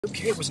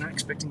Okay, I was not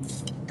expecting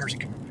a person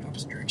coming from the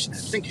opposite direction. I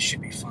think it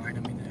should be fine. I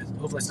mean,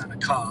 hopefully it's not a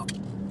cop.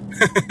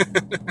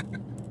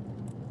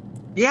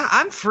 Yeah,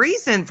 I'm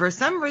freezing for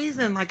some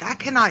reason. Like I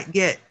cannot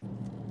get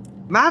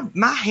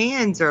my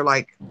hands are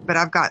like, but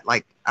I've got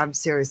like I'm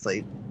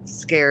seriously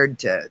scared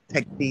to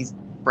take these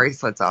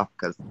bracelets off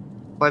because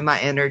boy, my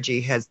energy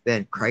has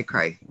been cray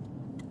cray.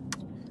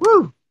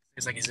 Woo!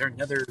 It's like, is there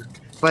another?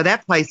 But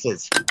that place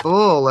is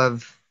full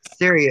of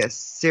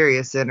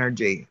serious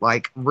energy,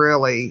 like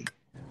really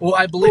Well,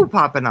 I believe. woo,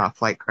 popping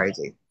off like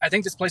crazy. I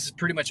think this place is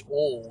pretty much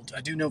old.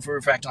 I do know for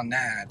a fact on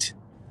that.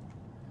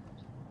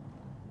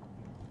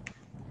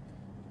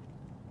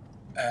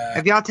 Uh,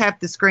 Have y'all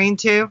tapped the screen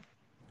too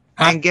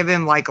huh? and give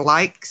him like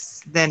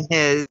likes? Then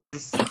his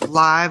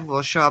live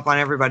will show up on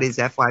everybody's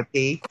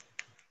FYP.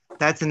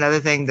 That's another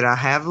thing that I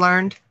have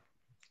learned.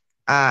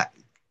 Uh,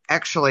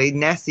 Actually,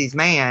 Nessie's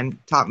man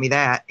taught me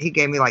that. He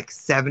gave me like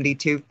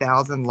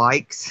 72,000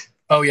 likes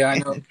Oh yeah, I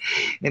know.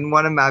 in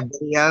one of my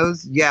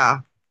videos. Yeah.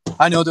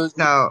 I know those.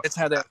 So That's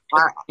how that.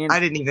 I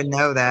didn't even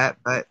know that,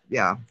 but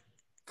yeah.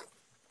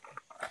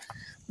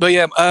 But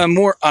yeah,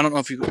 more. I don't know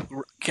if you.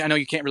 I know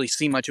you can't really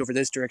see much over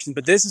this direction,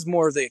 but this is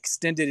more of the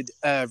extended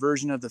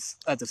version of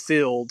the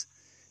field,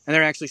 and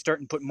they're actually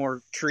starting to put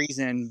more trees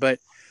in. But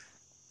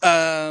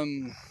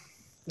the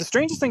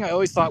strangest thing I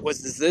always thought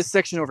was this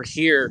section over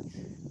here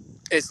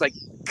is like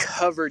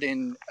covered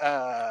in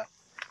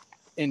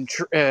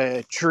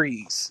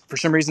trees. For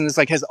some reason, this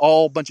like has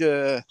all bunch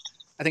of,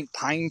 I think,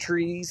 pine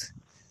trees.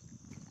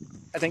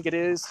 I think it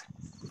is.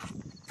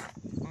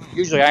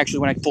 Usually, actually,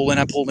 when I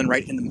pulled in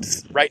right in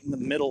the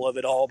middle of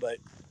it all. But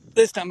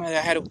this time, I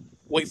had to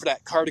wait for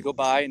that car to go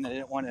by, and I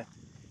didn't want to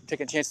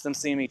take a chance of them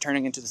seeing me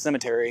turning into the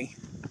cemetery.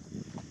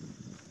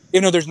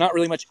 Even though there's not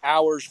really much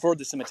hours for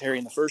the cemetery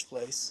in the first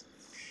place.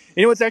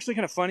 You know what's actually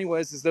kind of funny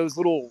is those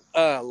little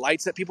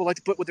lights that people like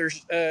to put with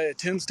their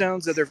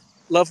tombstones of their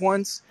loved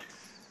ones.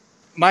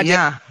 My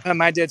Yeah.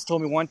 dad's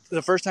told me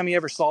the first time he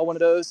ever saw one of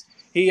those,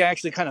 he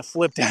actually kind of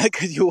flipped out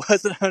because he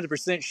wasn't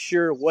 100%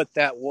 sure what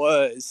that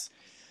was.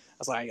 I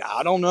was like,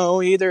 I don't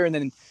know either. And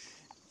then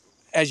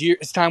as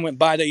time went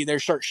by, they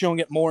start showing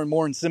it more and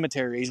more in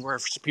cemeteries where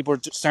people are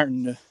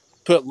starting to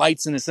put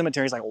lights in the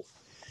cemeteries. Like, well,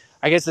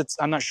 I guess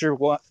I'm not sure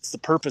what's the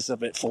purpose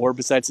of it for,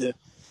 besides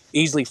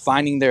easily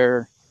finding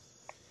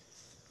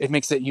it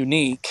makes it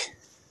unique.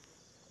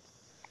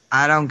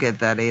 I don't get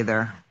that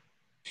either.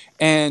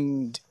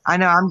 And I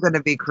know I'm going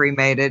to be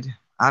cremated.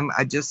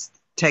 I just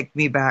take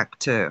me back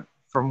to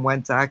from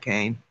whence I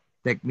came.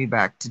 Take me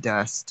back to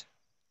dust.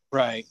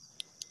 right,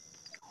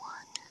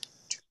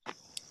 I'm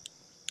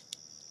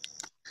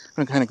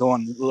gonna kind of go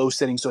on low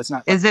settings so it's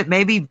not like. Is it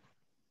maybe?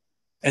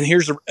 And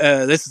here's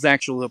this is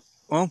actually,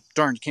 well,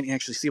 darn, you can't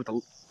actually see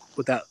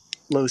with that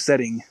low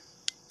setting.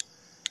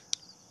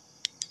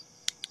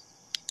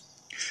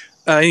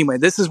 Anyway,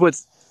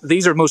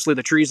 these are mostly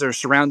the trees that are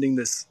surrounding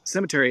this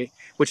cemetery,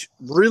 which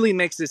really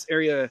makes this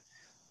area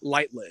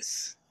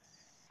lightless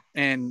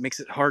and makes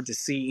it hard to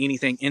see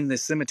anything in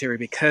this cemetery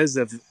because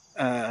of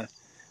the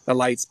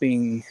lights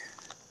being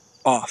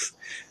off.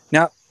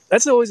 Now,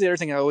 that's always the other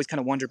thing I always kind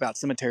of wonder about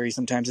cemeteries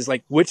sometimes is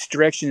like which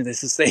direction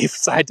is the safe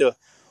side to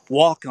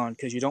walk on,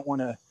 because you don't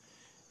want to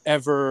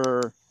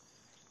ever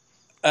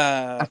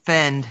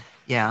Offend.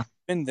 Yeah.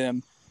 offend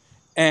them.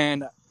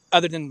 And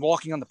other than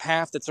walking on the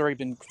path that's already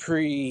been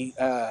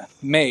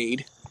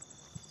pre-made,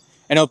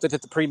 and hope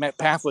that the pre-made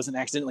path wasn't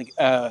accidentally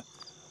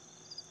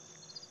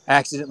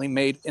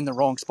made in the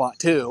wrong spot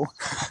too.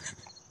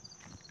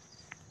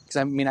 Because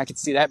I mean, I could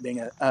see that being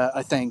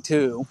a thing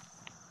too.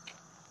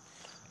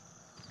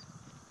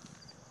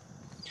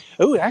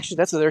 Oh, actually,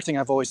 that's the other thing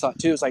I've always thought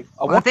too. Is like,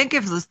 Well, I think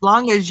if as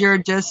long as you're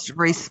just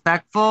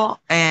respectful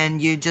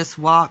and you just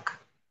walk,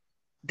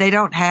 they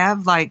don't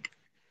have like,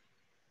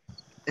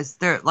 is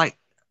there like,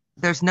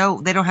 there's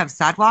no, they don't have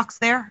sidewalks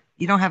there.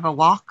 You don't have a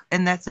walk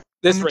in that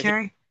this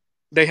cemetery. Right,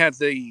 they have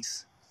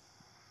these,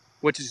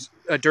 which is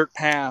a dirt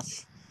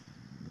path.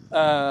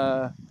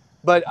 But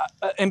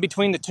in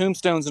between the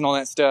tombstones and all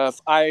that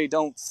stuff, I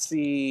don't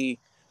see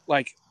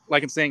like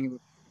I'm saying,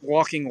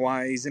 walking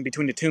wise in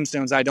between the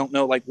tombstones, I don't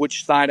know like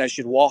which side I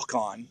should walk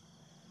on.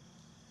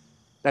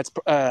 That's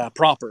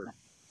proper.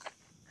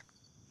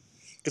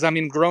 Because I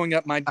mean, growing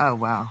up, Oh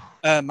wow.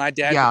 my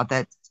dad, Yeah,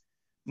 that's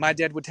my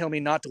dad would tell me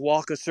not to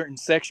walk a certain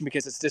section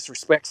because it's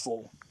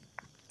disrespectful.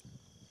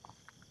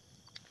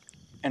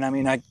 And I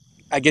mean, I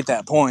get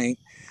that point,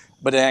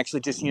 but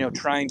actually just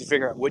trying to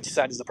figure out which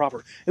side is the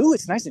proper. Ooh,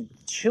 it's nice and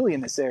chilly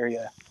in this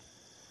area.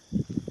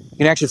 You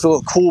can actually feel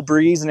a cool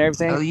breeze and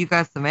everything. oh, you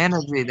got some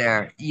energy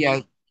there.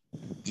 Yeah,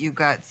 you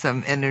got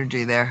some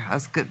energy there. I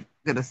was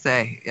gonna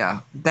say,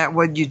 yeah, that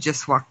one you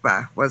just walked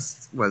by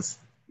was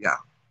yeah,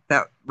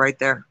 that right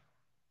there.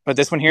 But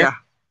this one here, Yeah,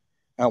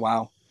 oh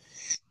wow,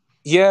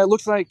 yeah, it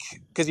looks like,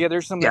 because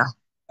there's some. yeah.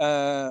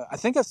 I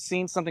think I've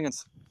seen something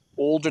that's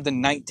older than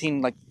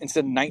 19, like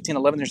instead of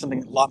 1911, there's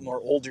something a lot more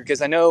older.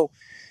 Because I know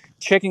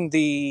checking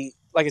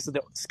like I said,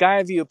 the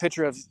sky view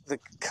picture of the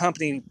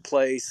company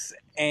place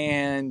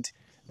and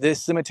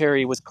this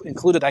cemetery was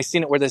included. I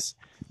seen it where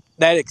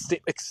that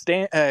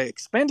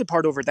expanded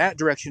part over that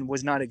direction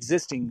was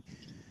non-existent,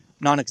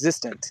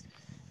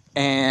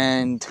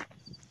 and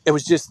it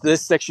was just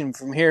this section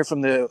from here,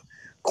 from the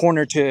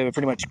corner to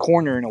pretty much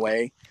corner in a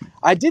way.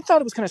 I did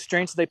thought it was kind of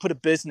strange that they put a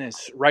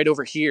business right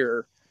over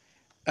here,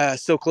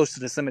 so close to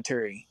the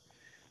cemetery.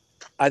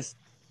 I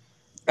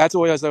That's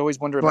what I was always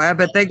wondering Boy, about. I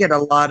bet they get a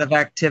lot of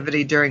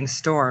activity during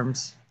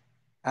storms.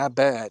 I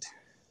bet.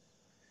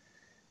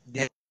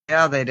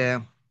 Yeah, they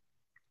do.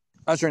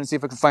 I was trying to see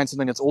if I could find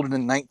something that's older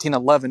than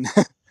 1911.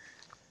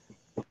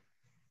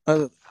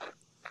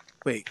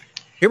 Wait,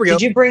 here we go.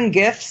 Did you bring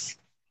gifts?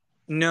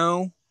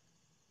 No,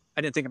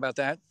 I didn't think about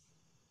that.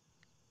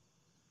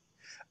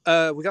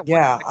 We got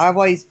Yeah, one. I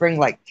always bring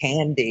like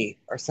candy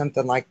or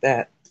something like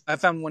that. I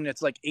found one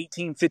that's like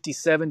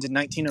 1857 to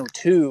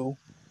 1902.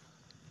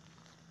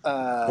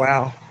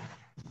 Wow.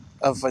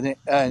 Of kind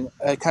of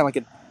like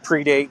a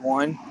predate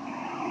one.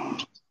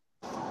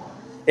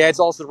 Yeah,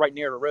 it's also right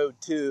near the road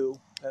too.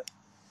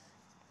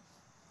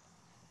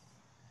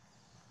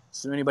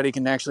 So anybody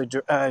can actually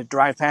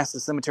drive past the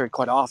cemetery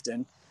quite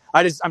often.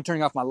 I'm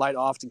turning off my light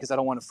often because I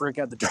don't want to freak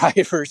out the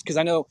drivers. Because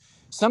I know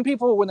some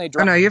people when they Oh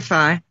drive, no, you're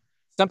fine.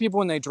 some people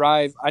when they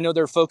drive, I know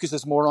their focus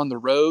is more on the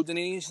road than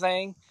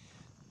anything,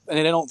 and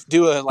they don't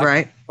do a like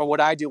Right. or what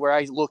I do where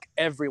I look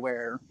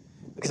everywhere.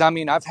 Because I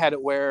mean, I've had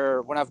it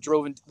where when I've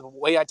driven the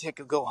way I take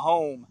to go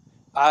home,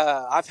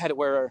 I've had it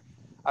where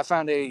I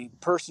found a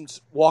person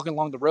walking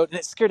along the road and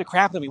it scared the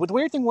crap out of me. But the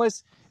weird thing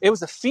was, it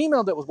was a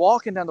female that was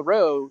walking down the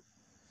road.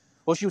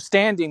 Well, she was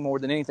standing more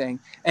than anything,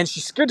 and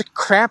she scared the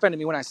crap out of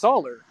me when I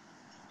saw her.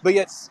 But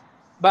yet,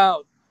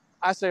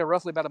 I say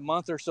roughly about a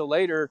month or so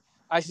later,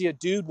 I see a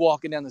dude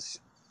walking down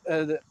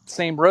the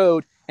same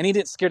road, and he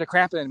didn't scare the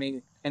crap out of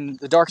me. And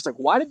the dark's like,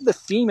 why did the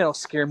female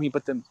scare me,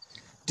 but the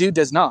dude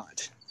does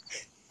not?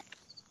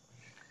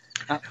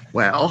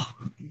 Well,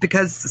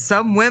 because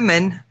some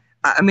women,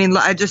 I mean,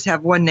 I just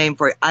have one name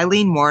for it,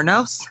 Eileen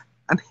Mornos.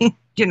 I mean,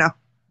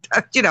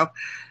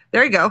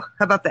 there you go.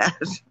 How about that?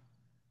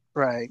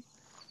 Right.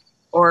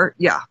 Or,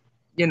 yeah,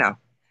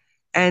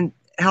 and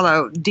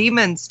hello,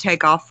 demons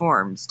take all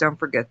forms. Don't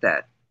forget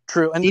that.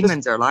 True. And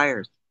demons are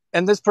liars.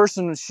 And this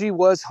person, she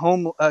was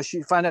home.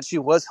 She found out she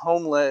was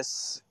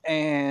homeless,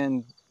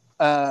 and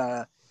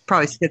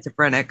probably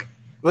schizophrenic.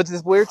 But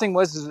the weird thing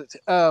was, is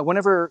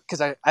whenever, because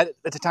I at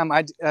the time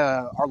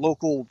our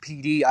local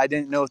PD, I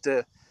didn't know if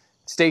the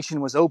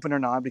station was open or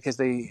not because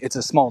it's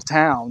a small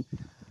town.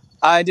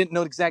 I didn't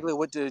know exactly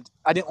what to.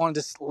 I didn't want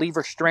to just leave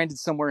her stranded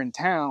somewhere in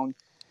town.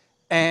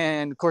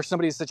 And of course,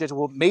 somebody suggested,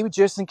 well, maybe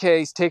just in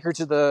case, take her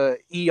to the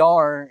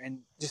ER, and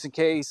just in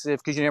case,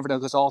 because you never know.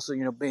 Because also,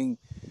 being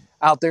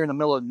out there in the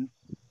middle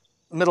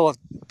of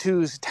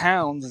two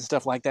towns and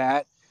stuff like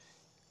that,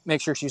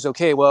 make sure she's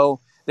okay.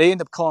 Well, they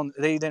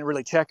didn't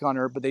really check on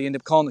her, but they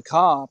ended up calling the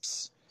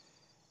cops.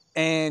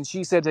 And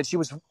she said that she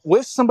was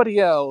with somebody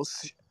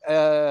else.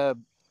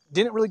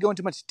 Didn't really go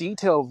into much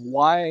detail of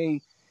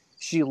why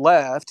she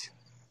left,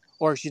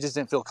 or she just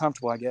didn't feel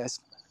comfortable, I guess,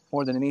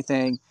 more than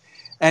anything.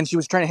 And she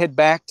was trying to head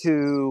back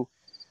to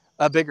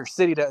a bigger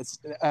city that's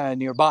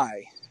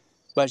nearby,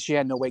 but she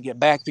had no way to get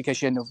back because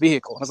she had no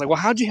vehicle. And I was like, well,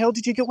 how the hell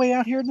did you get way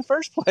out here in the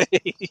first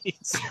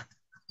place?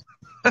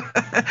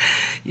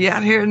 You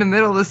out here in the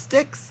middle of the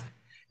sticks?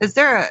 Is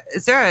there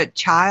a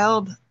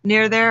child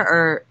near there,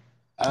 or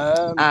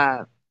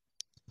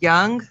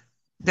young?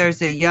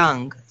 There's a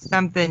young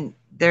something.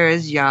 There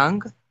is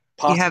young.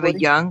 Possibly. You have a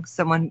young,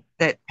 someone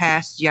that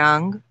passed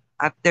young.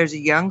 There's a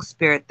young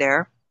spirit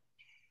there.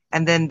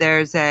 And then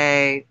there's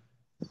so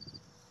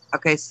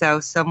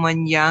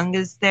someone young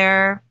is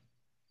there.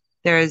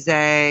 There's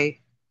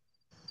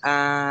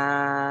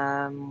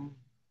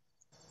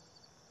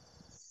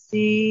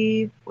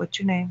Steve, what's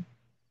your name?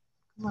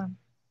 Come on.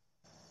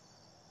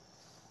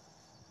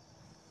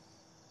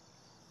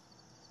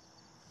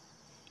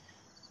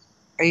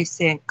 Are you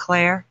saying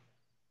Claire?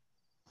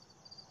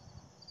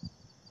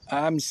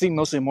 I'm seeing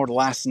mostly more the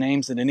last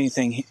names than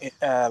anything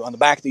on the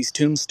back of these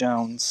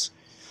tombstones.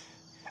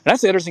 And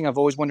that's the other thing I've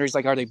always wondered is,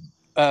 like, are they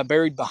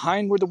buried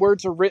behind where the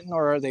words are written,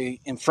 or are they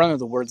in front of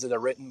the words that are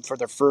written for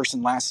their first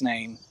and last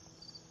name?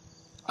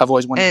 I've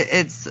always wondered.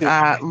 It's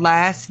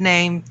last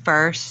name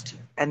first,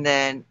 and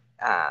then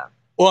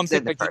I'm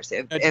saying the first,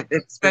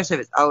 especially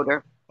if it's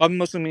older. I'm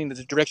mostly meaning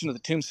the direction of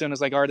the tombstone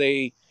is, like, are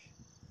they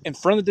in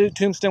front of the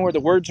tombstone where the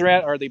words are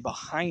at, or are they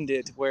behind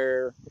it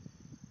where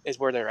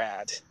they're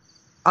at?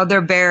 Oh,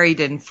 they're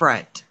buried in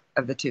front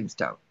of the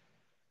tombstone.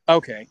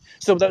 Okay,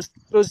 so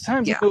those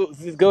times you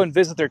go and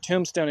visit their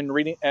tombstone and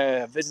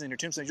visiting their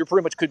tombstones, you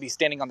pretty much could be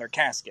standing on their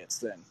caskets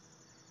then.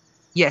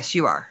 Yes,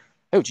 you are.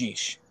 Oh,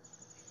 geez.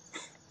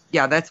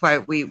 Yeah, that's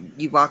why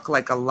you walk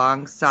like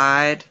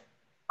alongside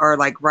or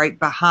like right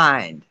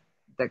behind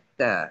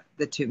the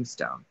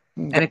tombstone.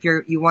 Okay. And if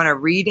you want to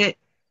read it,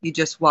 you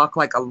just walk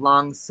like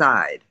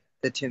alongside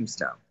the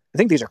tombstone. I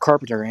think these are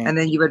carpenter ants. And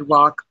then you would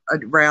walk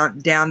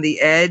around down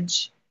the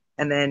edge,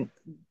 and then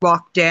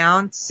walk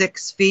down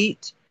 6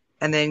 feet.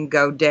 And then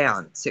go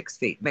down 6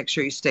 feet. Make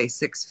sure you stay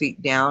 6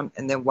 feet down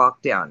and then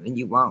walk down, and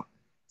you won't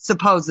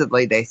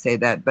Supposedly they say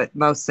that, but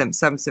some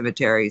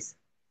cemeteries.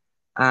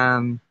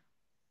 Um,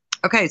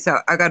 okay, so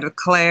I got a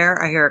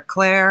Claire. I hear a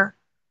Claire.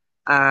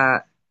 Uh,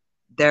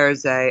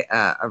 there's a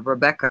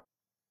Rebecca.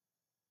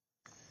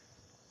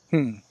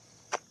 Hmm.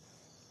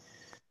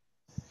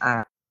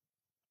 Uh,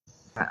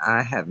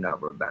 I have no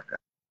Rebecca.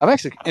 I'm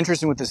actually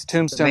interested with this The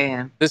tombstone.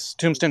 man. This He's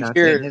tombstone not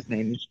saying here, his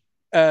name.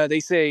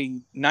 they say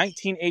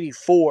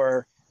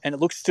 1984, and it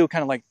looks still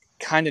kind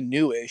of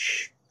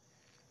newish,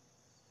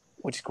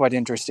 which is quite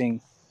interesting.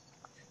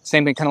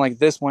 Same thing, kind of like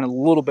this one a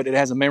little bit. It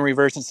has a memory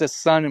verse and says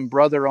son and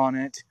brother on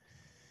it.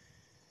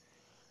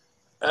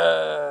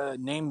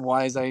 Name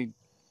wise, I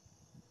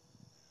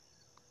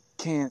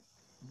can't.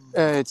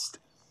 It's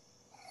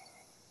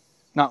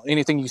not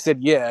anything you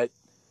said yet.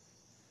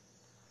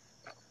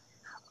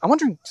 I'm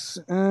wondering.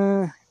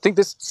 Think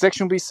this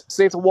section will be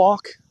safe to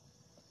walk?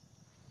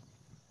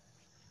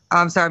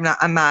 I'm sorry, I'm not.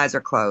 My eyes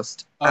are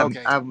closed. Oh,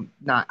 okay. I'm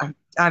not.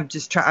 I'm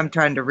just trying. I'm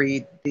trying to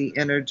read the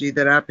energy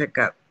that I pick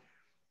up.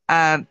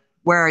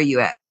 Where are you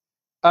at?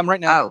 Right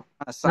now Oh, on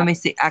a let side. me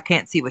see. I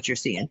can't see what you're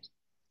seeing.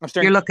 I'm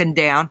staring You're at looking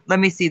down. Let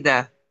me see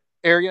the.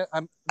 the area.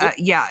 I'm.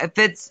 Yeah, if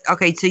it's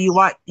okay. So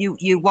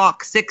you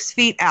walk 6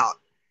 feet out.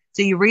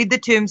 So you read the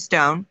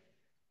tombstone,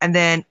 and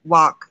then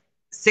walk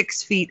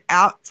 6 feet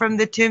out from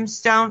the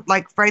tombstone.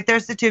 Like right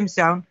there's the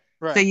tombstone.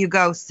 So Right. you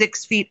go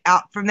 6 feet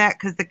out from that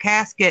because the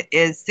casket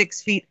is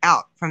 6 feet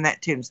out from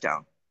that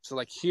tombstone. So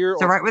like here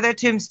So or right where that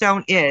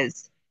tombstone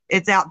is,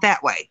 it's out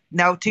that way.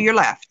 No, to your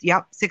left.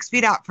 Yep, 6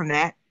 feet out from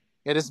that.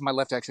 yeah, this is my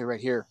left actually right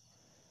here.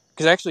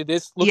 Because actually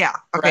this looks Yeah.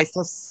 grass. Okay.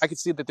 So I can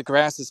see that the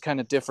grass is kind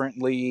of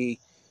differently.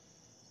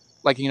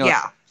 Like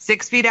yeah,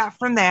 6 feet out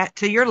from that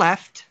to your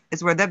left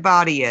is where that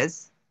body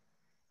is,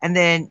 and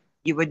then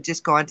you would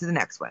just go on to the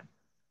next one.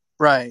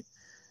 Right.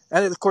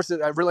 And of course,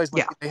 I realized when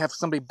Yeah. they have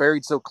somebody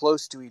buried so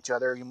close to each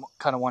other, you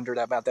kind of wondered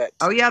about that.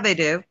 Oh yeah, they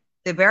do.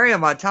 They bury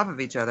them on top of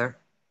each other.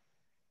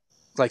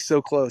 Like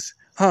so close.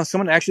 Huh,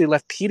 someone actually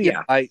left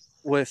Yeah. Pedialyte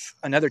with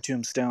another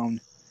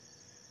tombstone.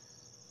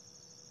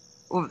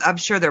 Well, I'm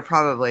sure they're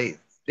probably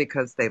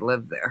because they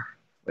live there.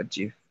 Would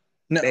you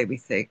No, maybe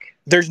think?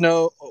 there's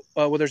no,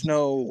 there's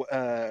no,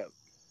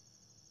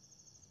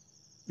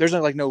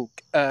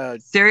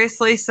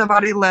 Seriously,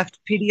 somebody left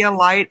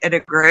Pedialyte at a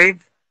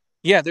grave?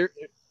 yeah, there,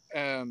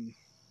 um,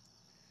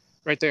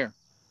 right there.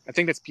 I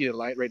think that's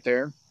Pedialyte right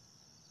there.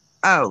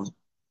 Oh,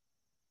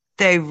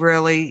 they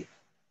really.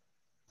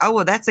 Oh,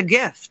 well, that's a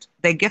gift.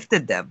 They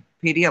gifted them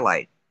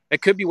Pedialyte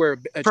It could be where,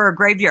 for a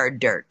graveyard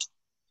dirt.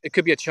 it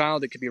could be a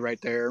child, it could be right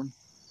there.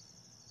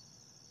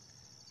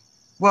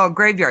 Well,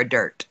 graveyard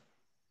dirt.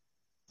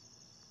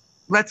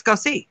 Let's go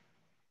see.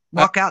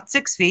 Walk out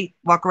 6 feet,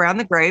 walk around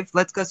the grave.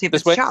 Let's go see if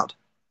This it's a way? child.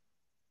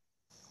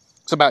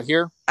 It's about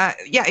here.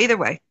 Yeah, either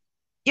way.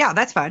 Yeah,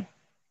 that's fine.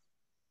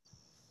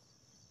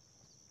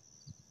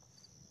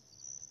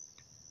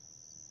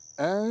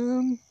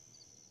 Um,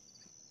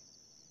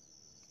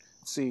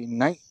 let's see,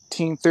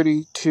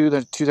 1932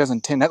 to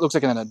 2010. That looks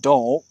like an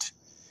adult.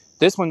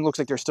 This one looks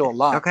like they're still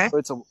alive. Okay.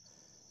 So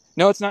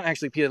no, it's not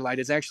actually Pedialyte.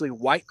 It's actually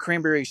white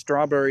cranberry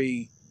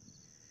strawberry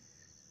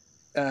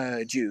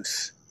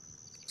juice.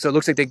 So it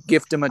looks like they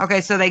gift them a.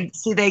 Okay, so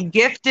they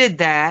gifted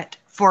that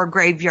for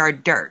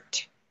graveyard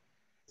dirt.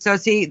 So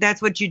see,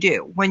 that's what you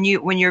do when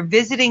you're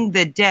visiting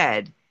the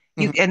dead,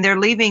 and they're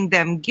leaving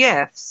them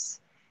gifts,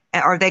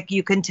 or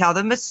you can tell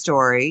them a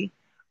story,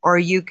 or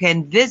you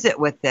can visit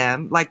with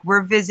them, like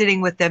we're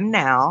visiting with them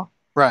now.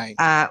 Right.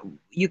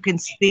 You can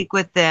speak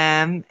with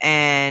them,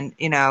 and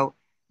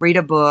read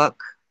a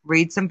book,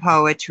 read some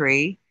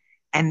poetry,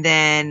 and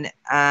then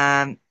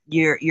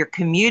you're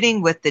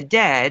commuting with the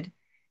dead,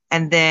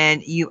 and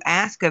then you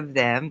ask of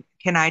them,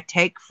 "Can I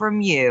take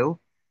from you?"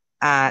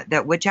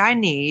 That which I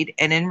need,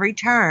 and in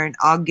return,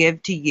 I'll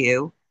give to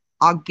you.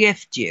 I'll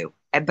gift you,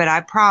 but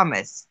I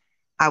promise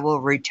I will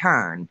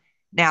return.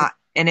 Now,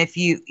 and if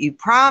you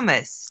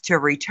promise to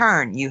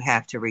return, you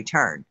have to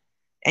return,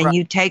 and Right.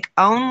 you take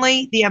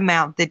only the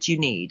amount that you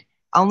need,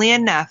 only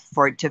enough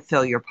for it to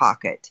fill your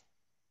pocket.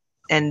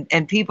 And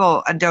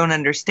people don't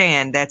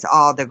understand that's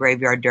all the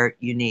graveyard dirt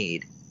you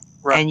need.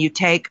 Right. And you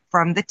take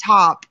from the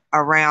top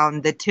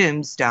around the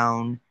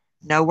tombstone,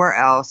 nowhere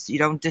else. You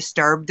don't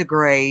disturb the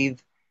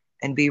grave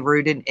and be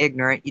rude and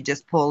ignorant. You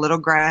just pull a little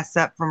grass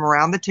up from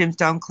around the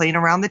tombstone, clean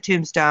around the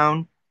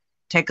tombstone,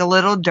 take a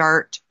little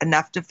dirt,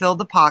 enough to fill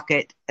the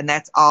pocket, and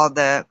that's all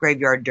the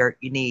graveyard dirt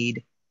you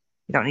need.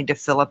 You don't need to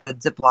fill up the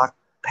Ziploc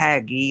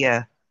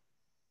baggie,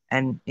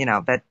 and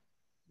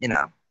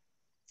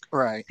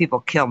Right. people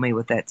kill me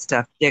with that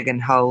stuff, digging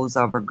holes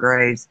over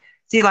graves.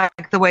 See,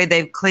 like the way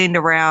they've cleaned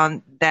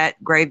around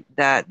that grave,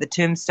 the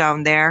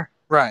tombstone there.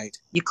 Right.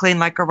 You clean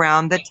like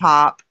around the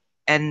top,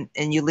 and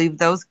you leave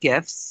those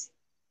gifts,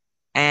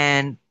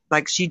 and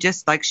like she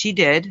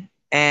did,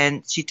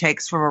 and she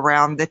takes from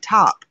around the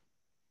top.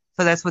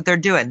 So that's what they're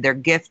doing. They're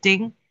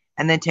gifting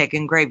and then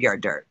taking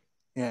graveyard dirt.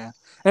 Yeah.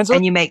 And so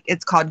And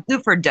it's called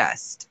goofer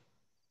dust,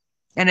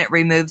 and it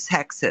removes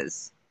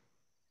hexes.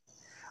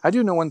 I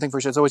do know one thing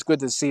for sure. It's always good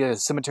to see a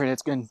cemetery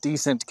that's in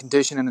decent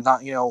condition and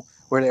not,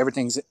 where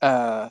everything's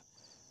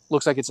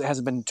looks like it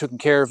hasn't been taken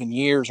care of in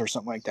years or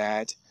something like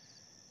that.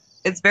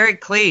 It's very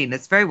clean.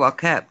 It's very well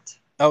kept.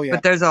 Oh yeah,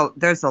 But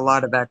there's a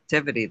lot of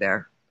activity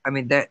there. I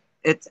mean, that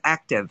it's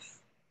active.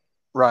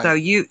 right. So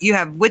you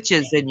have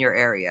witches in your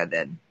area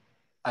then?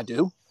 I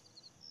do.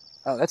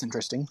 Oh, that's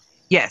interesting.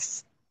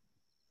 Yes.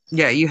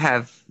 Yeah, you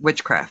have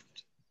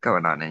witchcraft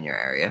going on in your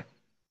area.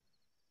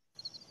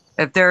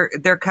 If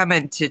they're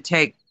coming to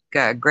take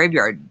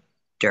graveyard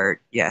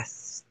dirt,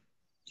 yes,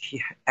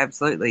 yeah,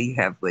 absolutely, you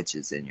have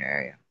witches in your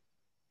area.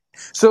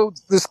 So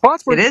the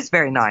spots where It is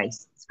very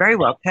nice. It's very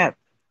well kept.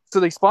 so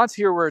the spots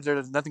here where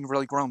there's nothing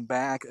really grown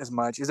back as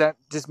much, is that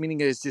just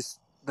meaning it's just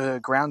the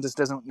ground just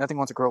doesn't nothing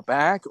wants to grow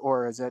back,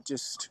 or is that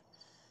just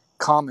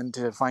common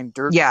to find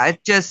dirt? Yeah,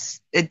 it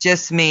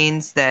just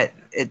means that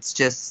it's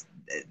just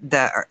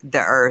the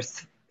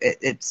earth.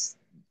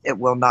 It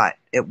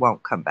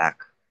won't come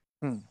back.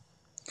 Hmm.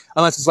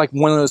 Unless it's like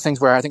one of those things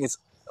where I think it's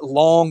a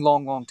long,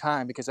 long, long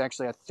time, because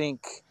actually I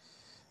think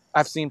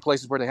I've seen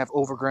places where they have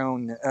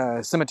overgrown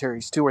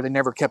cemeteries too, where they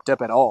never kept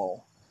up at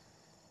all.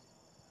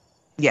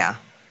 Yeah.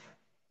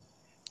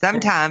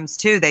 Sometimes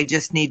too, they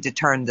just need to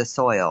turn the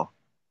soil,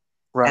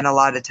 Right. and a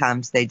lot of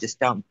times they just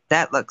don't.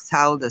 That looks.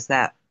 How old is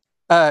that?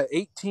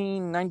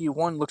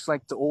 1891 looks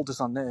like the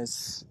oldest on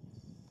this.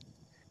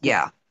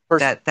 Yeah,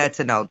 First, that's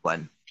an old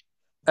one.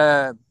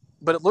 but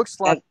it looks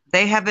like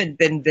They haven't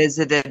been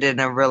visited in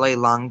a really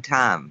long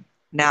time.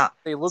 Now,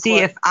 they look see,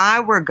 like. if I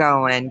were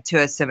going to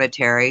a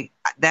cemetery,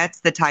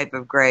 that's the type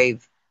of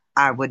grave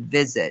I would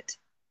visit.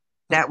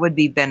 That would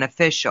be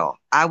beneficial.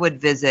 I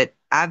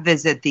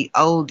visit the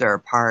older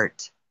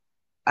part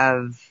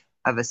of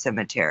a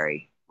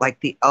cemetery, like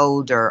the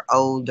older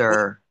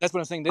That's what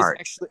I'm saying. This part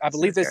actually, I of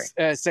believe cemetery.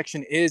 this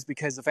section is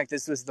because the fact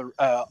this was the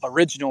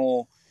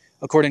original,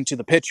 according to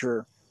the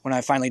picture. When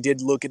I finally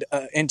did look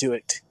into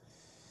it,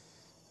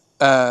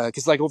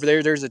 because like over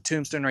there's a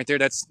tombstone right there.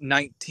 That's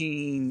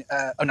 19.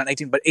 Not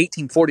 19, but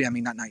 1840. I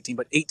mean, not 19,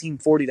 but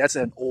 1840. That's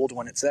an old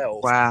one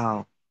itself.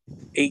 Wow.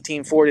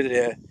 1840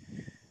 to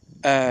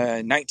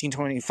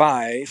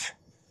 1925.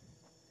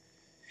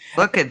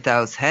 Look at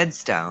those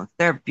headstones.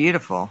 They're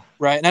beautiful.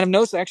 Right, and I've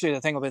noticed actually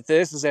the thing about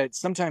this is that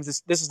sometimes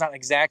this is not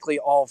exactly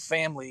all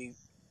family.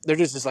 They're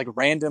just like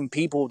random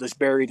people just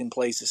buried in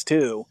places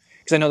too.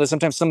 Because I know that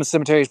sometimes some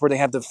cemeteries where they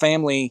have the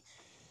family,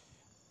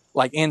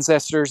 like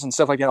ancestors and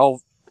stuff like that,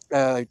 all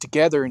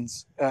together, and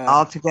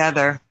All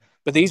together.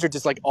 but these are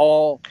just like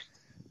all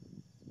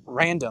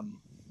random.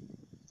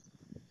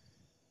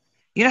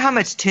 You know how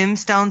much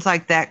tombstones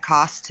like that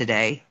cost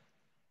today?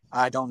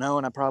 I don't know,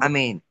 and I I probably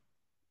mean,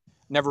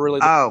 never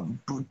really. oh,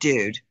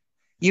 dude,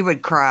 you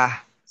would cry.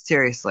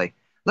 Seriously.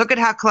 Look at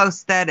how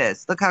close that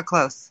is. Look how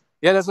close.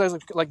 Yeah, that's what I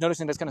was like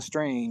noticing. That's kind of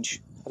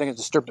strange. I think it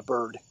disturbed a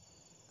bird.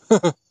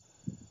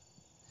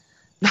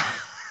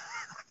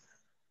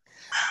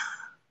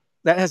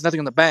 That has nothing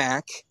on the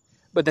back,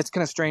 but that's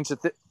kind of strange.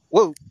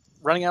 Whoa,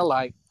 running out of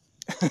light.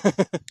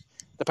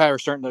 The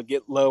power's starting to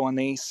get low on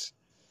these.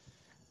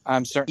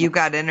 I'm starting. You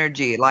got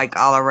energy like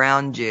all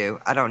around you.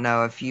 I don't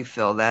know if you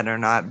feel that or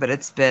not, but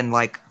it's been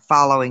like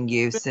following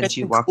you since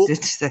you walked cool.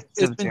 into the It's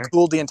been cemetery.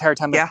 cool the entire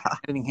time Yeah.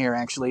 I've been sitting here,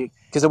 actually,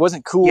 because it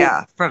wasn't cool.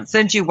 Yeah,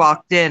 since you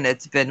walked in,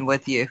 it's been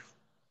with you.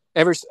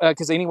 Ever,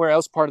 because anywhere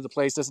else part of the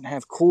place doesn't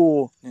have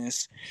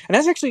coolness, and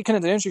that's actually kind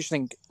of the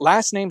interesting thing.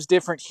 Last name's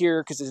different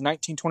here because it's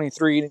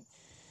 1923.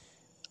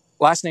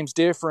 Last name's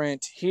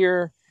different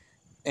here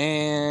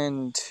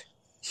and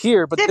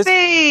here, but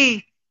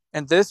Zippy!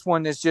 this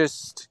one is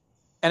just,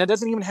 and it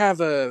doesn't even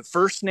have a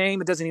first name.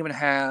 It doesn't even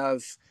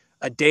have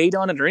a date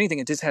on it or anything.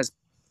 It just has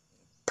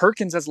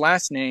Perkins as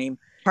last name.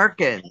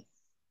 Perkins.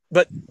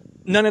 But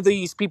none of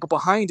these people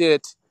behind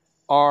it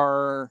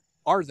are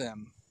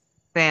them.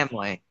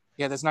 Family.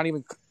 Yeah, that's not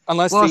even,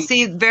 unless Well,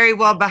 see, very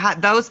well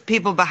behind those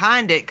people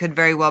behind it could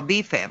very well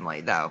be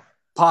family, though.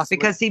 possibly.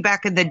 Because see,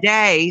 back in the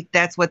day,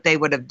 that's what they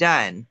would have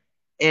done,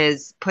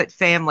 is put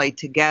family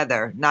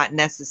together, not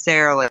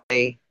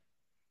necessarily,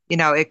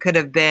 it could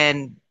have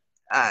been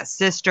a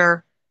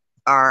sister,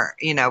 or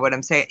what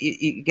I'm saying.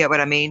 You get what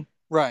I mean?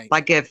 Right.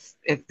 Like if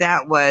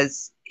that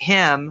was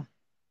him,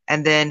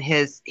 and then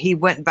he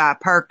went by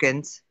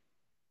Perkins,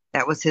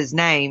 that was his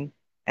name,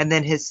 and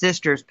then his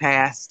sisters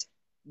passed,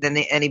 and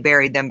he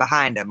buried them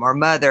behind him, or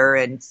mother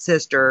and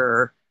sister,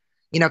 or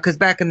because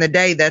back in the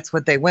day, that's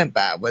what they went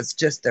by, was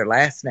just their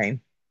last name.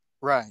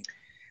 Right.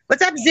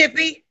 What's up,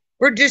 Zippy?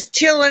 We're just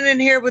chilling in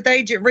here with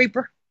Agent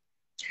Reaper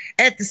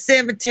at the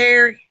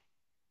cemetery,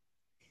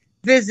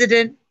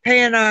 visiting,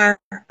 paying our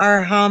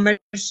homage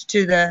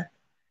to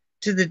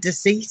the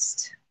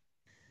deceased.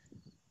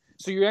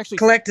 So you actually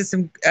collected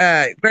some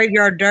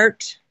graveyard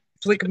dirt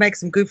so we can make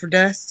some goofer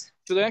dust.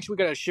 So they actually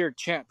got a shared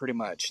chat pretty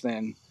much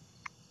then.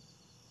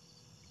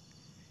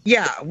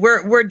 Yeah,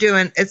 we're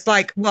doing. It's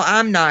like, well,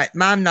 I'm not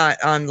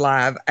on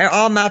live.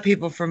 All my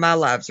people from my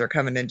lives are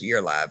coming into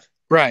your live.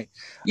 Right.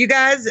 You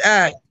guys,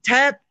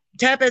 tap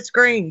that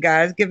screen,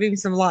 guys. Give him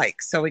some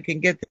likes so we can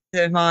get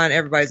them on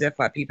everybody's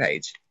FYP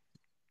page.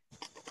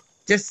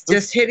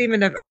 Just hit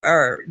him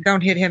or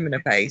don't hit him in the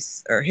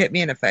face, or hit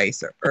me in the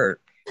face, or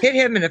Hit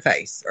him in the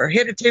face or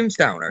hit a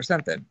tombstone or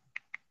something.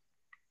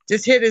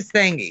 Just hit his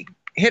thingy.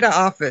 Hit the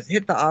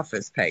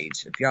office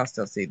page if y'all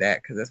still see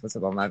that because that's what's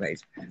up on my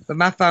page. But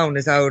my phone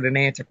is old and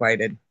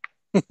antiquated.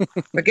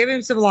 But give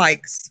him some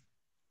likes.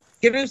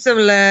 Give him some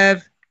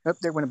love. Up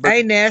there when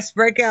Hey Ness,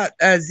 break out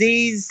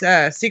Z's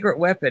secret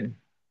weapon.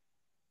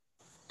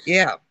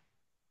 Yeah.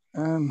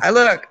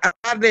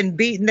 I've been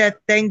beating that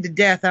thing to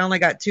death. I only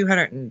got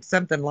 200 and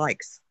something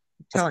likes.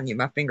 I'm telling you,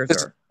 my fingers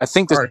are. I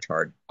think this is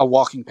hard. a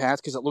walking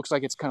path because it looks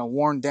like it's kind of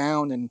worn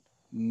down and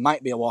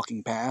might be a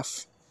walking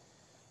path.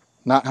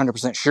 Not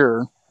 100%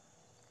 sure.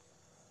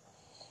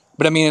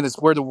 But I mean, it's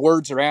where the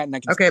words are at, and I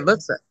can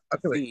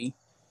see.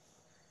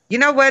 You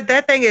know what?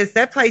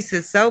 That place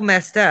is so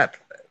messed up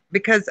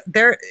because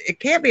it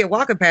can't be a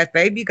walking path,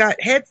 babe. You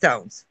got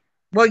headstones.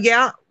 Well,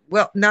 yeah.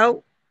 Well,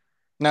 no.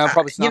 No,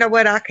 probably not. You know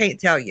what? I can't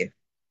tell you.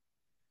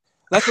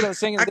 That's what I was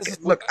saying. I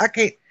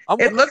can't.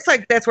 It looks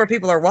like that's where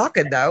people are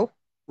walking, though.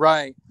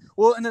 Right.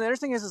 Well, and then the other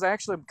thing is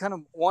actually I'm kind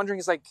of wondering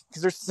is like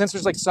because since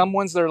there's like some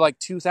ones that are like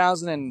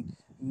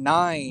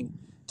 2009,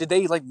 did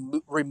they like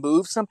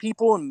remove some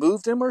people and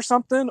move them or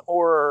something,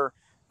 or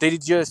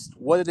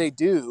what did they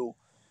do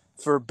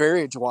for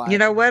buriage wise? You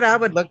know what? I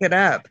would look it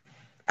up.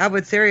 I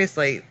would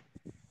seriously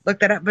look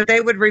that up, but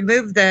they would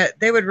remove the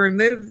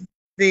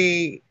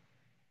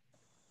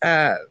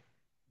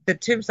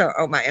tombstone.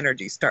 Oh, my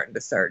energy's starting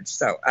to surge.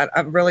 So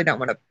I really don't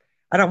want to.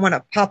 I don't want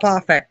to pop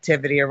off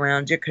activity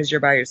around you because you're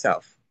by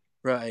yourself.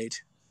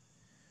 Right.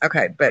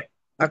 Okay,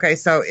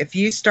 so if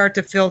you start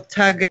to feel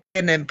tugging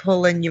and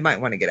pulling, you might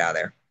want to get out of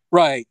there.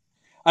 Right.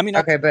 I mean.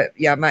 Okay, but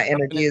yeah, my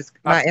energy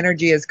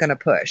is going to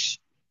push.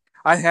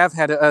 I have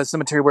had a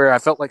cemetery where I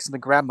felt like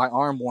something grabbed my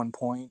arm one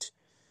point.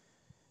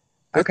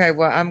 Okay,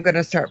 well, I'm going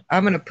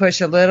to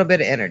push a little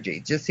bit of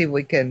energy. Just see if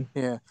we can.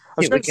 Yeah. I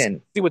was trying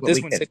to see what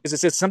this one says because it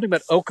says something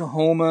about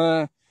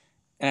Oklahoma,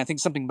 and I think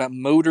something about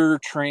Motor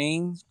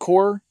Train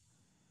Corps.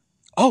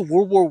 Oh,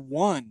 World War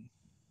One.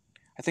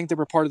 I think they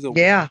were part of the.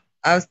 Yeah,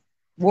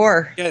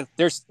 war. Yeah,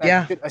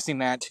 I seen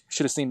that.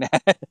 Should have seen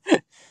that.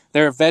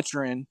 They're a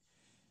veteran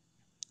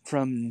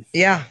from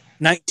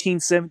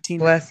 1917,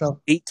 Bless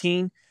them.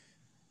 18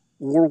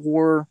 World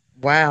War.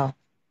 Wow.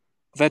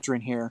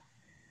 Veteran here.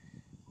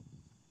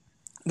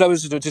 That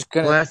was just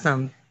kind of. Bless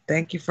them.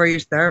 Thank you for your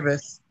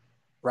service.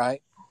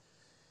 Right.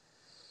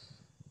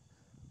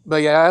 But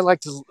yeah, I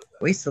like to.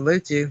 We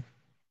salute you.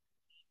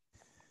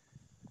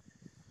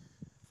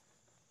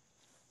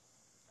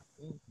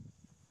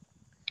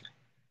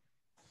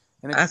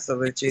 And I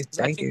salute you.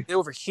 Thank you.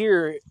 Over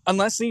here,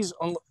 unless these,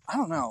 I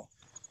don't know.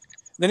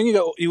 Then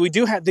we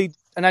do have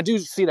and I do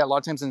see that a lot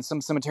of times in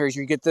some cemeteries.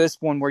 You get this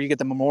one where you get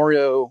the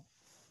memorial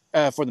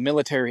for the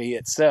military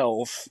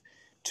itself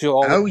to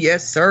all. Oh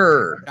yes,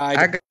 sir.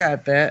 I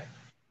got that.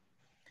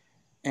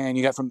 And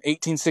you got from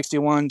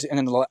 1861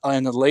 and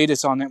the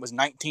latest on that was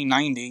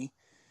 1990.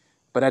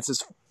 But that's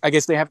just, I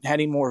guess they haven't had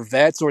any more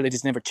vets, or they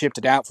just never chipped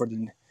it out for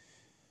the.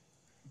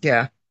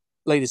 Yeah.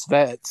 Latest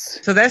vets.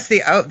 So that's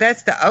the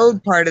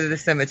old part of the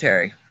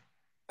cemetery.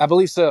 I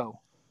believe so.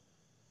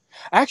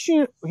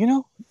 Actually,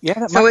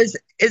 yeah. So is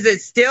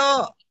it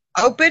still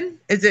open?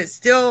 Are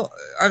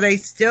they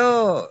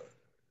still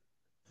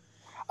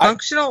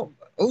functional?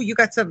 You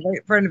got something right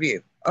in front of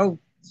you. Oh,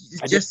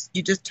 you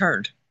just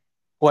turned.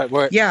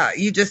 What? Yeah,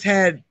 you just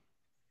had.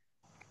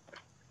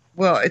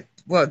 Well,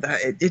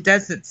 it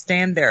doesn't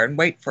stand there and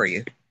wait for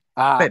you.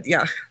 But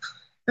yeah.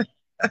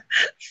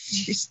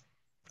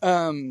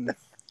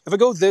 If I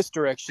go this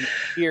direction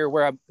here,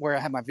 where I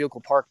have my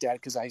vehicle parked at,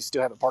 because I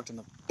still have it parked in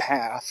the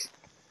path.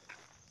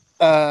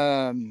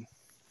 I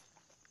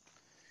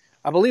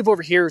believe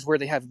over here is where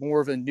they have more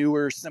of a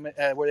newer,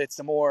 where it's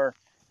a more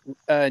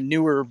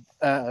newer,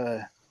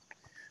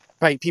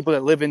 probably people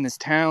that live in this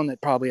town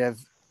that probably have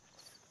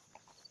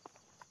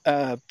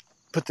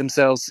put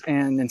themselves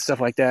in and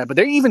stuff like that. But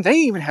they even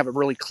have it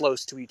really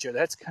close to each other.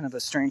 That's kind of a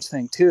strange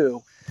thing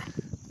too,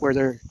 where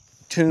their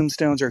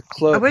tombstones are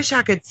close. I wish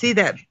I could see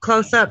that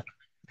close up.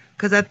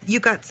 Because you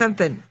got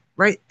something,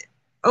 right?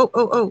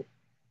 Oh.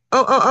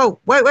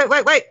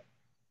 Wait.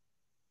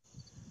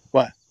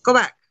 What? Go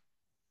back.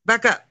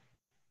 Back up.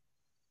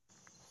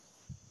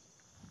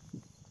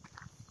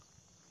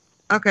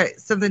 Okay,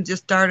 something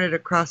just darted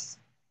across.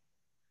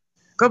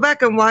 Go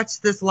back and watch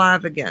this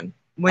live again.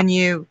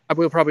 I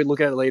will probably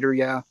look at it later,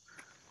 yeah.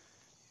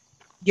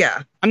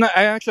 Yeah. I'm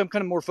kind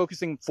of more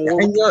focusing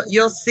forward. And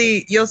you'll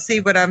see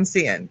what I'm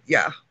seeing.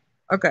 Yeah.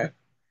 Okay.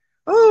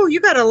 Oh, you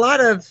got a lot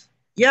of,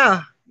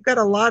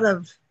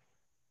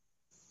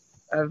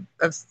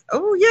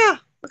 oh yeah,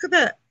 look at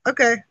that.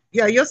 Okay.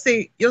 Yeah, you'll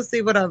see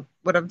what I'm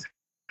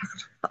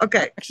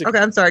okay. Actually, okay,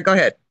 I'm sorry, go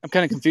ahead. I'm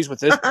kind of confused with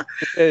this. It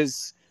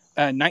says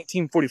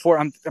 1944.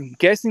 I'm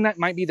guessing that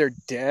might be their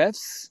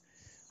deaths,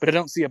 but I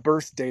don't see a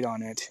birth date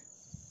on it.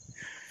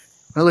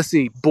 Well, let's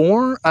see.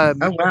 Born oh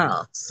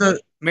wow. So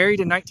married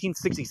in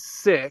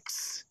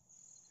 1966.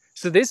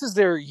 So this is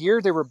their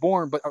year they were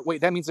born, but wait,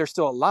 that means they're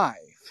still alive.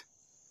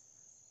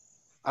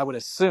 I would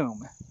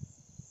assume.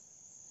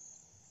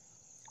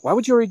 Why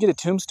would you already get a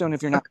tombstone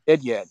if you're not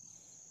dead yet?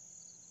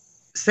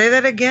 Say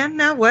that again.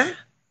 Now what?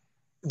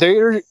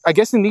 I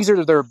guess these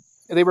are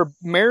they were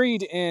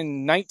married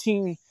in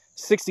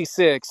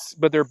 1966,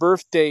 but their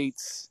birth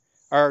dates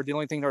are the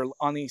only thing that are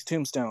on these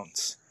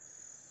tombstones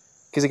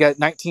because they got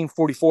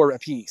 1944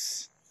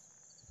 apiece.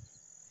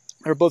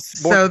 They're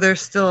both born. So they're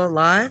still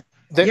alive?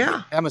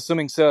 Yeah. I'm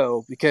assuming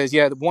so because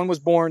the one was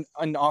born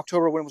in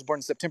October, one was born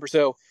in September.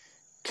 So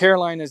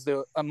Caroline is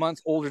a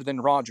month older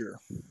than Roger.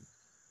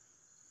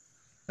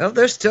 Well,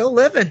 they're still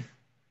living.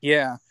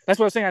 Yeah, that's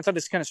what I was saying. I thought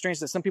it's kind of strange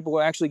that some people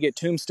will actually get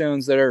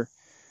tombstones that are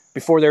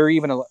before they're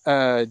even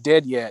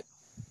dead yet.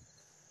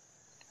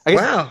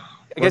 Wow.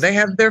 Well, they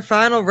have their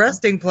final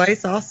resting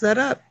place all set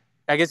up.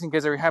 I guess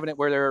because they're having it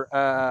where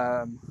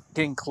they're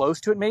getting close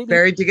to it, maybe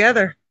buried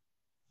together.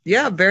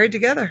 Yeah, buried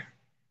together.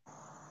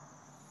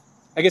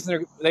 I guess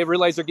they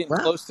realize they're getting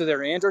close to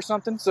their end or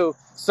something. So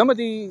some of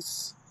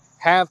these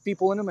have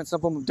people in them, and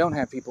some of them don't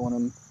have people in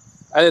them.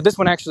 This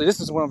one actually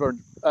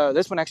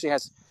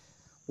has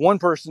one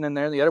person in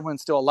there. The other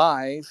one's still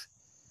alive.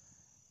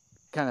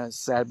 Kind of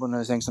sad one of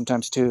those things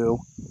sometimes too,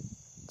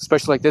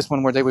 especially like this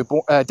one where they were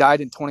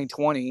died in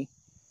 2020.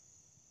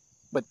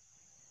 But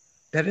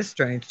that is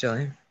strange,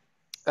 Jillian.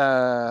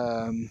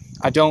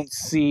 I don't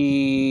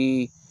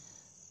see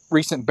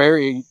recent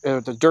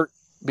the dirt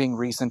being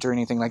recent or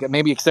anything like that.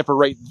 Maybe except for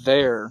right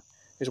there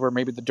is where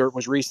maybe the dirt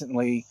was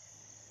recently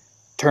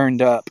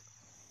turned up.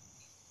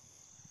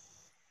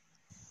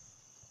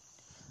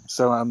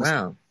 So I'm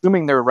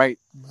assuming they're right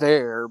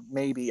there.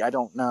 Maybe, I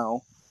don't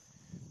know.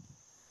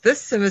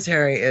 This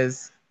cemetery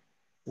is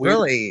weird.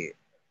 Really,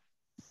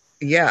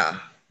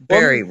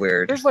 very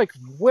weird. There's like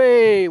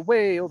way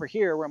over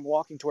here where I'm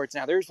walking towards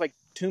now. There's like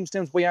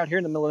tombstones way out here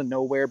in the middle of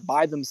nowhere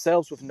by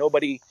themselves with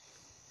nobody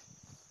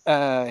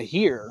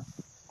here.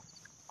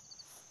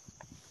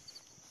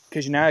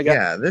 Because I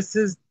got this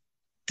is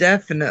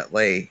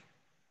definitely.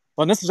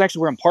 Well, and this is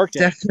actually where I'm parked.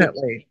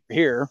 Definitely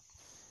here,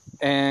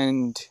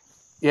 and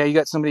you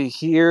got somebody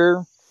here,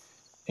 and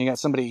you got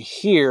somebody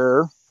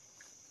here.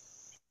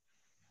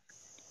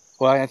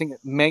 Well, I think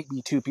it might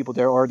be two people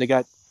there, or they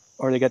got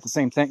the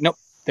same thing. Nope,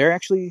 they're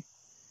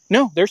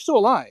still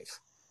alive.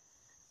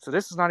 So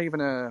this is not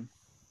even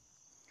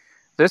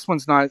this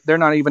one's not. They're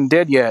not even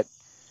dead yet.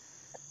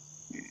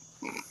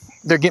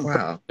 They're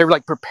getting. They're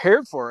like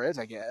prepared for it,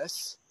 I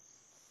guess.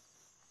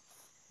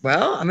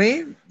 Well, I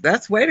mean,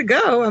 that's way to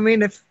go. I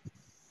mean, if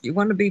you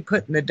want to be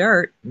put in the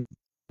dirt,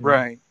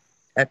 right?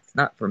 That's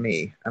not for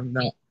me. I'm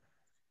not.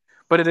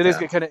 But it is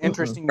kind of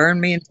interesting. Burn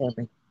me and tell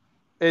me.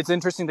 It's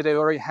interesting that they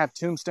already have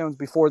tombstones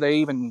before they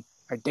even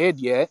are dead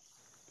yet.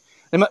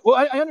 Well,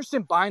 I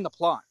understand buying the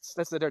plots.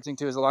 That's the other thing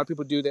too. Is a lot of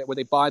people do that where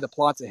they buy the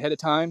plots ahead of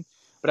time.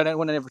 But I didn't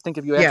want to ever think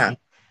of you actually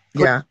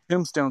put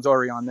tombstones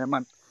already on them. I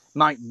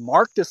might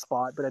mark the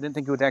spot, but I didn't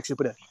think it would actually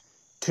put a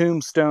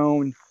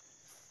tombstone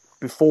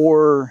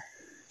before.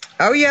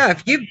 Oh yeah,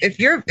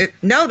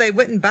 no, they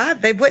wouldn't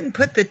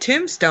put the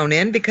tombstone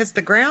in because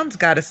the ground's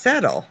got to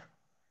settle.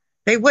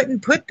 They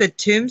wouldn't put the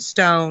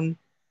tombstone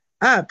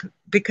up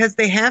because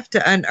they have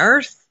to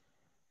unearth.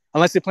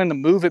 Unless they plan to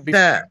move it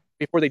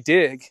before they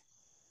dig.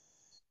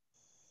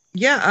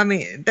 Yeah, I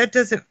mean that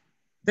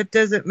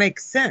doesn't make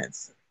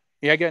sense.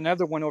 Yeah, I got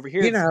another one over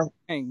here.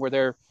 Where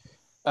they're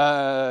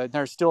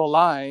still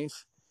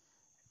alive,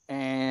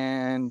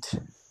 and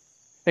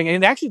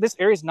actually this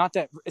area is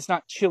it's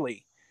not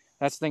chilly.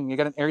 That's the thing. You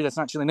got an area that's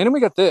not chilly. And then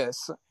we got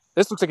this.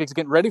 This looks like it's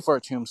getting ready for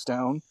a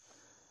tombstone,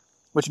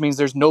 which means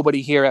there's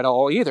nobody here at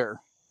all either.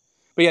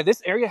 But yeah,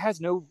 this area has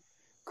no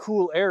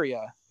cool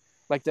area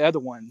like the other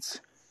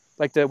ones.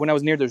 Like when I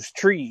was near those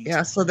trees.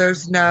 Yeah, so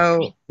there's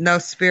no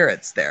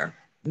spirits there.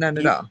 None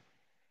at all.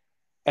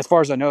 As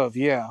far as I know of,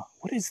 yeah.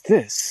 What is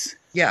this?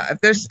 Yeah,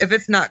 if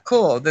it's not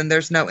cool, then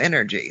there's no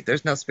energy.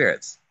 There's no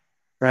spirits.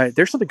 Right.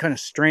 There's something kind of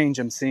strange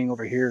I'm seeing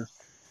over here.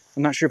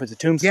 I'm not sure if it's a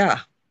tombstone. Yeah.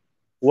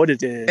 What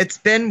it is. It's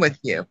been with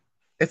you.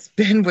 It's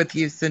been with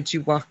you since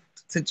you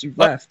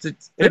left.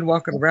 It's been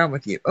walking around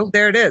with you. Oh,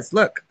 there it is.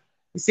 Look.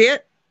 You see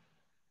it?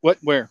 What?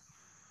 Where?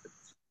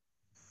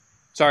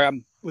 Sorry, I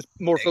was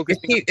more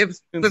focused. It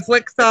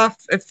flicks off.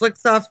 It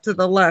flicks off to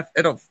the left.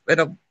 It'll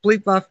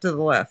bleep off to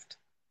the left.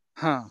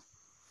 Huh.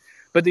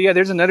 But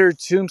there's another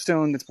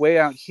tombstone that's way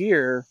out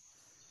here,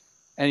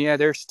 and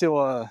there's still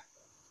I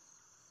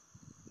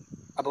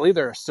believe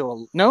there are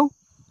still no.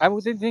 I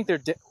would think they're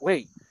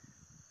wait.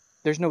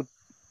 There's no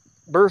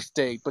birth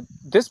date, but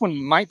this one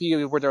might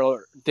be where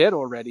they're dead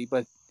already,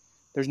 but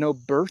there's no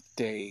birth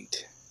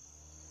date.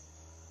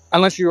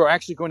 Unless you're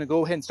actually going to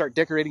go ahead and start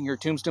decorating your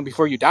tombstone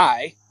before you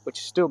die,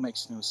 which still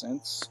makes no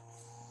sense.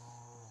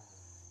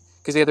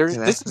 Because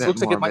this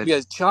looks like it might be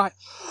a child.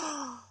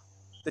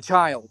 The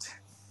child.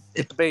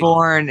 It's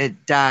born.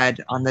 It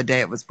died on the day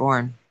it was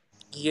born.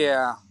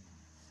 Yeah,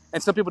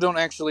 and some people don't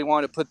actually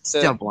want to put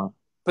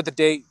the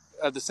date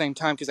at the same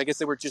time because I guess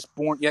they were just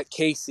born. Yet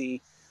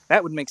Casey,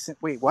 that would make sense.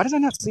 Wait, why did I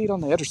not see it on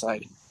the other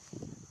side?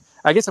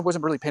 I guess I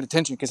wasn't really paying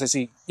attention because I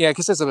see. Yeah,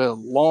 because there's a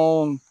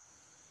long.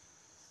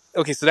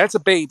 Okay, so that's a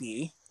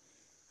baby.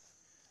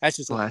 That's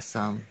just bless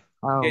them.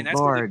 Oh and that's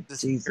where Lord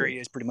this Jesus.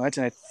 area is pretty much.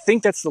 And I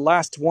think that's the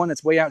last one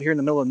that's way out here in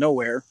the middle of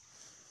nowhere.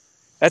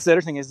 That's the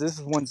other thing is this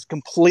one's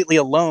completely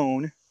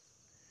alone.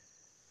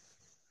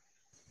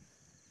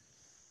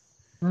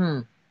 Hmm.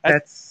 That's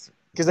That's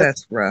because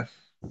that's rough.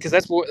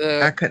 that's what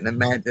I couldn't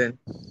imagine.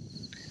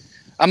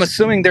 I'm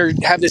assuming they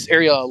have this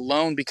area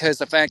alone because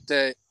the fact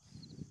that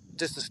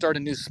just to start a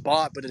new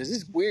spot, but it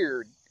is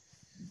weird,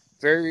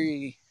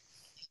 very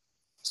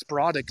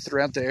sporadic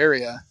throughout the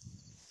area.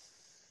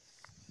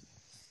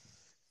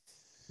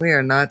 We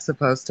are not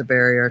supposed to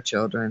bury our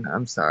children.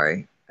 I'm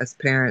sorry. As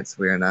parents,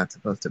 we are not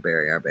supposed to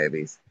bury our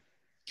babies.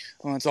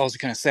 Well, it's also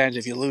kind of sad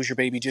if you lose your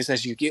baby just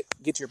as you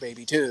get your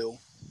baby too.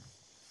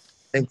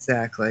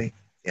 Exactly.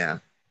 Yeah.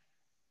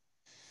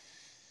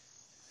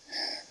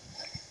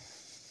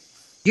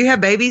 You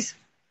have babies?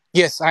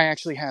 Yes, I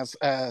actually have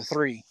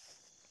three.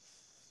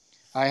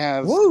 I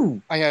have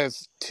Woo. I have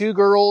two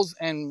girls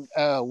and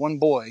one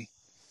boy.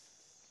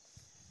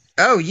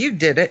 Oh, you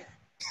did it.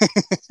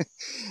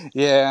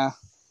 Yeah.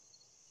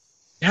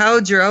 How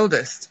old's your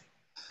oldest?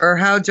 Or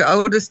how's your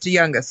oldest to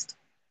youngest?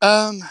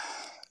 I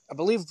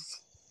believe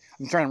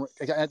I'm trying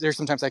to. There's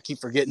sometimes I keep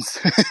forgetting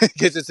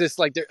because it's just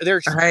like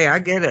Hey, I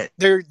get it.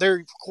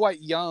 they're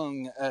quite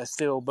young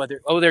still, but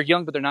they're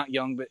young, but they're not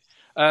young. But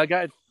I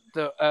got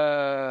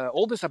the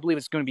oldest. I believe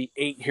it's going to be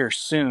 8 here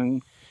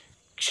soon.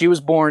 She was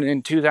born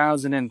in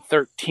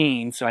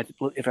 2013, so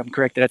if I'm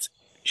correct, that's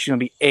she's going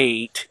to be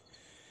 8.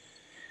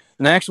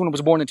 And the next one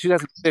was born in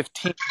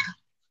 2015,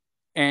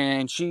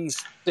 and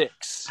she's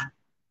 6.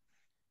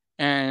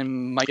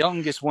 And my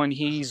youngest one,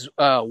 he's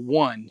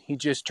 1. He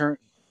just turned.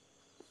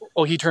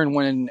 Oh, he turned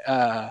 1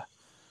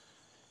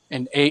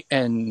 in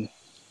April.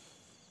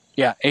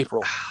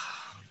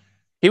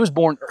 He was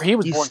born. He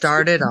was You born.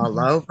 started all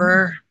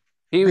over.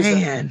 He was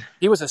Man.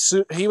 he was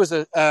the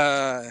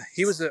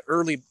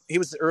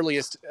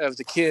earliest of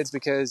the kids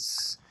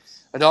because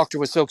a doctor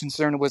was so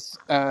concerned with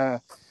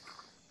the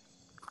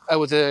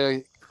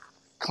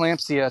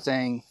eclampsia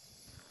thing.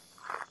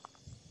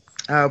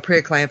 Oh,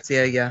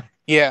 preeclampsia, yeah.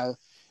 Yeah,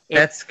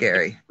 That's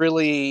scary.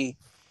 really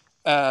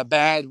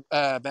bad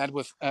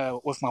with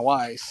my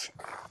wife.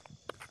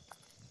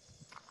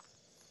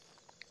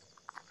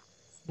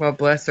 Well,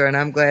 bless her, and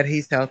I'm glad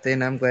he's healthy,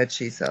 and I'm glad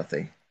she's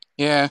healthy.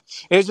 Yeah,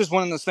 it was just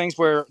one of those things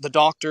where the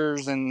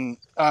doctors and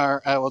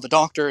the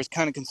doctor is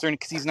kind of concerned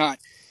because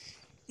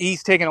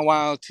he's taken a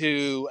while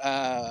to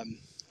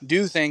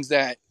do things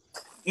that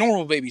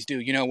normal babies do.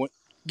 You know,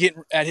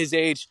 getting at his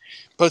age,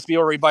 supposed to be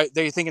already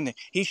they're thinking that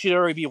he should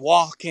already be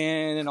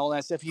walking and all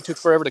that stuff. He took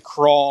forever to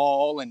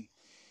crawl, and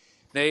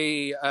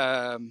they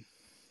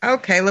Oh,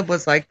 Caleb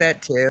was like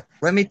that too.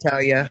 Let me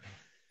tell you. And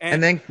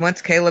and then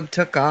once Caleb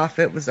took off,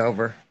 it was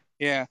over.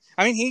 yeah,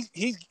 I mean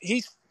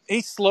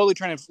he's slowly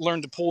trying to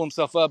learn to pull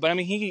himself up, but I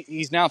mean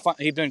he's now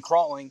he's been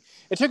crawling.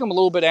 It took him a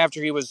little bit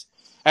after he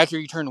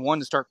turned 1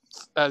 to start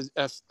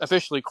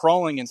officially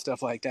crawling and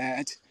stuff like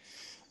that.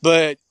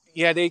 But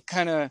yeah, they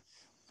kind of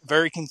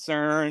very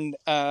concerned.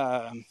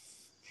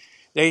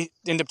 They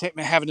end up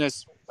having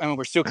us. I mean,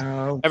 we're still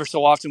Oh, ever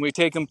so often we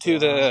take them to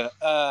the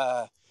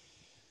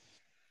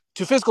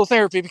to physical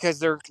therapy because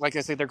they're like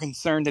I say they're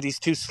concerned that he's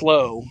too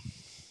slow.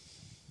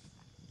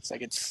 It's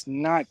like it's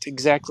not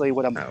exactly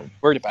what I'm oh,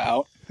 worried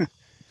about.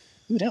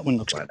 Ooh, that one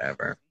looks good.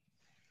 whatever.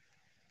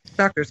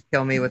 Doctors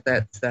kill me with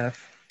that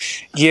stuff.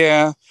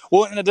 Yeah,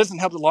 well, and it doesn't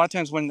help a lot of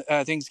times when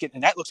things get.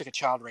 And that looks like a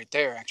child right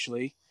there,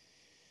 actually,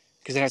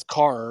 because it has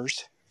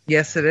cars.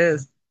 Yes, it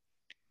is.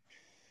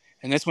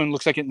 And this one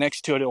looks like it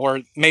next to it,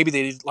 or maybe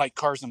they like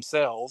cars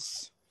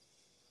themselves.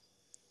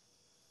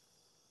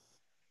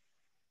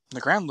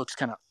 The ground looks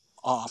kind of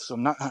off, so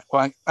I'm not.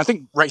 Well, I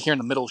think right here in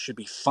the middle should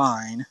be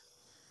fine.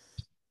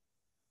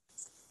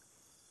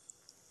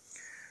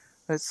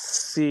 Let's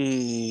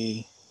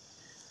see.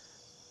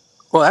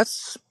 Well,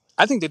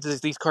 I think that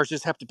these cars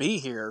just have to be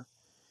here.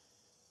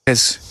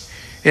 Yes.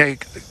 Yeah,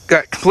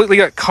 got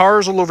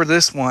cars all over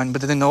this one,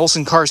 but then the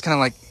Olsen cars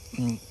kind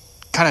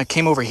of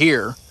came over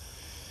here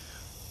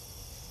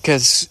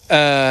because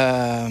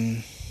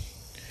let's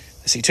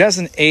see,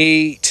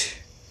 2008.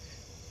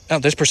 Oh,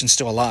 this person's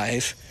still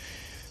alive.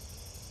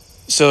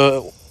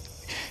 So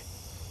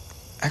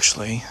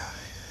actually,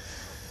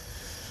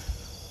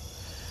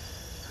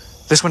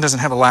 this one doesn't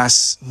have a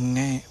last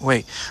name.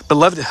 Wait,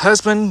 beloved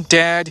husband,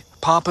 dad,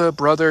 papa,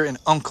 brother, and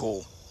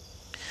uncle.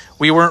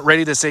 We weren't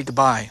ready to say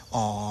goodbye.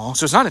 Aw,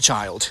 so it's not a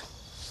child.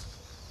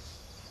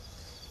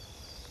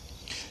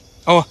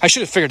 Oh, I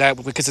should have figured out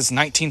because it's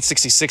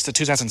 1966 to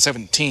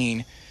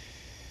 2017.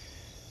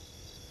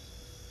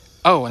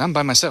 Oh, and I'm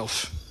by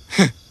myself.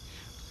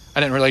 I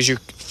didn't realize you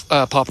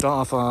popped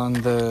off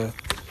on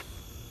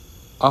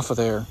off of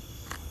there.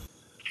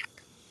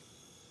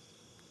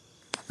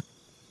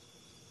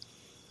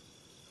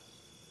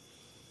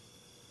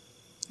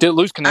 Did it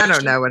lose I don't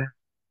connection? know what.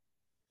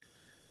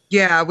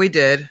 Yeah, we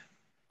did.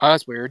 Oh,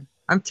 that's weird.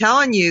 I'm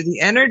telling you, the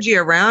energy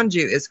around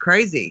you is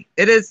crazy.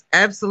 It is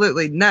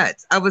absolutely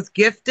nuts. I was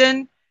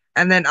gifting,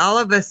 and then all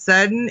of a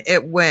sudden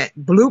it went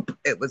bloop.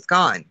 It was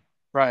gone.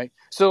 Right.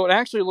 So it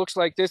actually looks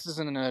like this is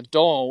an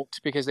adult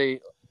because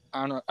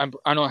I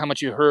don't know how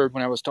much you heard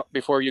when I was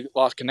before you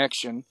lost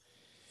connection,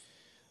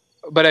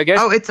 but I guess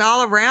Oh, it's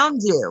all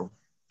around you.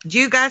 Do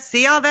you guys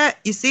see all that?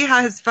 You see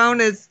how his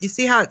phone is? You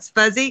see how it's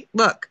fuzzy?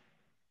 Look.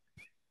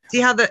 See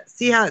how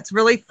it's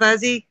really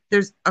fuzzy?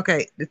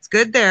 It's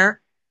good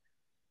there.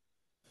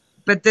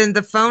 But then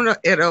the phone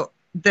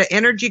the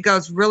energy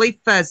goes really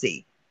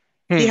fuzzy.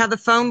 See how the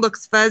phone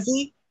looks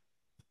fuzzy?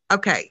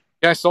 Okay.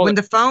 Yeah, I saw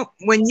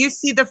when you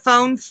see the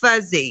phone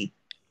fuzzy,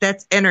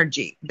 that's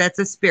energy. That's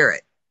a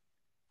spirit.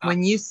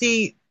 When you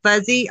see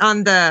fuzzy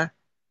on the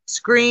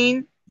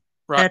screen,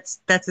 right.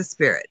 that's a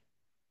spirit.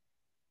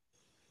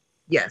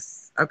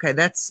 Yes. Okay,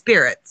 that's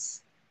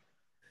spirits.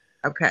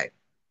 Okay.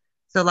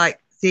 So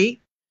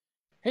see?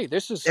 Hey,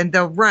 this is And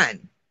they'll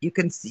run.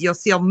 You'll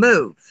see them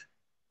move.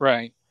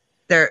 right.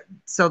 They'll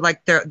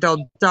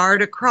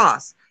dart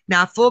across.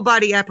 Now, full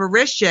body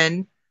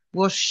apparition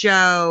will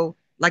show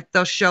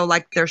they'll show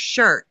their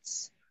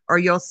shirts, or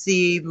you'll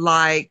see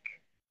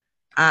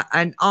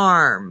an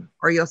arm,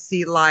 or you'll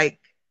see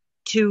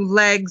two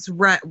legs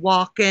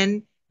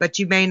walking, but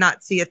you may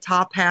not see a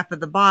top half of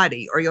the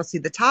body, or you'll see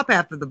the top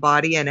half of the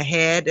body and a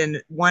head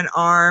and one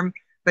arm,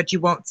 but you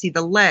won't see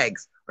the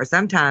legs, or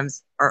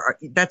sometimes, or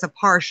that's a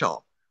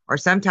partial, or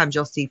sometimes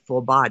you'll see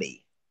full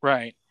body.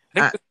 Right.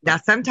 Now,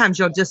 sometimes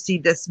you'll just see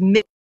this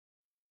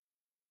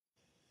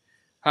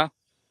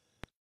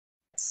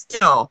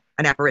still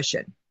an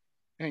apparition.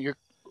 Yeah,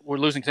 we're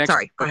losing connection.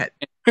 Sorry, go ahead.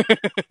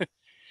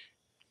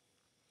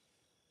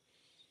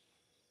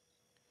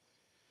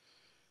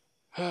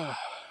 Let's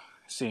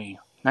see.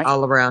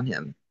 All around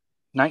him.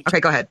 Okay,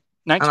 go ahead.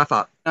 My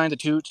fault.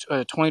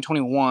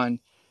 2021.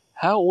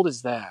 How old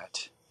is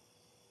that?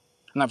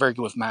 I'm not very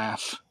good with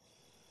math.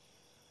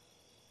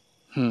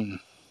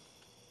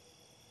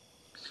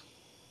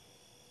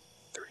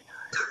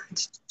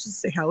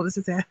 Just say, how old is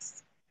his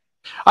ass?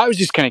 I was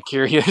just kind of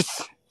curious.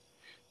 Let's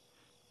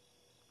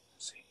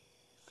see.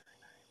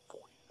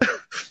 39,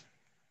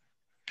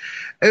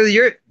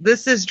 40. Oh,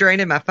 this is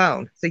draining my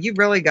phone. So you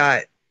really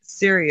got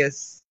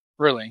serious,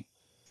 really,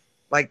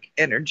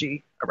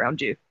 energy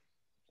around you.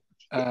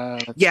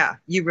 Yeah,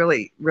 you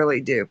really,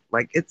 really do.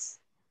 It's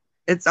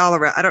all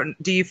around.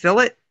 Do you feel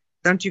it?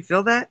 Don't you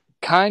feel that?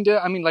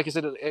 Kinda. I mean, like I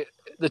said,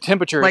 the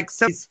temperature.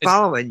 Something's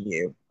following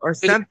you, or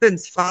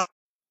something's following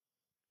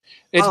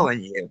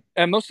you.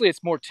 And mostly,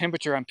 it's more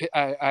temperature.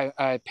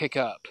 I pick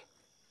up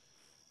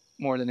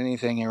more than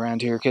anything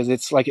around here because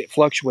it's like it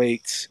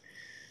fluctuates.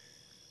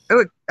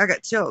 Oh, I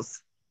got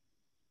chills.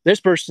 This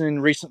person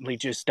recently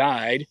just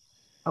died.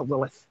 Oh,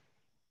 Lilith.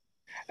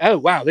 Oh,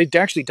 wow. They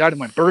actually died on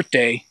my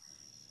birthday.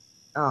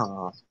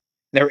 Oh.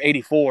 They were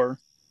 84.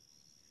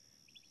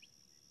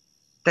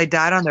 They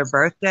died on their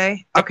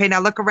birthday? Okay, now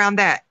look around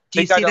that.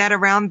 Do you see that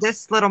around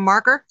this little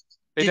marker?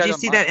 Did you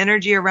see that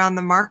energy around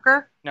the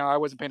marker? No, I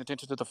wasn't paying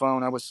attention to the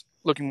phone. I was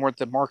looking more at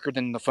the marker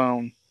than the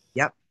phone.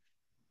 Yep.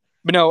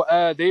 But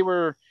no, they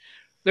were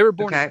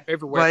born in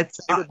February. Well,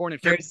 they were born in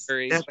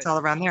February. That's all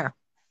around there.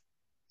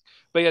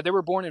 But yeah, they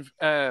were born in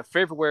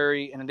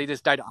February, and they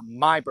just died on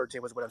my birthday.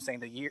 Was what I'm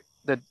saying.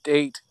 The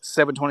date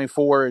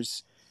 7/24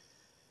 is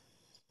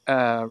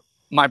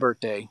my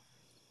birthday.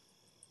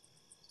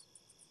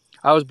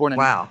 I was born in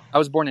I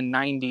was born in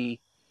 90.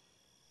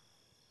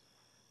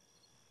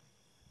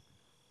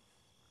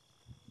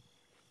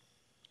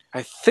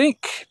 I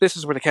think this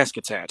is where the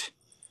casket's at,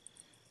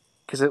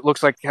 because it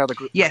looks like how the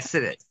group. Yes,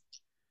 it is.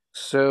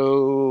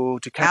 So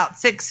out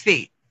 6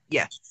 feet.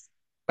 Yes.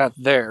 About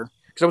there.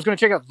 Because I was going to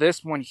check out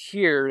this one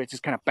here. It's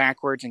just kind of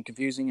backwards and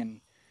confusing, and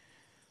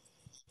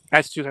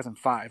that's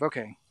 2005.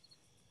 Okay.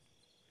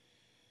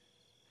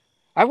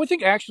 I would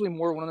think actually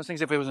more one of those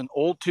things, if it was an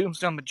old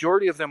tombstone,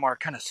 majority of them are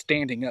kind of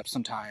standing up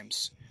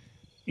sometimes.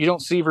 You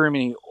don't see very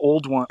many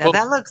old ones. Now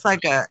that looks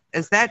like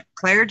is that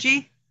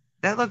clergy?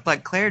 That looked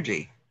like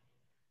clergy.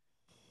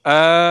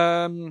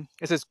 It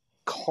says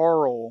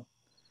Carl.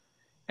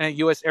 And a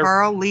U.S. Air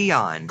Carl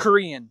Leon.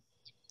 Korean.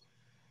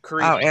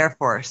 Oh, Air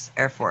Force.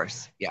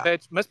 Yeah.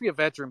 It must be a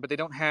veteran, but they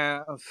don't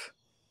have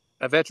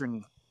a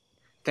veteran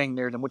thing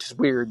near them, which is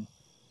weird.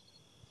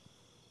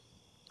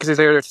 Because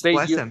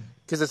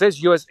it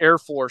says U.S. Air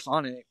Force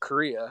on it,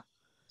 Korea.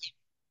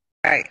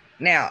 All right.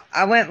 Now,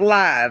 I went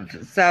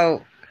live,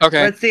 so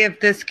let's see if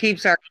this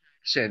keeps our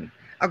connection.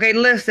 Okay,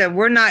 listen,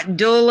 we're not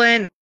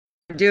dueling,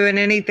 doing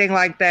anything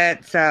like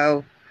that,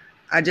 so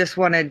I just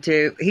wanted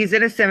to... He's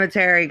in a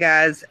cemetery,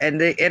 guys,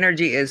 and the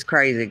energy is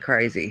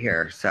crazy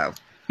here, so...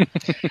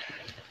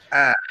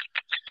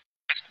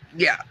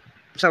 yeah.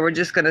 So we're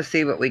just going to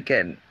see what we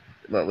can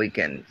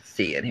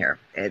see in here.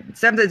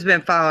 Something's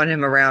been following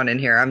him around in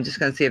here. I'm just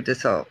going to see if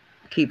this will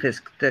keep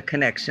the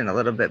connection a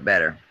little bit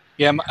better.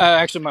 Yeah,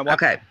 actually, my wife,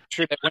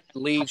 sure that when they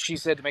leave, she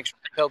said to make sure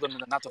to tell them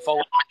not to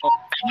follow.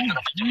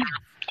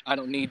 I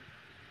don't need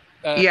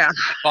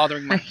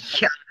bothering my.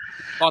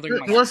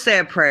 We'll say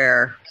a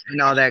prayer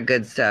and all that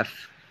good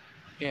stuff.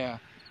 Yeah.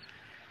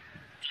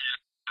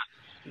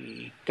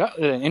 We got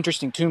an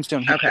interesting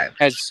tombstone here. Okay. It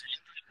has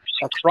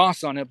a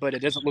cross on it, but it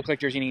doesn't look like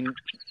there's any.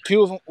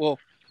 Two of them. Well,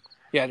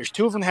 yeah, there's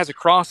two of them that has a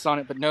cross on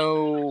it, but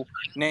no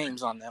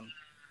names on them.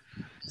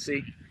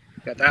 See,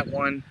 got that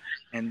one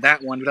and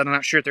that one, but I'm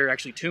not sure if they're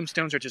actually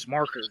tombstones or just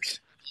markers.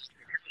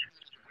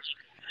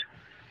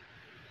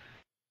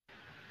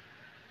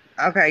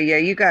 Okay, yeah,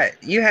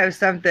 you have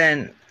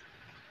something.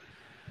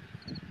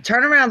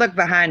 Turn around, look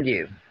behind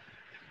you.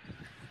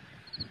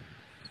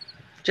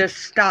 Just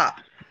stop.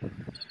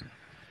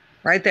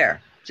 Right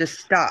there. Just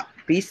stop.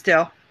 Be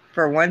still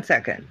for 1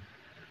 second.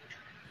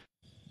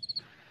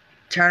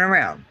 Turn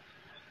around.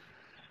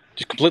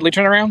 Just completely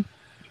turn around?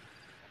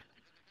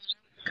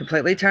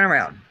 Completely turn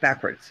around.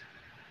 Backwards.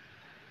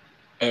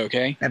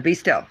 Okay. Now be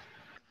still.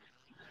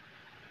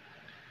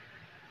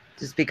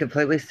 Just be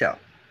completely still.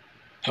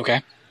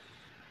 Okay.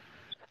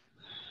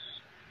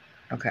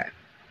 Okay.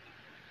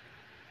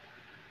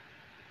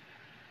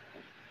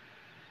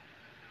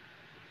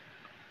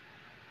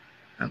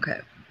 Okay.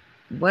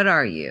 What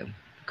are you?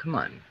 Come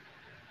on.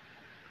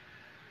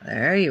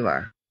 There you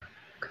are.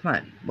 Come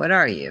on. What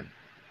are you?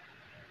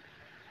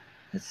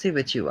 Let's see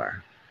what you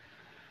are.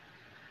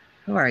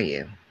 Who are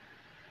you?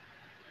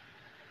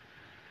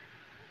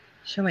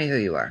 Show me who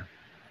you are.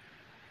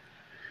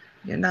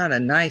 You're not a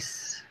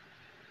nice.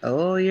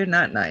 Oh, you're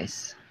not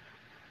nice.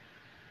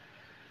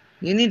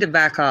 You need to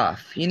back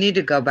off. You need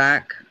to go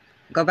back.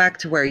 Go back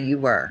to where you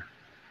were.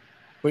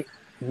 Wait,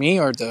 me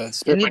or the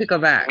spirit? You need to go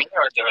back.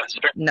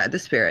 Not the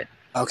spirit.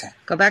 Okay.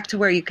 Go back to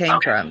where you came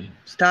from.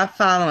 Stop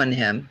following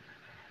him.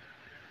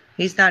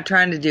 He's not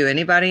trying to do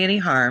anybody any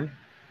harm.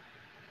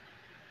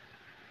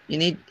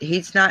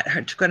 He's not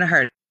going to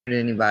hurt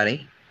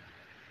anybody.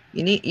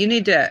 You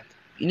need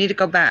to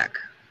go back.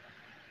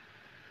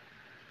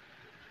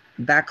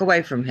 Back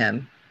away from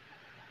him.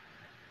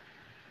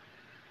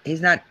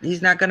 He's not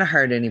going to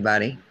hurt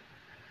anybody.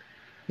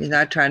 He's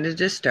not trying to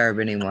disturb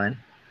anyone.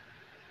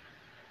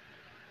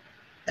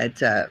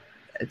 It's a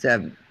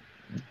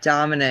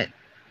dominant,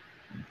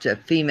 it's a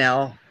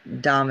female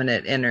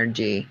dominant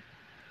energy.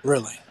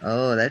 Really?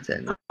 Oh, that's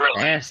a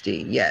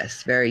nasty.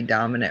 Yes, very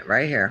dominant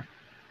right here.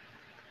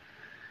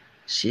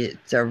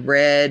 It's a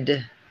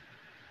red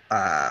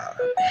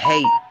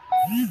hate,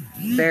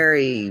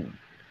 very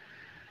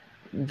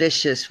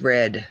vicious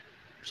red,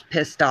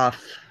 pissed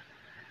off.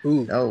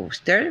 Ooh. Oh,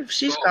 there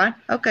she's gone.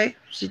 Okay,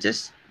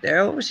 she's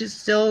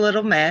still a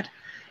little mad.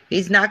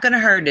 He's not going to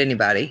hurt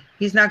anybody.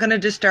 He's not going to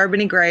disturb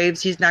any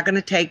graves. He's not going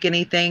to take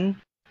anything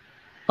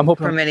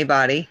from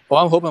anybody.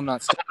 Well, I'm hoping I'm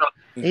not.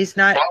 He's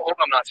not.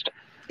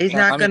 He's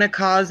not going to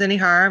cause any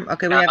harm.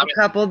 Okay, we have a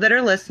couple that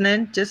are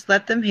listening. Just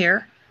let them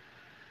hear.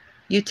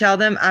 You tell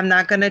them, I'm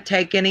not going to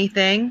take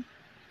anything.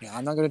 Yeah,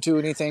 I'm not going to do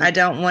anything. I'm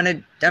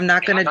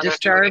not going to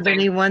disturb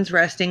anyone's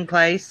resting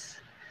place.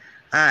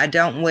 I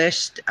don't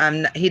wish.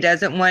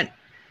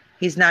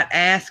 He's not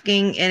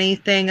asking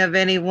anything of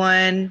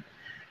anyone.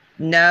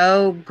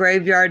 No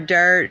graveyard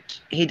dirt.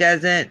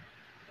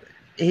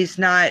 He's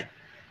not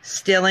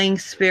stealing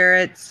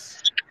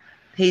spirits.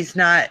 He's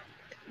not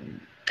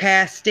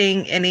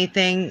casting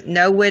anything.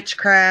 No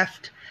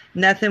witchcraft.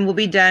 Nothing will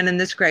be done in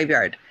this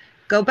graveyard.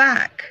 Go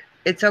back.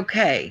 It's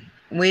okay.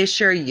 We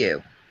assure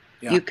you.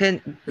 Yeah. You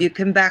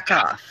can back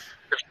off.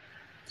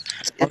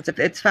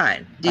 It's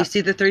fine. Do you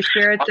see the 3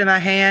 spirits in my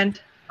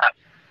hand?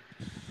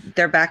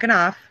 They're backing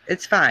off.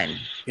 It's fine.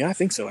 Yeah, I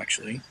think so,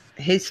 actually.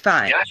 He's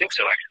fine.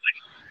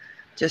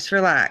 Just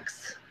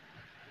relax.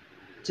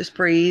 Just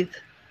breathe.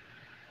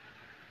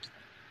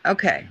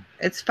 Okay.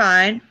 It's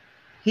fine.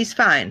 He's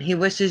fine. He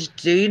wishes to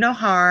do you no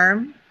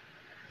harm.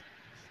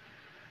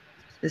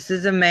 This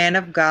is a man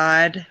of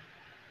God.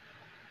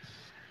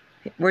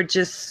 We're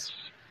just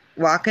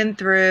walking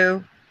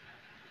through,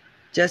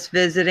 just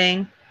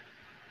visiting,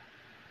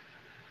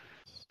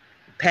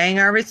 paying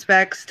our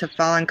respects to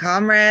fallen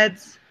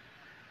comrades.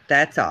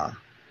 That's all.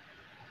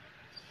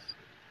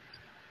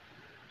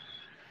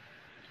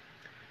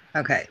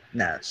 Okay,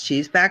 now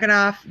she's backing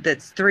off.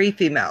 That's 3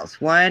 females.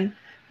 1,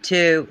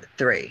 2,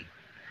 3.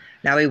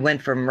 Now we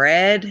went from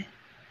red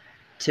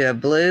to a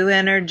blue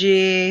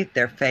energy.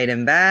 They're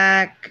fading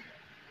back.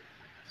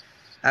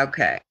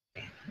 Okay.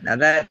 Now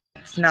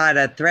that's not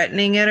a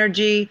threatening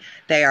energy.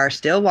 They are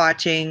still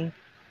watching.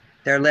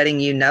 They're letting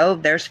you know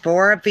there's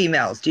 4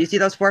 females. Do you see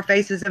those 4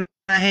 faces in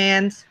my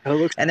hands?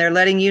 And they're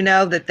letting you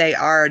know that they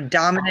are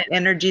dominant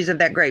energies of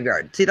that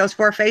graveyard. See those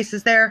 4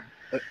 faces there?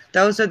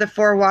 Those are the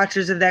 4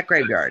 watchers of that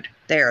graveyard.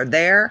 They are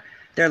there.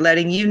 They're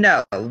letting you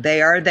know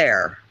they are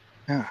there.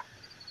 Yeah.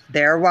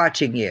 They're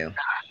watching you.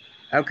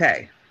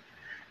 Okay.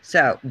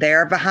 So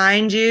they're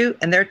behind you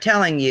and they're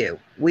telling you,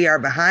 we are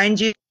behind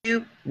you.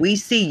 We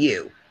see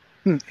you.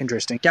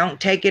 Interesting. Don't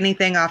take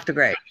anything off the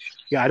grave.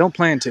 Yeah, I don't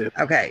plan to.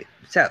 Okay.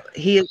 So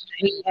he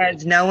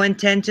has no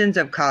intentions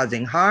of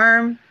causing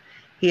harm.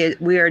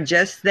 We are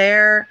just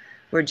there.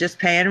 We're just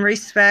paying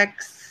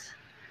respects.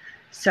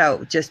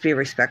 So just be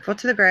respectful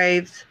to the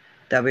graves.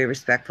 They'll be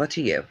respectful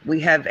to you. We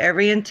have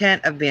every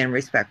intent of being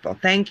respectful.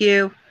 Thank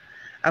you.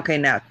 Okay,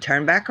 now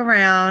turn back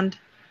around.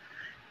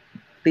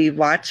 Be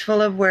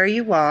watchful of where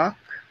you walk.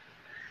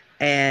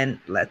 And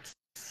let's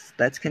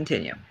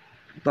continue.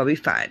 We'll be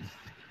fine.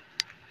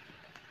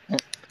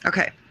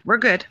 Okay, we're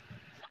good.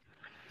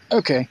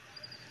 Okay.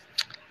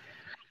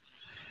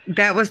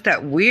 That was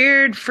that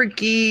weird,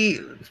 freaky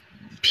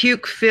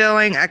puke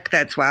feeling.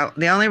 That's why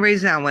the only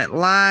reason I went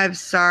live.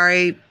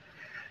 Sorry,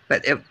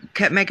 but it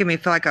kept making me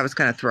feel like I was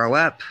going to throw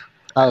up.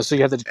 Oh, so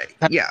you have to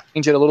kind Yeah, of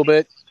change it a little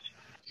bit.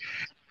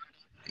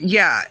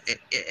 yeah.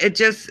 It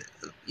just,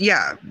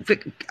 yeah.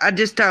 I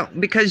just don't,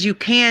 because you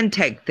can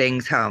take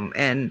things home,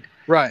 and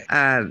Right.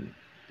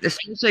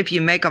 especially if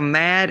you make them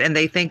mad and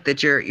they think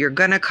that you're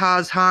gonna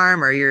cause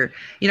harm, or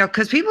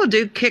because people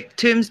do kick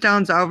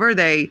tombstones over.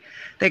 They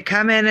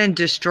come in and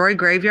destroy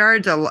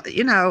graveyards,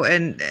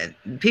 and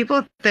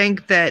people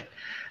think that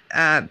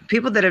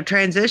people that have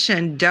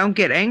transitioned don't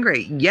get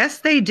angry. Yes,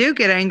 they do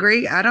get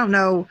angry. I don't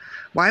know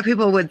why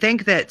people would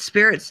think that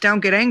spirits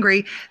don't get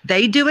angry.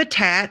 They do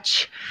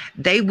attach.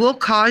 They will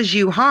cause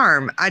you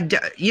harm.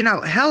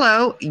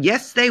 Hello.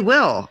 Yes, they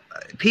will.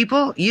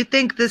 People, you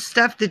think this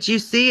stuff that you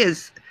see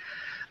is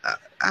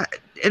uh,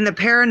 in the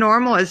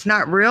paranormal is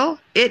not real?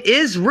 It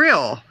is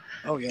real.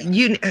 Oh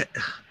yeah.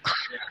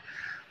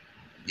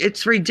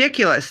 It's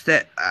ridiculous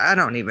that I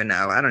don't even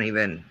know.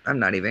 I'm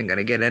not even going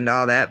to get into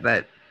all that,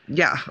 but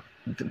yeah,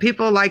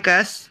 people like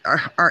us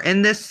are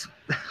in this,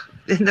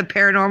 in the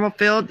paranormal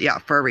field. Yeah,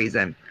 for a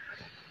reason.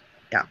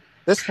 Yeah.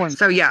 This one.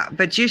 So yeah,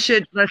 but you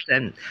should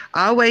listen.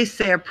 Always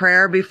say a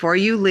prayer before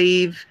you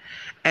leave,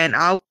 and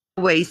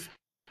always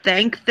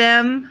thank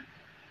them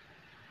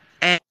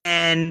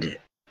and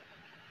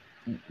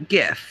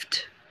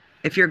gift.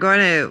 If you're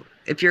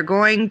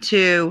going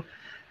to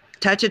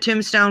touch a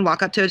tombstone,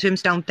 walk up to a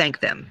tombstone,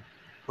 thank them.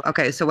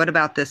 Okay, so what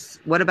about this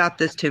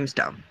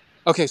tombstone?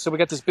 Okay, so we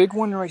got this big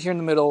one right here in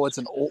the middle. It's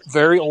an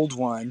very old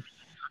one,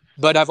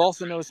 but I've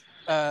also noticed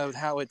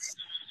how it's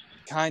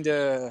kind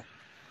of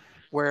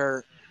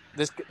where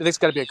this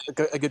got to be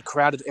a good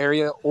crowded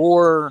area,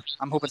 or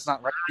I'm hoping it's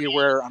not right here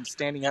where I'm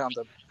standing out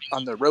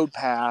on the road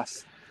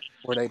path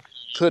where they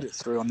put it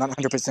through. I'm not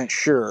 100%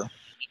 sure.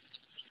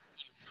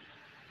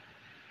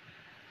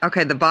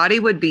 Okay, the body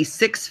would be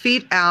 6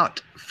 feet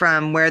out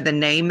from where the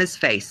name is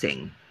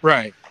facing.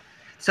 Right.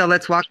 So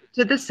let's walk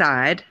to the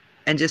side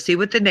and just see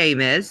what the name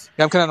is,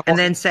 Yeah, I'm kind of, and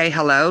then say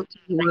hello to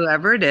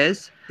whoever it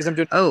is. because I'm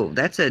doing. Oh,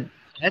 that's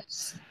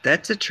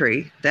a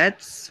tree.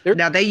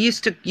 Now they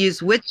used to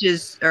use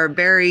witches or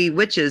bury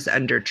witches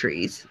under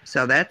trees,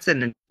 so that's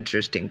an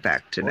interesting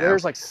fact to know.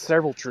 There's like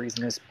several trees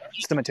in this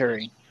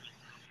cemetery.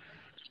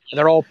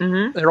 They're all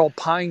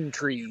pine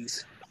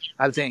trees,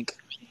 I think.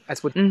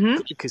 That's what we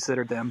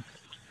considered them.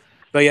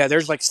 But yeah,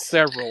 there's like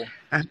several.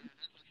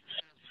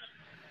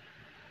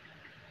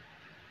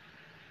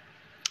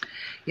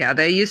 Yeah,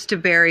 they used to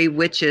bury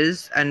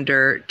witches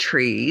under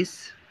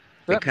trees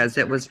because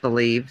it was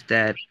believed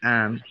that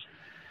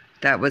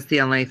that was the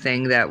only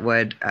thing that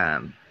would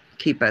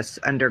keep us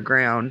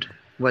underground,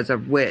 was a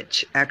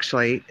witch.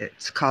 Actually,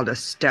 it's called a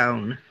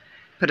stone.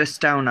 Put a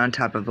stone on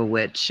top of a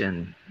witch,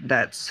 and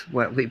that's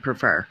what we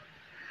prefer.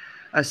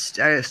 A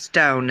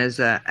stone is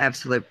an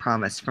absolute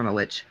promise from a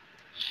witch.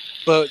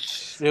 But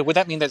would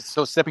that mean that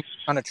stepping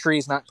on a tree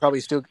is not probably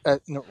still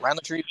around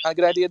the tree not a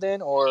good idea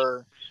then,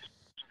 or?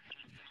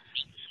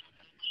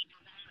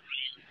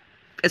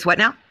 It's what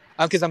now?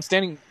 Because I'm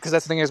standing. Because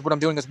that's the thing is what I'm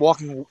doing is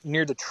walking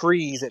near the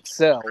trees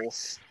itself.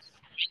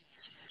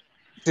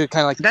 To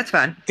kind of like that's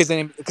fine. Because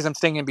I'm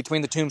staying in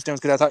between the tombstones.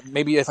 Because I thought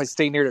maybe if I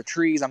stay near the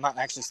trees, I'm not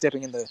actually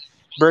stepping in the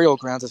burial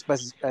grounds as bad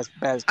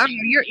as. Oh,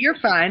 you're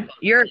fine.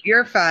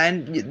 You're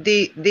fine.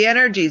 The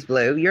energy's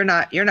blue. You're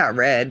not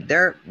red.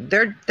 They're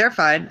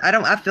fine.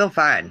 I feel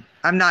fine.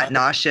 I'm not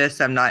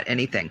nauseous. I'm not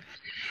anything.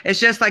 It's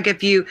just like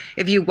if you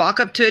walk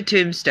up to a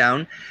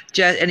tombstone,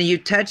 and you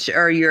touch,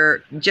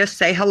 or just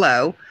say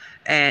hello,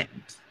 and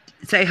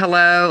say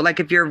hello. Like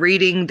if you're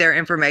reading their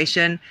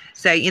information,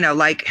 say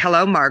like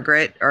hello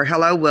Margaret or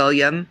hello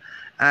William,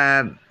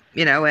 and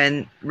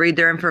read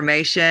their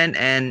information,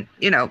 and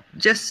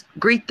just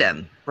greet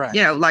them. Right.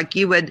 Like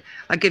you would,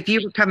 like if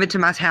you were coming to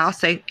my house,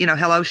 say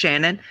hello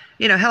Shannon,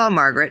 hello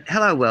Margaret,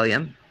 hello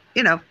William.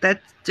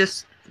 That's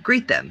just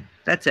greet them.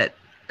 That's it.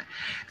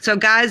 So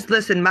guys,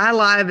 listen, my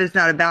live is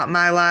not about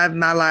my live.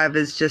 My live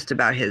is just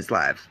about his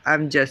live.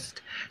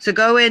 So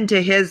go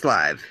into his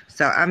live.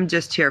 So I'm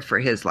just here for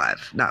his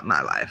live, not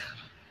my live.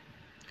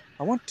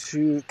 I want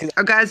to.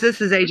 Oh, guys, this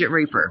is Agent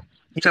Reaper.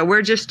 So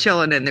we're just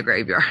chilling in the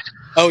graveyard.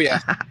 Oh, yeah.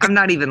 I'm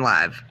not even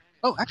live.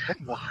 Oh, actually,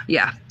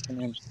 yeah.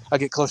 And then I'll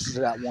get closer to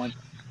that one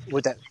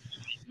with that.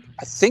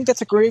 I think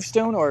that's a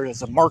gravestone or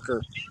it's a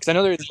marker. Because I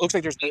know it looks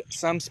like there's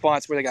some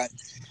spots where they got.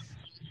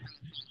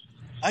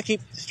 I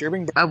keep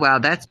disturbing. Oh wow,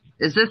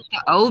 is this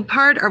the old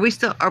part? Are we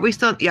still?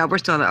 Yeah, we're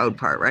still in the old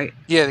part, right?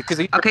 Yeah, because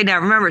okay. Now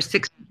remember,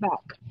 6 feet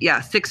back.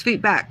 Yeah, 6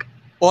 feet back.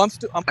 Well,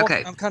 I'm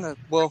okay. I'm kind of.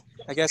 Well,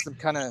 I guess I'm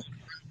kind of.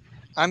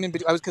 I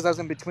was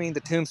in between the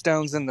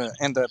tombstones and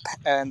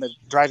the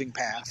driving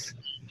path.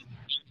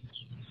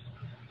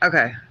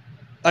 Okay.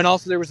 And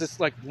also, there was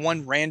this like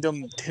one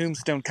random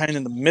tombstone kind of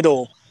in the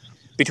middle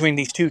between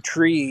these two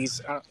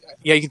trees.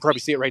 Yeah, you can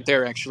probably see it right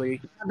there.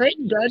 Actually,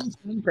 they've done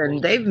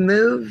something. They've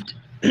moved.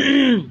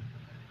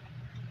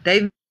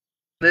 They've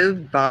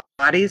moved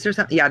bodies or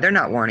something. Yeah, they're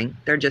not warning.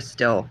 They're just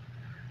still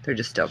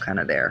kind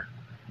of there.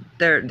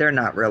 They're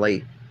not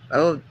really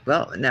Oh,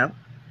 well, no.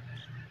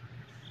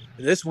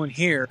 This one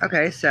here,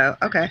 Okay, so,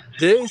 okay.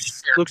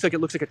 this looks like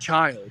a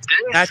child.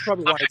 That's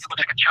probably why it's kind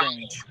of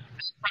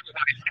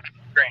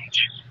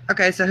strange.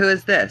 Okay, so who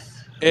is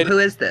this? It is Who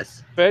is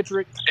this?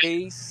 Frederick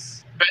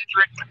Case.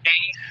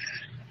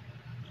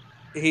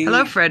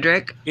 Hello, He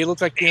Frederick. he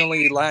looks like he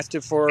only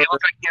lasted for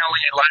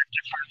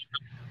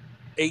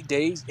 8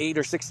 days, 8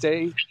 or 6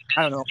 days.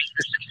 I don't know.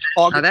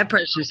 Oh, August. that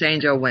precious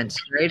angel went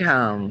straight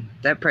home.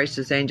 That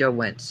precious angel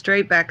went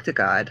straight back to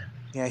God.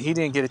 Yeah, he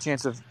didn't get a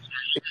chance of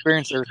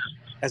experience her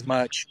as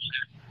much.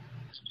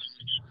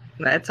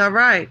 That's all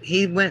right.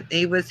 He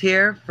was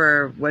here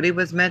for what he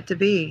was meant to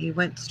be. He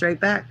went straight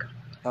back.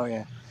 Oh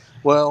yeah.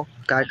 Well,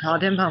 God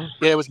called him home.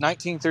 yeah, it was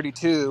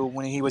 1932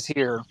 when he was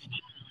here.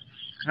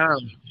 Oh,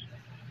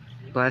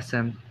 bless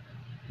him.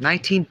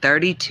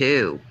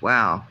 1932.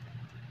 Wow.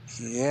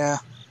 Yeah.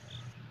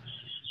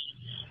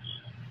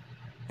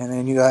 And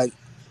then you got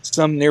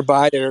some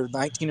nearby that are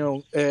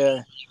 19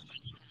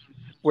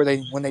 where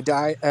they when they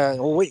die.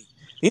 Oh wait,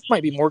 these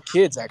might be more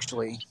kids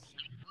actually.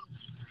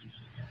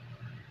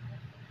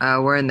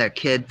 We're in the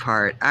kid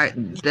part.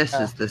 This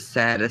is the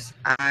saddest.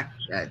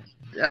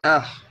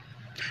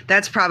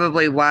 That's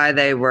probably why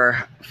they were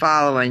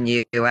following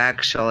you.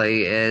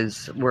 Actually,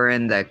 is we're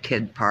in the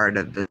kid part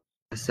of the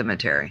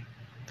cemetery.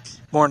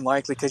 More than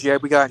likely, because yeah,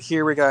 we got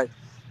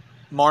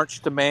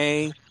March to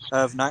May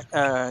of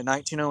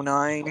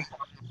 1909.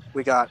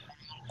 We got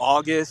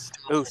August.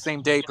 Oh,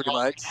 same day pretty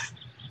much.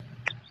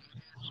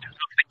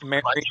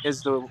 Mary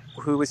is the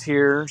who was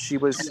here. She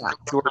was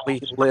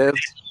shortly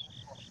lived.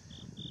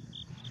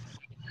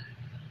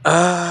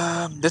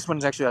 This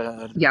one's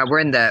actually Yeah, we're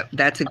in the.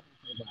 That's a.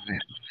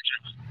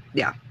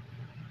 Yeah.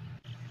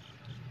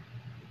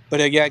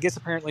 but yeah, I guess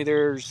apparently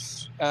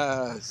there's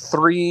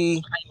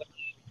three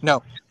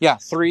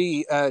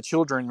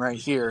children right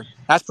here.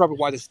 That's probably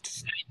why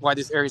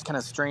this area is kind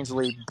of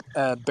strangely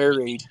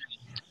buried.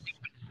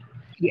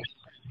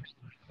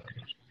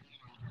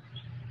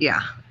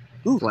 Yeah.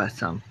 Ooh, Bless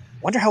them.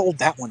 wonder how old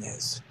that one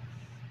is.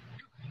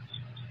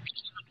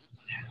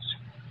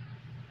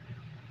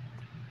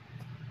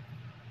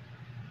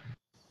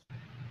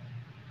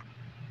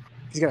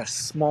 He's got a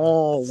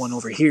small one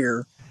over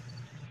here.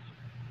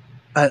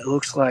 It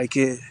looks like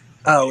it.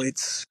 Oh,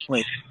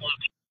 wait.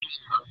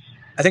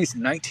 I think it's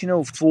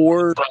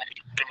 1904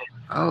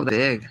 Oh,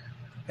 big.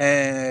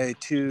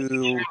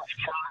 to.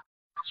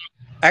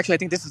 Actually, I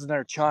think this is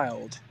another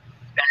child.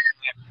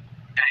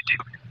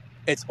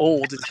 It's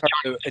old.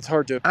 It's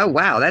hard to. Oh,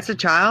 wow, that's a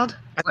child.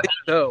 I think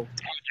so.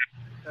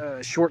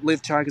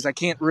 Short-lived child because I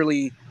can't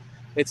really.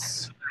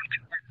 It's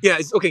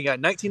okay. Yeah,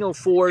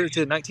 1904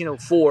 to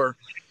 1904.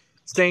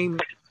 Same.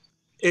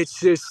 It's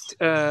just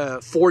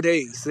 4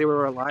 days. They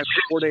were alive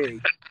for 4 days.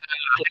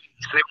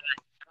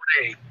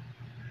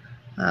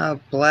 Oh,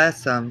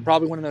 bless them.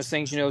 Probably one of those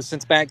things, since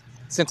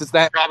it's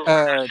that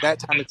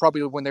time, it's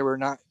probably when they were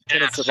not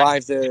going to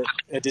survive the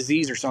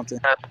disease or something.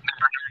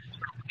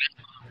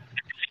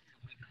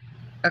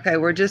 Okay,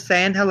 we're just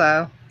saying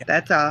hello.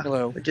 That's all.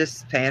 Hello. We're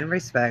just paying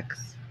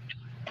respects.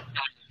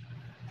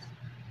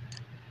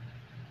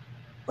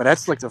 But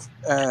that's like the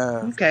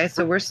Okay,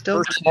 so we're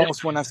still first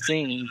smallest one I've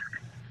seen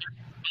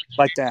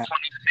like that.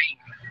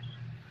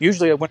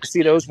 Usually, when I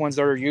see those ones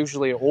that are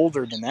usually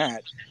older than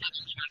that.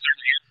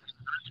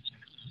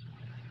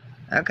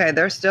 okay.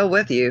 They're still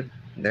with you.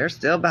 They're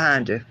still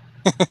behind you.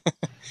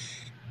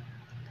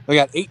 We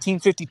got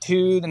 1852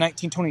 to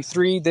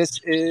 1923. This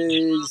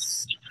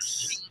is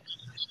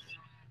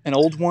an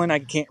old one. I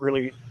can't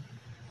really. It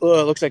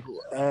looks like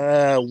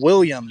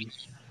William.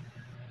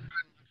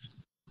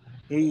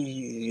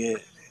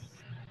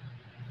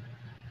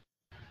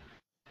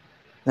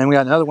 Then we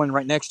got another one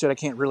right next to it. I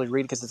can't really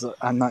read it because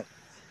I'm not.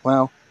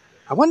 Well,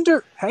 I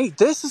wonder. Hey,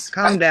 this is.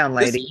 Calm down,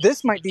 lady.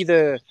 This might be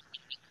the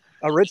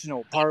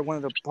original part. One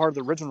of the part of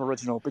the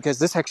original because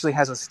this actually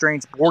has a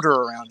strange border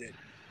around it,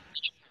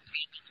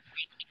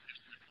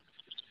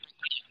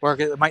 where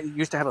it might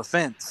used to have a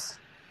fence.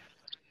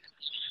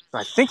 So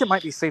I think it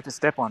might be safe to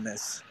step on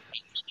this.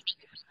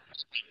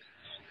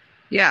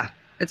 Yeah,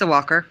 it's a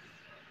walker.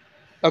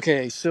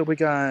 Okay, so we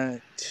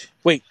got.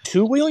 Wait,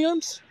 2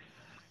 Williams?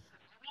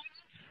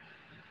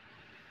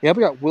 Yeah,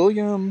 we got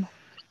William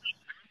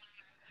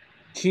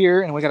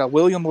here, and we got a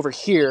William over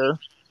here. And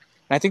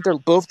I think they're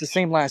both the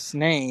same last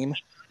name.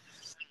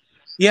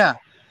 Yeah.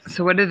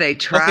 So what do they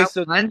try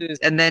once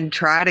and then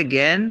try it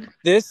again?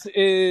 This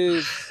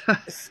is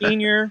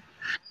senior,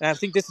 and I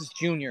think this is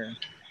junior.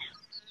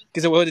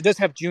 Because it does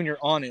have junior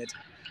on it.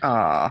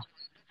 Aw.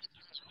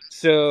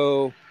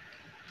 So,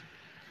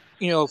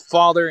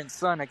 father and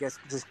son, I guess,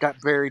 just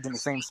got buried in the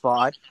same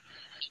spot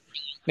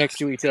next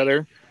to each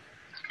other.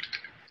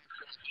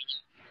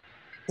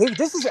 Hey,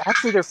 this is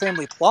actually their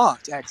family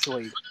plot,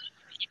 actually.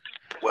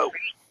 Whoa.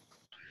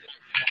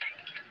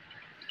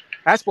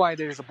 That's why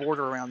there's a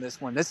border around this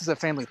one. This is a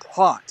family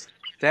plot.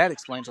 That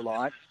explains a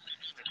lot.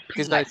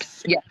 Because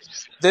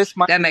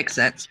that makes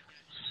sense.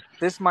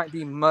 This might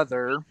be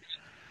mother.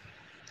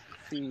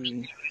 Let's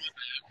see.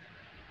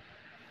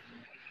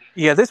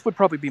 Yeah, this would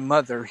probably be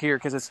mother here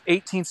because it's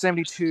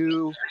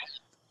 1872.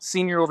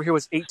 Senior over here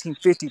was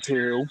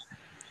 1852.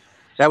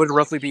 That would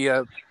roughly be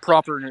a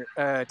proper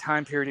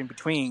time period in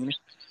between.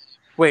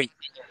 Wait,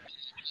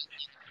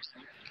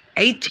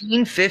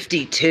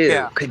 1852.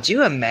 yeah, Could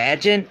you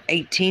imagine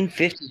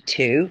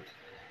 1852?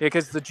 yeah,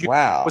 because the Jew was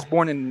Wow.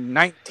 born in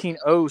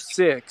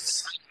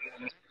 1906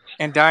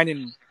 and died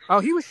in. Oh,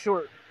 he was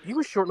short. He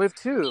was short-lived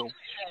too.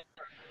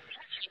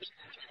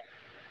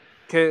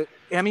 'Cause,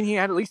 I mean, he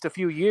had at least a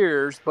few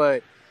years,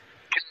 but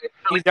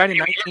he died in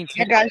Yeah,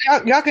 1910. guys,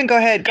 y'all can go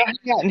ahead. Go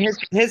ahead in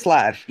his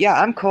live. Yeah,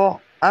 I'm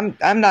cool. I'm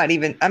just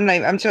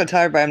gonna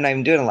tell everybody I'm not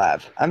even doing a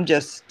live. I'm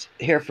just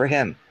here for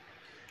him.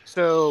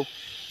 So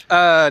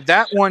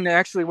that one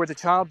actually, where the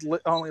child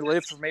only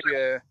lived for maybe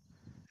a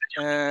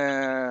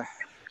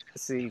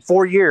let's see,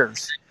 4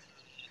 years.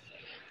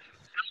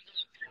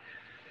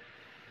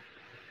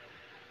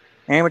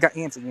 And we got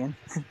ants again.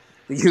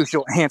 The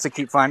usual ants I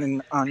keep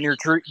finding on near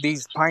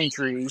these pine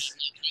trees.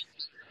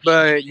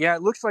 But yeah,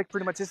 it looks like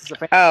pretty much this is a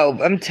family. Oh,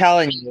 I'm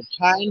telling you,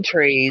 pine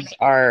trees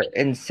are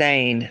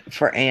insane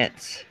for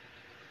ants.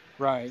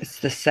 Right. It's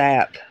the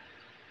sap.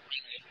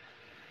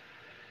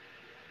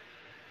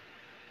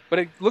 But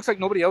it looks like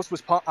nobody else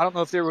was. I don't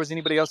know if there was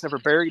anybody else ever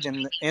buried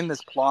in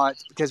this plot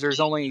because there's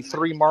only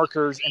 3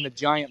 markers and the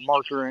giant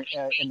marker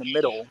in the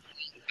middle.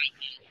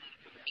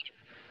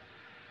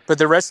 But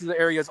the rest of the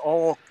area is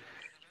all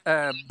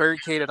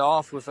barricaded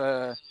off with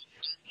a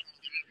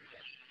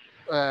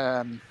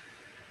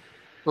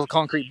little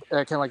concrete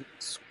kind of like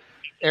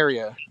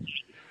area.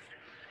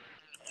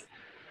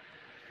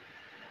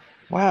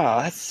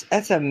 Wow,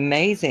 that's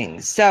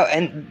amazing. So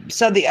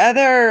the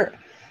other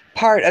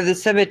part of the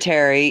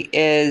cemetery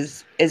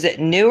is it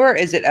newer?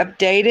 Is it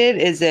updated?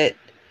 Is it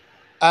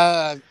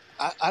I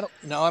don't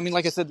know. I mean,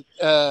 like I said,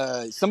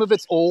 some of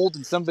it's old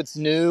and some of it's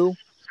new,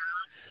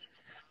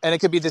 and it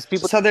could be this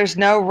people. so there's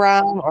no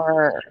rhyme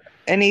or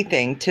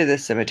anything to the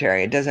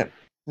cemetery? It doesn't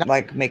Not,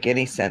 like make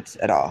any sense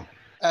at all.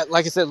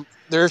 like I said,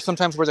 there are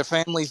sometimes where their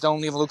families don't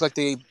even look like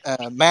they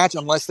match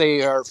unless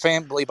they are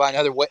family by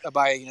another way,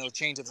 by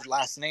change of the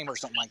last name or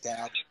something like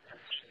that.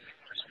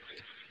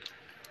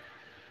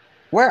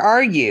 Where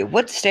are you?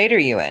 What state are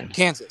you in?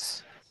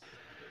 Kansas.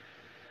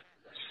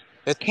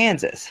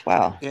 Kansas.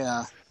 Wow.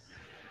 Yeah.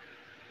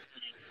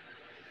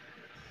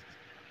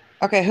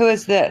 Okay, who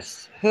is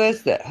this? Who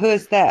is that? Who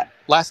is that?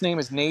 Last name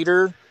is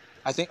Nader,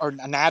 I think, or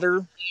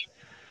Nader.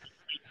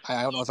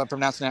 I don't know if I'm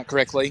pronouncing that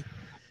correctly.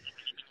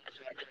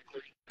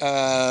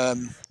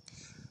 Um,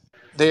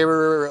 they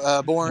were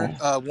born.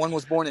 One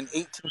was born in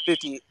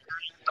 1850.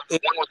 The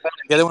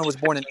other one was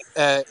born in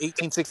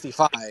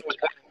 1865.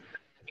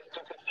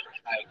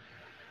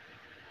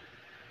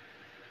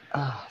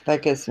 Oh,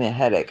 that gives me a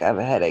headache. I have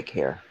a headache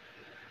here.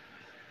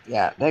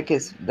 Yeah, I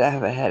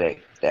have a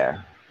headache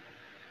there.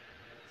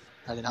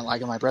 I did not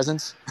like my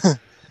presence.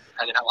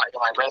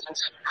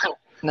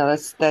 No,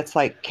 that's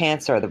like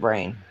cancer of the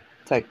brain.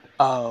 It's like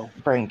Oh,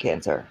 brain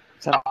cancer.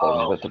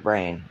 Something with the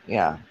brain.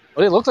 Yeah.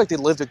 well, it looked like they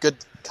lived a good,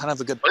 kind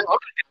of a good.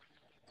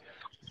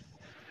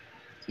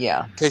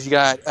 Yeah. Because you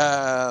got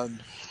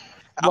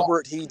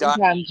Albert. He died.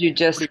 Sometimes you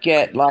just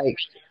get like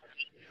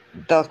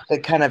they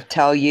kind of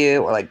tell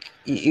you, or like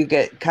you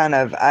get kind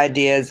of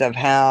ideas of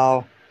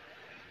how,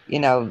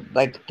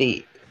 like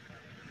the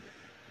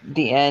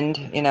end,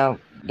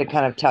 they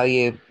kind of tell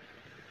you,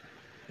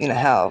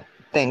 how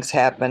things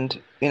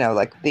happened,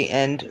 like the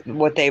end,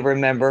 what they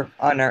remember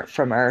on Earth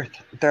from Earth,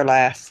 their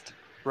last,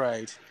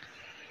 Right.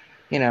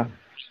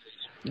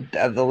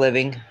 Of the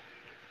living.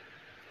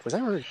 Was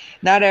that right?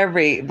 Not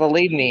every,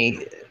 believe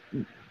me,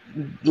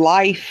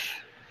 life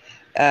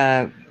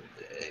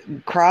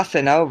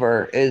crossing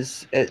over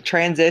is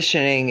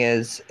transitioning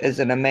is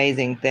an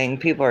amazing thing.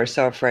 People are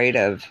so afraid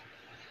of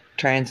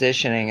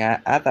transitioning.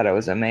 I thought it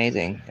was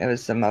amazing. It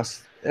was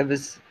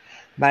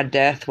my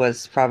death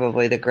was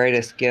probably the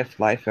greatest gift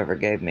life ever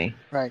gave me.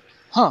 Right.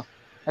 Huh.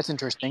 That's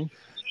interesting.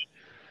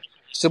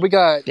 So we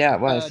got Yeah,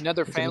 it was.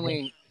 another It was amazing.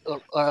 family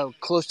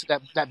close to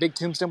that big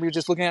tombstone we were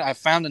just looking at. I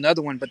found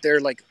another one, but they're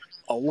like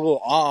a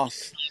little off.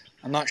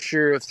 I'm not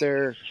sure if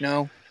they're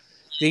no.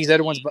 These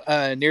other ones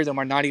near them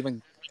are not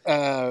even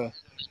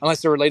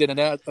unless they're related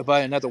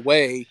by another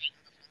way.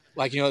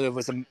 Like there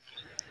was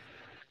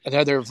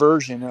another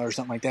version or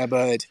something like that.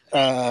 But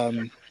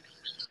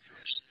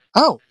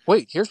oh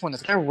wait, here's one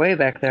that's They're way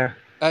back there.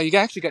 you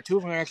actually got two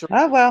of them are actually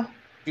Oh well.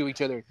 to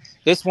each other.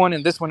 This one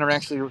and this one are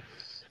actually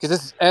because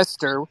this is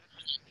Esther.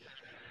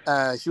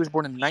 She was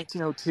born in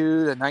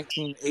 1902 to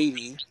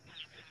 1980.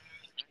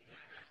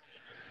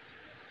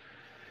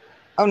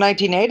 Oh,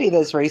 1980.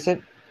 That's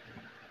recent.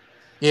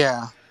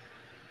 Yeah.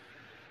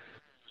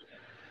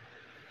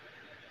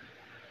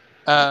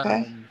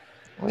 Okay.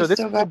 We So this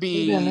still could got good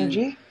be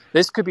energy.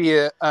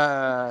 a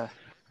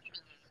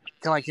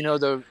kind of like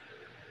the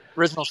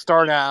original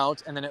start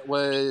out, and then it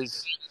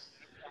was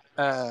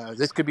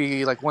this could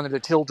be like one of the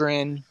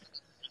children,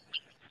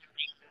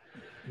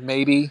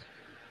 maybe,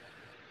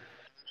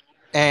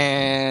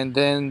 and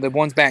then the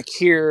ones back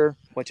here,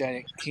 which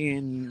I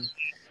can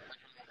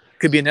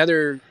Could be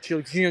another.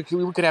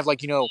 We could have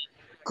like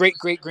great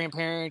great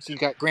grandparents. You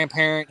got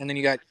grandparent, and then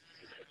you got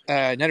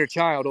another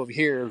child over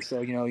here.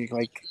 So you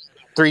like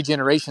 3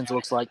 generations. It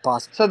looks like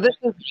possible. So this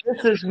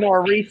is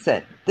more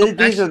recent. Oh, These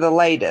are actually, the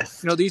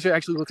latest. these are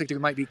actually look like they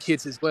might be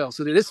kids as well.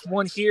 So this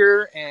one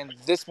here and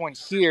this one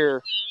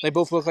here, they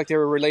both look like they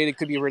were related.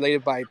 Could be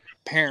related by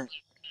parent,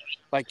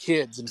 like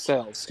kids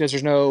themselves, because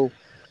there's no.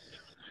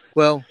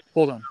 Well,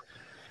 hold on.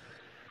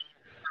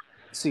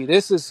 Let's see,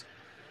 this is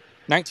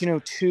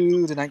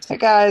 1902 to 19. Hey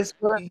guys,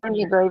 we're in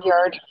the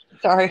graveyard.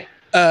 Sorry.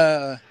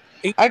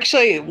 Eight,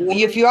 Actually,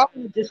 if you all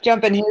want to just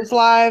jump in his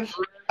live,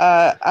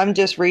 I'm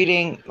just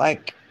reading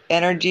like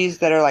energies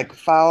that are like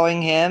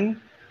following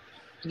him.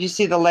 Did you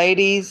see the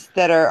ladies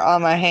that are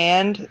on my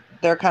hand?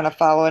 They're kind of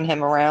following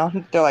him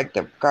around. They're like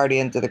the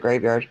guardians of the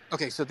graveyard.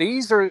 okay, so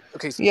these are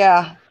So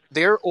Yeah,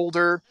 they're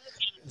older,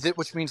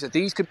 which means that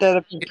these could. they're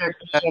the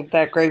protectors of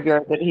that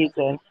graveyard that he's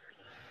in.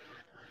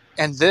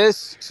 And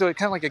this, so it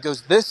kind of like it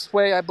goes this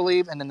way, I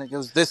believe, and then it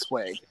goes this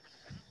way,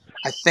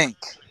 I think.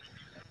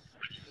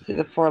 See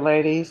the 4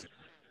 ladies?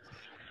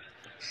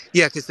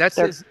 Yeah, because that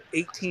They're says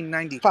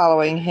 1890.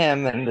 following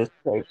him in this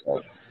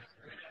graveyard.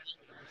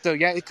 So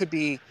yeah, it could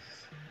be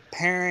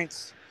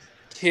parents,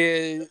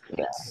 kids,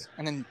 Yeah.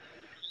 and then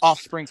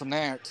offspring from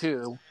there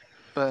too.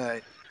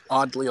 But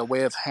oddly, a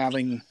way of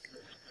having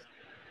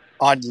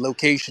odd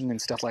location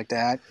and stuff like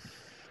that.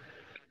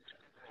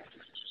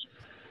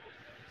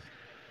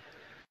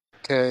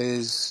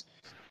 Because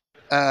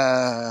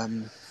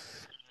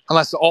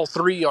unless all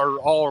 3 are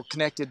all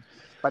connected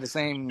by the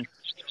same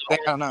thing,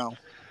 I don't know.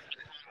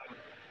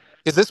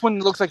 Because this one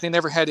looks like they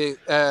never had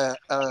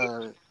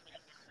a.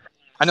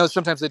 I know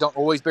sometimes they don't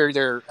always bury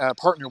their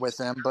partner with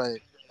them, but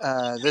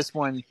this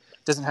one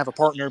doesn't have a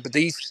partner. But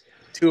these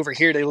 2 over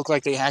here, they look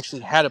like they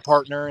actually had a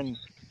partner. And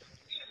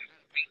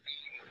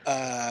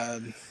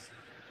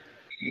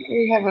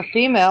You have a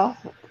female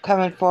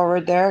coming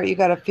forward there. You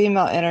got a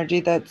female energy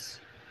that's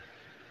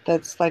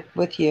like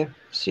with you.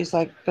 She's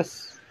like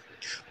this.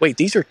 wait,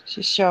 these are.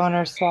 She's showing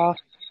herself.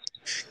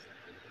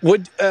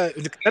 I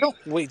don't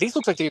wait. These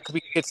look like they could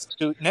be kids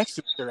next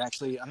to each other.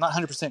 Actually, I'm not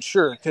 100%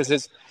 sure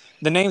because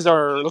the names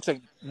looks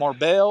like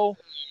Marbell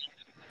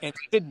and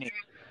Sydney.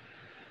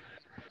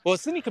 Well,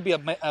 Sydney could be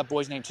a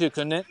boy's name too,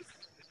 couldn't it?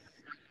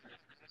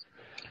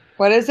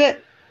 What is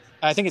it?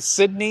 I think it's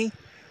Sydney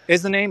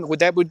is the name.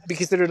 Would be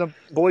considered a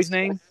boy's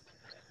name?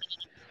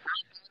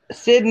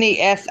 Sydney,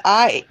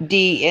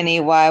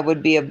 Sidney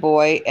would be a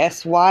boy.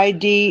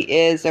 Syd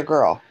is a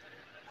girl.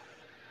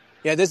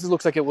 Yeah, this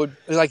looks like it would,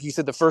 like you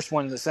said, the first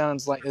one that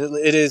sounds like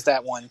it is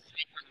that one.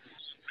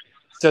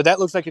 So that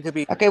looks like it could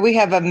be. Okay, we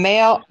have a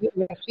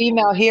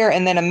female here,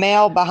 and then a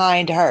male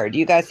behind her. Do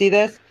you guys see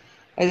this?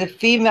 There's a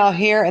female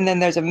here, and then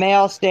there's a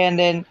male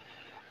standing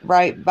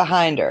right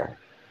behind her.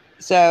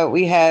 So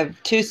we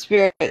have 2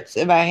 spirits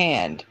in my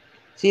hand.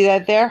 See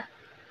that there?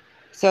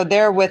 So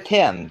they're with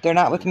him. They're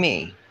not with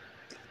me.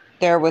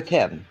 They're with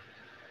him.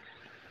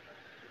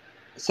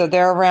 So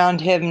they're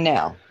around him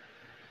now.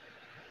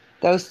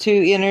 Those 2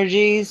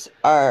 energies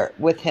are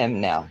with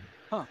him now.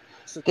 Huh.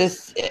 So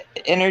this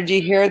energy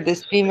here,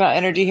 this female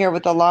energy here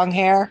with the long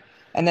hair,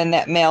 and then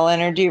that male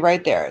energy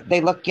right there.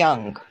 They look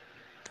young.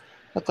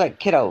 Look like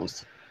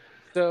kiddos.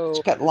 So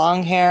She's got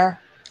long hair.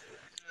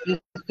 This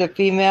is the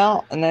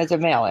female, and there's a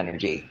male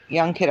energy.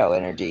 Young kiddo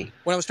energy.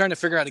 when I was trying to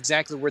figure out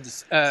exactly where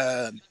this,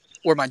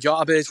 where my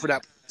job is for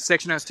that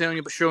section I was telling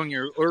you, but showing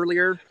you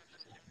earlier,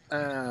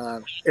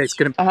 it's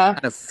going to be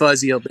kind of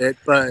fuzzy a bit,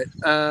 but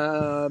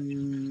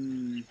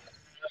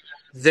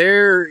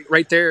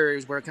right there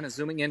is where kind of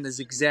zooming in is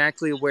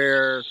exactly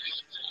where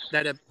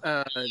that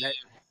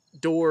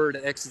door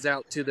that exits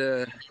out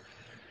to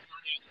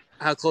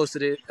how close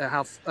it is,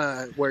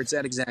 where it's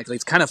at exactly.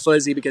 It's kind of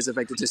fuzzy because of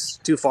it's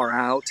just too far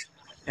out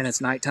and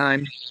it's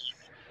nighttime.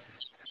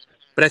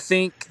 But I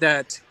think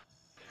that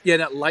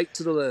that light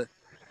to the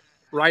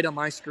right on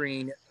my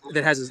screen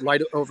that has this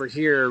light over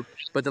here,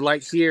 but the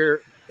light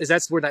here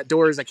that's where that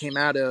door is I came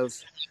out of,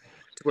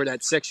 to where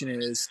that section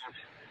is.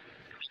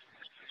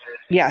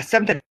 Yeah,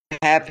 something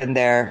happened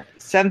there.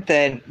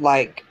 Something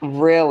like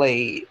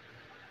really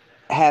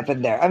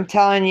happened there. I'm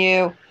telling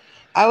you,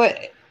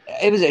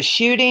 it was a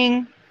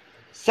shooting.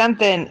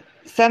 Something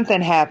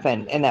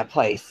happened in that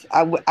place.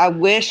 I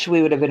wish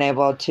we would have been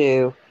able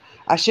to.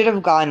 I should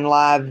have gone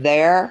live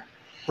there.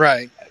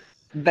 Right.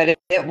 But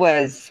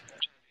it's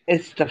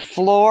the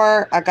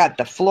floor. I got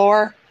the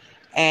floor,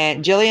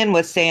 and Jillian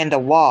was saying the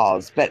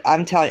walls, but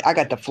I'm telling you, I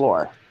got the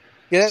floor.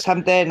 Yeah.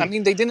 Something. I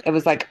mean, they didn't. It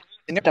was like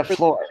the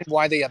floor.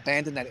 Why they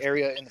abandoned that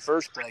area in the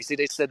first place?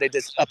 They said they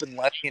just up and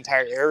left the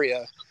entire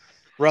area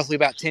roughly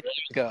about 10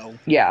 years ago.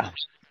 Yeah.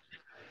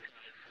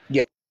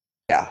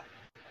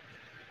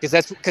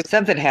 Because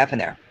something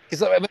happened there.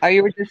 Are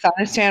you with the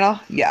Science Channel?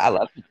 Yeah, I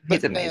love him.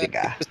 He's an amazing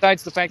guy.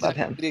 Besides the fact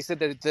that they said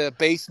that the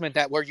basement,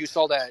 where you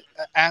saw that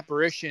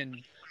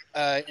apparition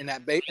in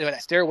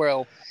that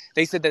stairwell,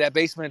 they said that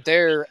basement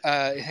there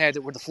it had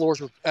where the floors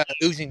were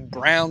oozing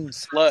brown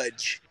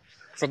sludge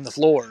from the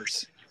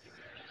floors.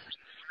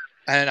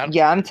 And I,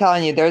 Yeah, I'm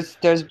telling you, there's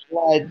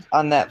blood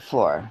on that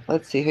floor.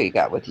 Let's see who you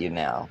got with you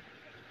now.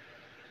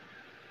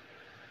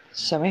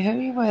 Show me who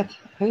you with.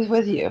 Who's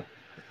with you?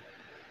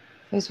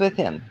 Who's with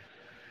him?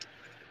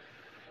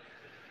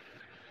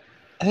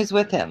 Who's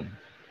with him?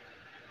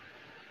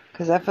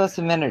 Because I feel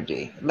some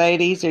energy.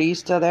 Ladies, are you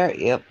still there?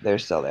 Yep, they're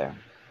still there.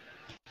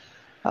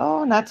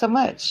 Oh, not so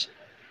much.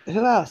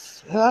 Who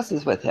else? Who else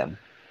is with him?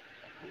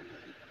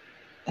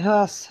 Who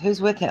else?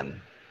 Who's with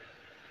him?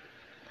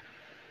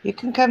 You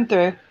can come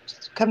through.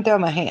 Just come through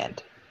my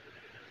hand.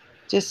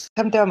 Just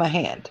come through my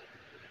hand.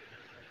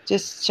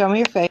 Just show me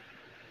your face.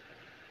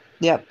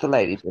 Yep, the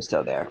ladies are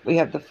still there. We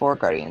have the 4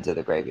 guardians of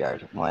the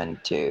graveyard. 1,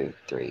 2,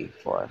 3,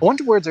 4. I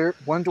wonder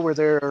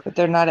where But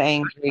they're not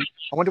angry.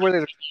 I wonder where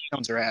their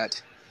stones are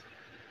at.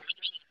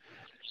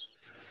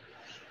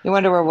 You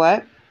wonder where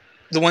what?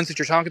 The ones that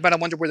you're talking about, I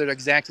wonder where they're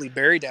exactly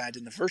buried at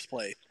in the first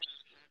place.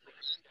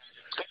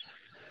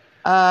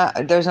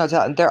 There's no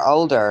telling. They're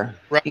older.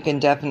 Right. You can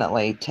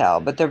definitely tell,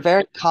 but they're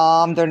very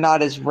calm. They're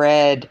not as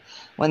red.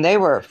 When they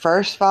were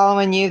first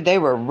following you, they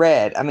were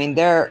red. I mean,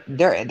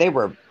 they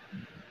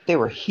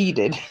were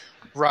heated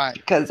Right.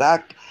 because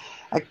I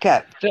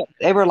kept.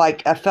 They were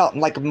like I felt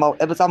like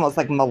it was almost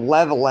like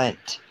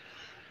malevolent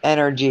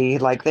energy.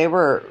 Like they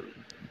were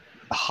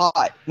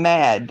hot,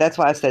 mad. That's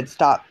why I said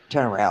stop,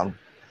 turn around.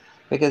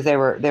 Because they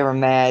were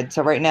mad.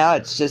 So right now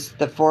it's just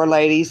the 4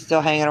 ladies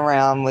still hanging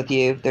around with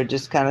you. They're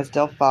just kind of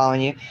still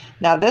following you.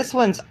 Now this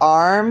one's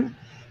arm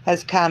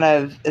has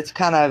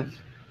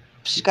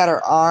she's got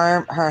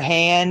her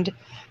hand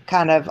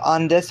kind of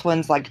on this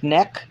one's like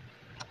neck.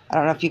 I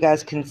don't know if you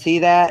guys can see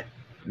that,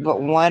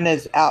 but one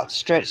is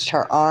outstretched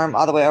her arm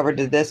all the way over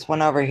to this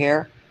one over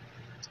here.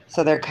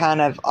 So they're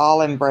kind of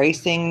all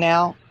embracing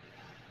now.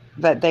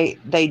 But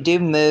they do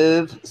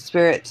move.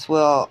 Spirits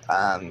will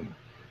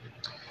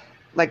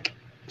like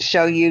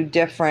show you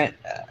different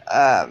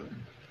I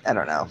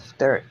don't know,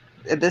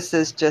 this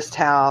is just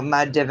how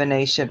my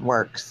divination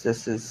works.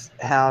 This is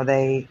how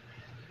they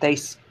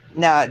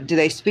now, do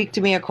they speak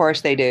to me? Of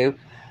course they do,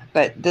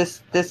 but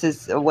this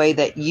is a way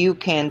that you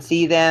can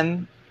see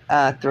them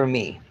through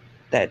me.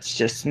 That's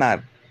just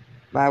my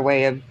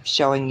way of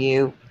showing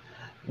you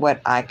what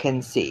I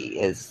can see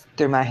is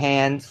through my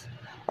hands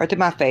or through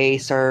my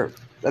face or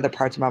other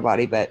parts of my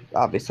body, but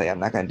obviously I'm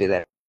not going to do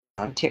that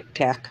on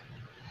TikTok.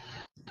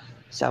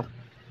 So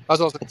I was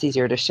also it's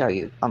easier to show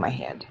you on my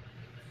hand.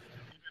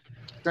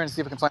 trying to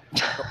see if I can find.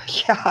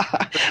 Yeah,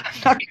 I'm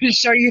not going to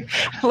show you.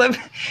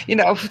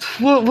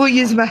 We'll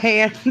use my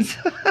hands.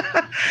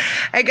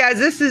 Hey guys,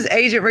 this is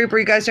Agent Reaper.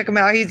 You guys check him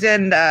out. He's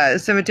in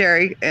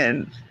cemetery,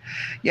 and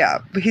yeah,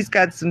 he's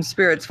got some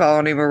spirits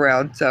following him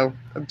around. So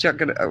I'm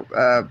checking.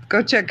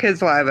 Go check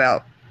his live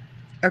out.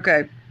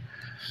 Okay.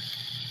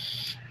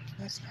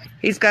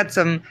 He's got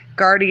some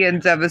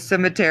guardians of a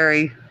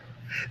cemetery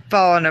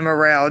following him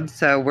around.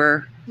 So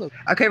we're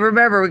okay.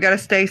 Remember, we got to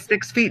stay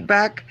 6 feet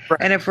back, Right.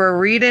 and if we're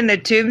reading a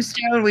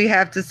tombstone, we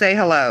have to say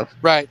hello.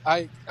 Right.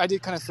 I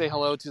did kind of say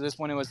hello to this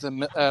one. It was the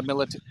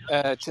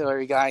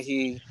military guy.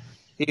 He's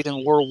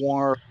in World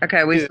War.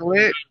 Okay, we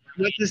salute.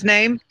 What's his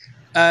name?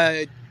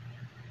 Graham,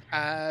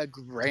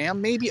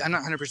 maybe. I'm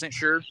not 100%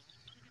 sure.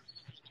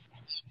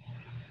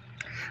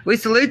 We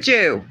salute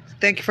you.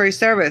 Thank you for your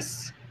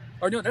service.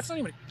 Or no, that's not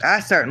even. I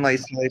certainly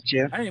salute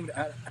you. I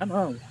don't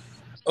know.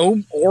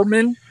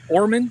 Orman,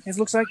 it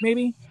looks like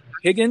maybe.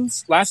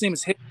 Higgins. Last name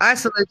is Higgins. I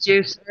salute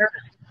you, sir.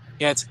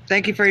 Yeah,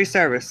 thank you for your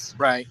service.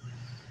 Right.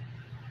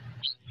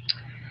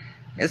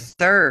 Yes,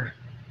 sir.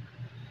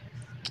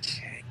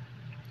 Okay.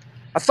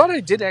 I thought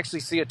I did actually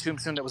see a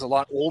tombstone that was a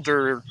lot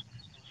older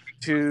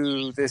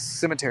to this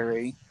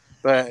cemetery,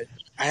 but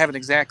I haven't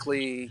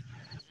exactly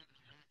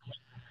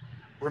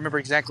remember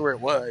exactly where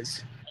it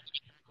was.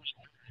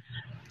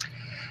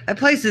 That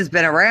place has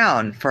been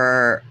around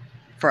for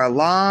a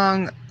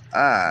long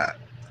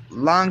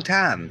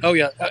time. Oh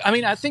yeah, I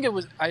mean, I think it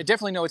was. I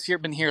definitely know it's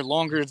been here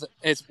longer.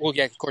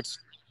 Yeah, of course,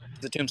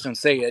 the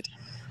tombstones say it.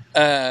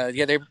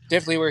 Yeah, they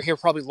definitely were here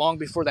probably long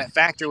before that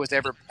factory was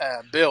ever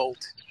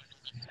built.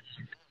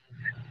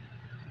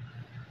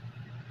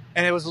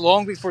 And it was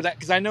long before that,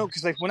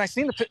 because like when I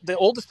seen the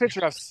oldest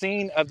picture I've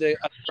seen of the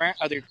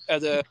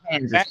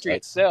factory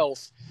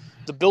itself,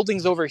 the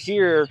buildings over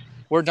here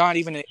were not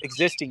even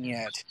existing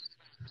yet.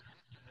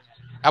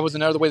 That was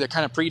another way that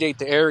kind of predate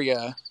the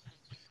area.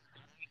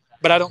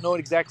 But I don't know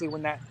exactly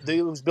when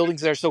those buildings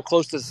that are so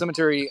close to the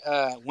cemetery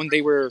when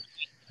they were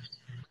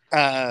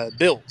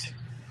built.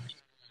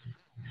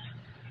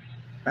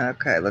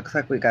 Okay, looks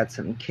like we got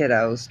some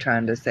kiddos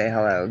trying to say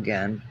hello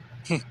again.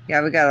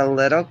 Yeah, we got a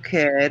little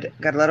kid,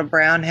 got a little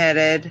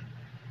brown-headed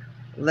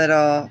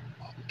little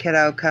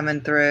kiddo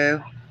coming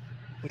through.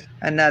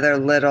 Another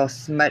little,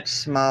 much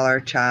smaller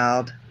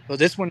child. Well,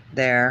 this one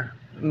there,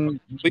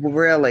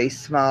 really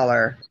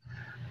smaller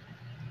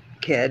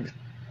kid.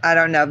 I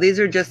don't know. These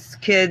are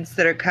just kids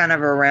that are kind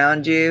of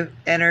around you,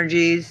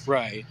 energies.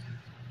 Right.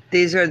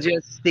 These are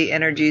just the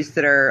energies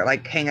that are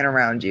like hanging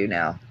around you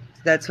now.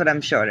 That's what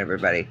I'm showing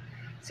everybody.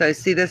 So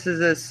see, this is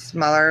a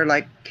smaller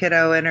like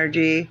kiddo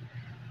energy.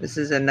 This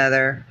is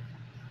another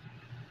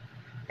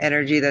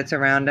energy that's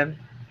around him.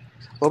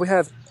 Well, we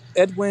have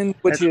Edwin,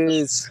 which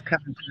was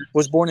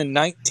born in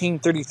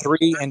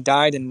 1933 and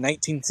died in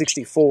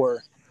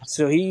 1964.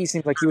 So he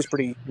seems like he was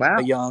pretty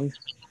young.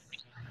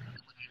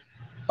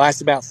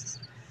 Lasts about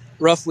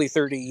roughly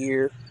 30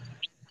 years.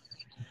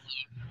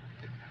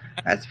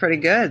 That's pretty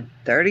good.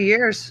 30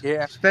 years.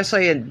 Yeah.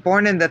 Especially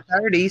born in the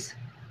 30s. Is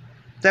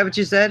that what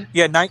you said?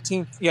 Yeah,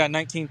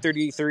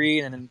 1933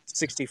 and then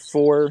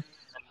 64.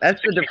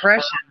 That's the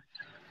Depression.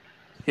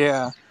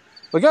 Yeah.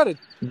 We got it.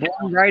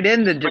 Born right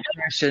in the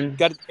Depression.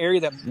 Got an area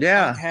that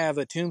might have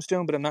a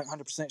tombstone, but I'm not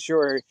 100%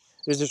 sure. It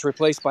was just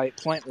replaced by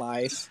Plant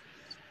Life.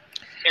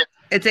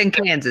 It's in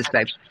Kansas,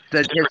 babe.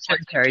 His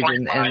cemetery's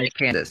in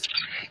Kansas.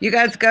 You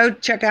guys go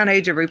check out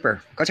Age of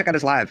Reaper. Go check out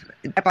his live.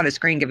 Tap on his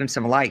screen, give him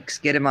some likes.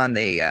 Get him on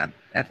the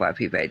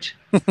FYP page.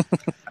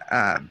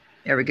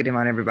 We get him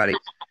on everybody's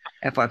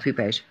FYP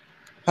page.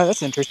 Oh,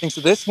 that's interesting. So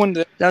this one...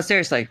 No,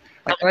 seriously.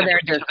 Like, go there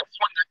and just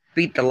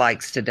beat the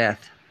likes to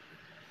death.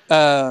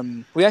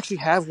 We actually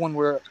have one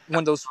where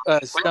one of those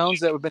stones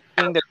that we've been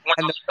seeing that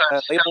had no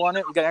label on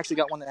it. We actually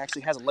got one that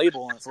actually has a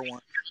label on it for one.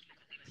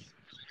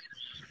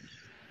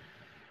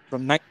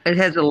 It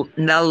has a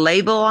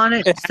label on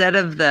it instead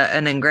of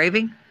an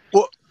engraving.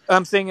 Well,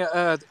 I'm saying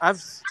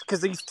because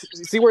these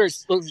see where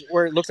it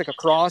looks like a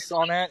cross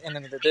on that, and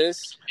then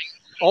this.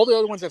 All the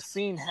other ones I've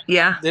seen,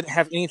 didn't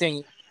have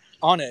anything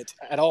on it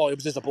at all. It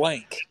was just a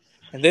blank,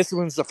 and this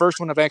one's the first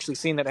one I've actually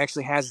seen that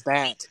actually has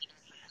that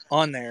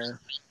on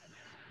there.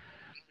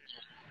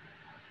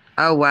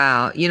 Oh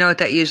wow! You know what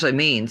that usually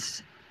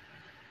means?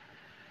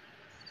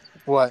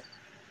 What?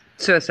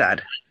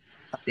 Suicide.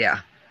 Yeah.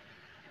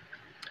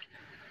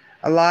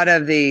 A lot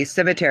of the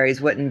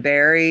cemeteries wouldn't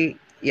bury.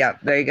 Yeah,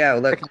 there you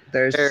go. Look,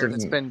 there's some...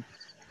 It's been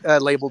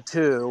labeled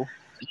too.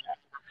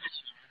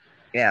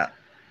 Yeah.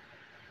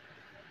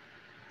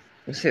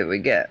 Let's see what we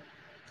get.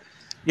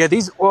 Yeah,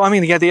 these. Well, I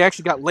mean, yeah, they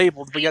actually got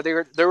labeled, but yeah,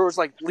 there was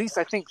like at least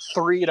I think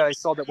 3 that I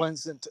saw that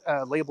wasn't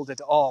labeled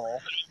at all.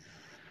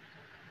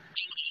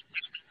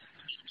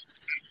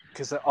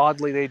 Because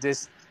oddly, they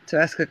just to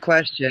ask a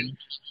question.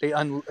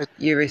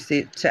 You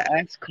receive to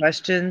ask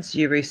questions.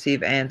 You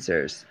receive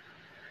answers.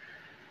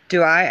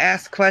 Do I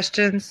ask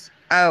questions?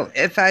 Oh,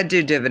 if I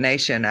do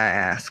divination, I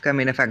ask. I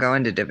mean, if I go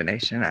into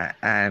divination, I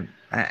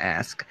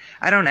ask.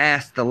 I don't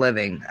ask the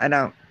living. I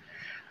don't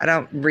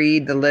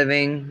read the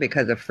living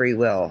because of free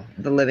will.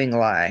 The living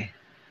lie.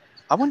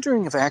 I'm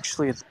wondering if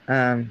actually it's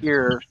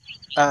here.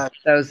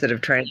 Those that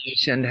have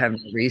transitioned have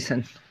no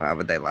reason. Why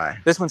would they lie?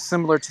 This one's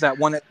similar to that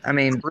one. I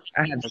mean,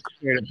 I have the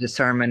spirit of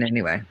discernment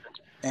anyway.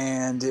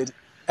 And it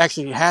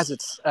actually has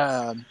its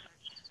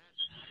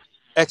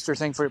extra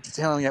thing for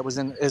telling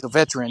that is a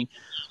veteran.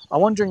 I'm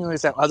wondering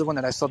if that other one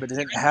that I saw that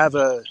didn't have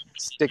a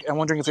stick. I'm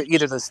wondering if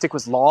either the stick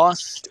was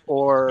lost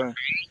or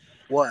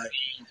what.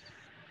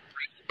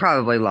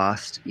 Probably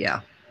lost.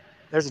 Yeah.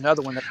 There's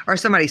another one or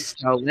somebody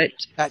stole it.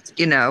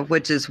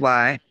 Which is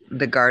why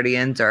the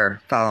guardians are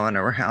following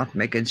around,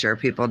 making sure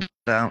people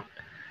don't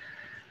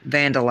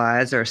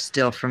vandalize or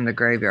steal from the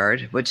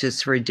graveyard, which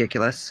is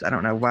ridiculous. I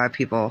don't know why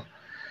people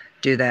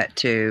do that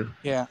too.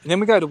 Yeah, and then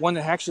we got the one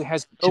that actually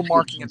has no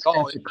marking at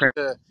all. It's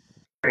a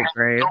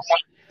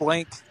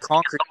blank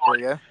concrete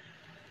area.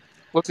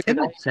 Looks like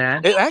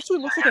sad. It actually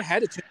looks like it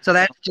had it. So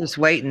that's just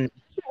waiting.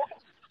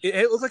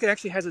 It looks like it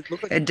actually has it.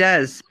 It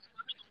does.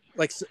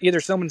 Like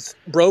either someone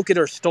broke it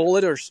or stole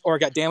it or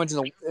got damaged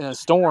in a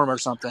storm or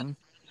something.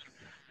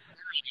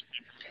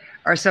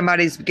 Or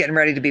somebody's getting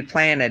ready to be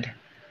planted.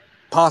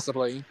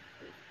 Possibly.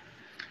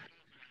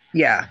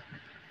 Yeah.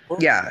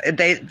 Yeah,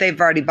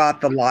 they've already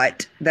bought the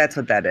lot. That's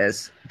what that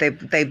is.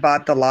 They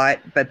bought the lot,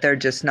 but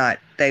they've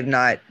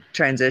not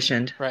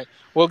transitioned. Right.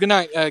 Well, good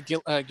night,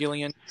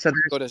 Gillian. So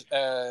go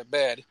to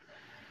bed.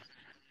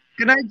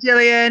 Good night,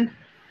 Gillian.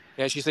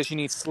 Yeah, she said she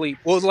needs sleep.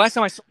 Well, the last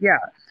time I saw... Yeah,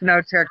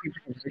 no turkey.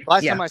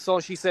 Last time I saw,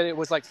 she said it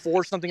was like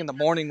 4 something in the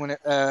morning when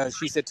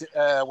she said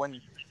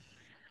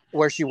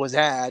where she was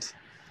at,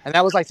 and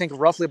that was I think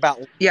roughly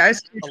about... Yeah,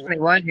 it's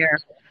 2:21 here.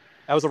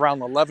 That was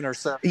around 11 or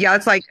so. Yeah,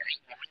 it's like...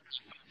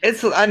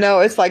 I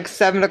know it's like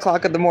 7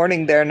 o'clock in the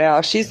morning there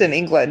now. She's in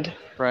England.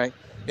 Right.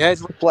 Yeah.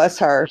 Bless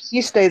her.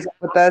 She stays up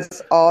with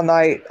us all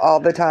night, all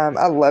the time.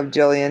 I love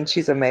Jillian.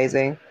 She's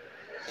amazing.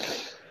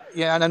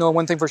 Yeah, and I know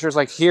one thing for sure is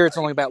like here it's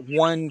only about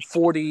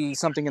 1:40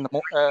 something in the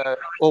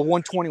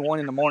 1:21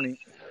 in the morning.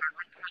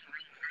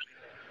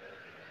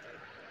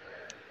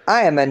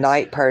 I am a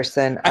night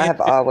person. I have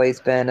always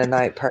been a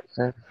night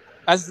person.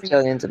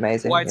 Jillian's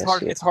amazing. Why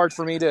it's hard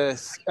for me to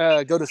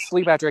go to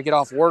sleep after I get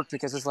off work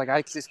because it's like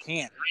I just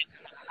can't.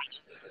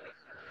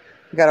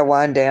 You gotta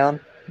wind down.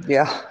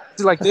 Yeah.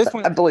 Like this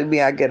one, believe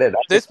me, I get it.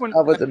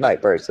 I was a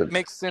night person.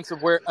 Makes sense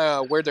of where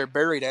they're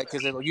buried at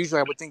because usually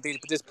I would think they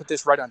just put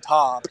this right on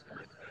top.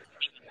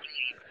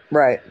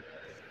 Right.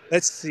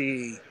 Let's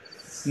see.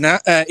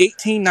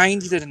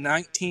 1890 to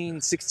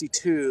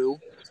 1962.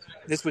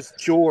 This was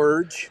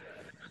George.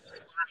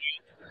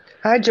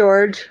 Hi,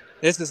 George.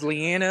 This is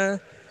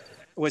Leanna.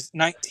 Was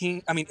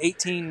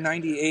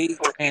 1898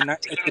 and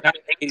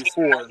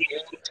 1984.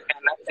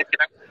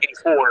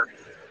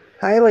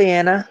 Hi,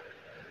 Leanna.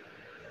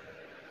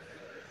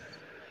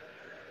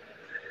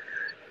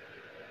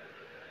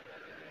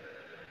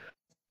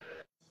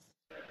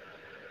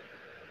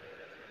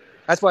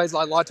 That's why a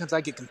lot of times I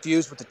get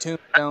confused with the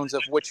tombstones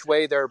of which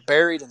way they're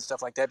buried and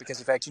stuff like that. Because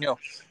in fact, you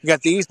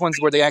got these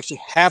ones where they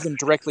actually have them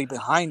directly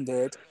behind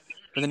it,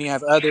 but then you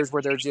have others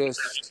where they're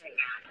just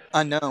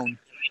unknown.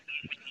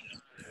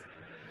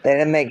 They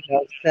didn't make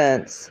no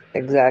sense.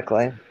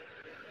 Exactly.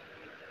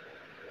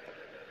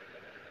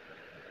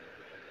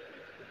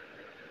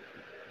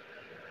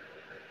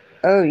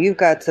 Oh, you've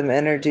got some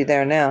energy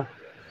there now.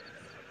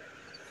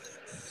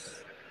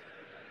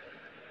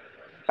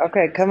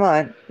 Okay, come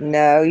on.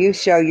 No, you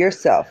show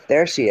yourself.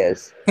 There she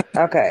is.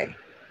 Okay.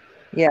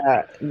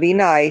 Yeah, be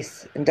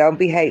nice and don't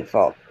be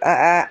hateful.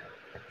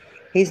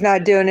 He's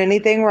not doing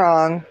anything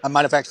wrong.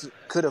 I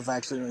could have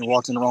actually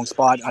walked in the wrong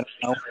spot. I don't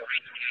know.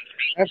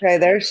 Okay,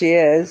 there she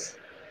is.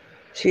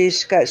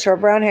 She's got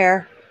short brown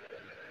hair.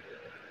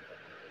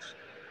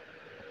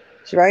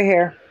 She's right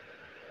here.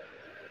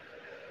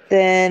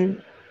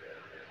 Then,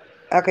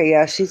 okay,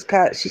 yeah, she's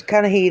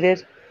kind of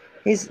heated.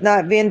 He's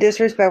not being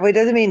disrespectful. He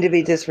doesn't mean to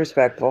be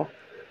disrespectful.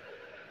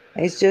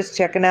 He's just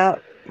checking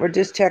out. We're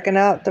just checking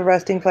out the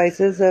resting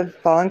places of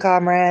fallen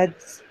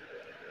comrades.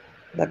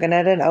 Looking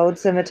at an old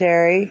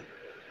cemetery.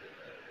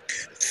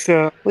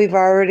 So We've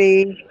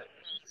already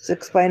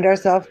explained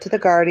ourselves to the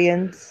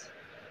guardians.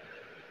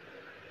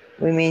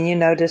 We mean you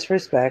no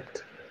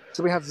disrespect.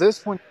 we have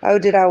this one. Oh,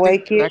 did I I think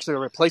wake it's you? actually a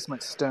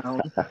replacement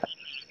stone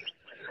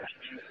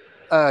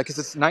because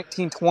it's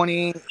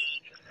 1920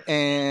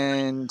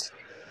 and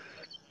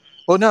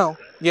well, no,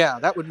 yeah,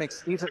 that would make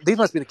these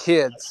must be the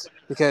kids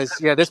because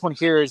yeah, this one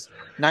here is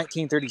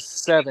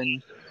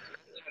 1937.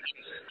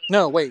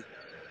 No, wait,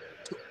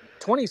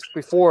 20s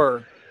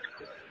before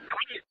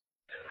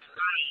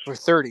for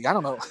 30. I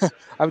don't know.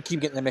 I would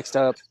keep getting them mixed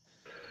up.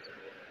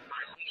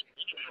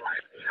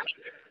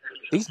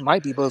 These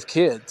might be both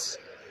kids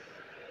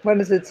What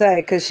does it say?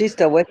 Because she's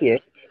still with you.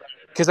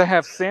 because I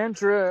have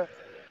Sandra.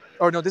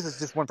 Oh no, this is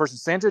just one person.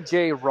 Sandra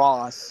J.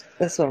 Ross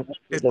This one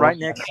is the right one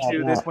next I'm to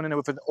talking this about. one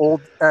with an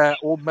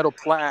old metal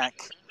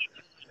plaque,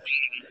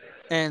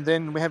 and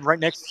then we have right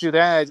next to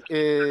that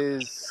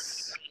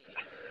is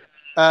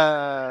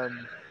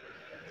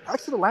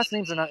actually the last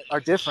names are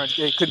different.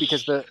 It could be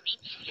because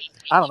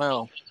I don't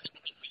know.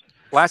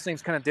 Last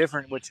name's kind of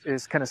different, which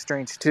is kind of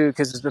strange too.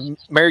 Because the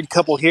married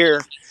couple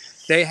here,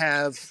 they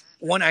have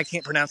one I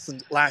can't pronounce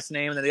the last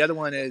name, and then the other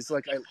one is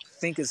like I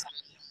think is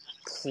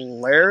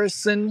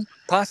Clarison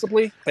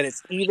possibly, but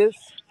it's Edith.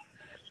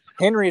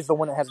 Henry is the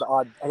one that has the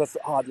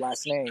odd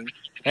last name,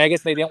 and I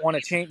guess they didn't want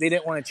to change. They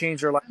didn't want to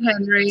change their last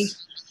Henry.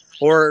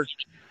 or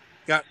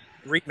got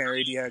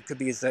remarried. Yeah, it could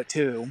be that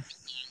too.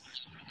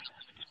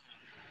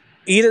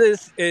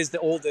 Edith is the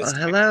Well, oldest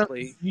hello.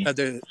 actually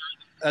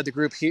of the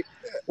group here.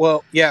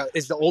 Well, yeah,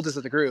 is the oldest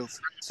of the group.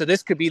 So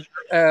this could be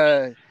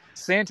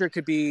Sandra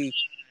could be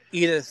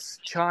Edith's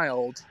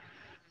child,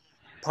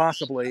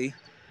 possibly.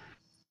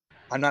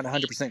 I'm not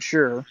 100%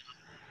 sure.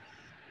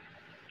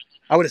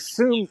 I would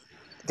assume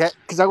that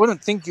because I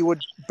wouldn't think you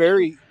would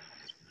bury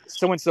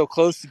someone so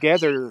close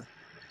together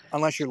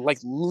unless you're like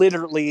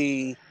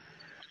literally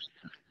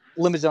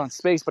limited on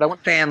space. But I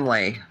want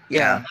Family.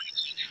 yeah,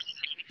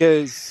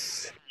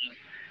 because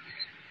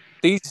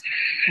these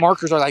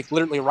markers are like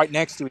literally right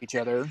next to each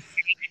other.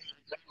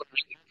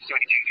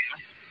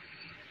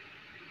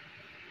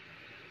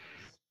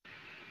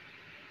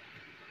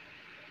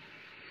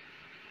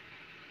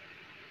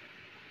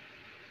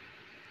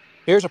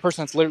 Here's a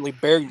person that's literally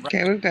buried.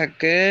 Okay, we've got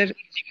good.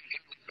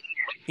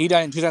 He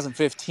died in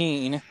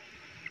 2015,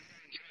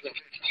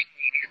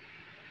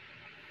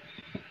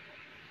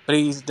 but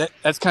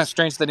that's kind of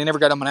strange that they never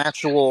got him an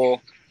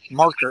actual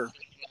marker.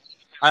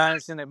 I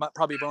understand they might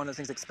probably be one of those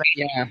things expensive,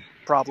 Yeah.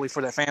 probably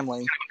for their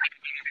family.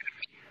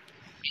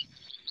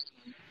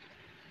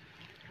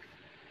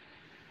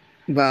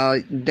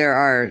 Well, there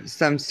are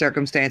some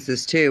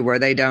circumstances too where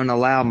they don't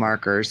allow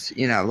markers,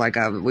 like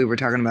we were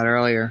talking about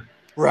earlier.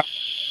 Right.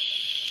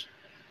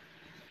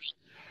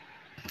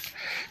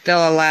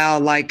 They'll allow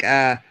like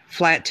a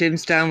flat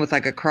tombstone with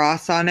like a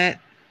cross on it,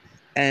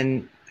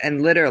 and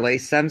literally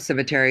some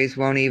cemeteries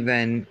won't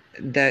even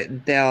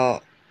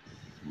they'll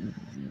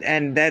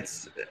and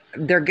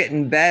they're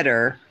getting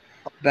better,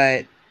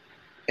 but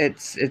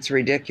it's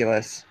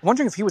ridiculous. I'm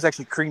wondering if he was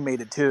actually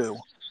cremated too.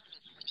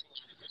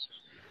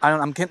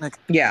 I'm picking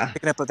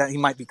up with that he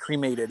might be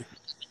cremated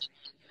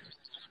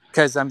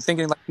because I'm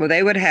thinking like, well,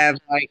 they would have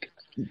like,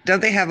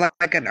 don't they have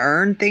like an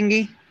urn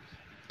thingy?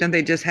 Don't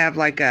they just have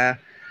like a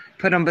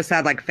put them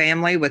beside like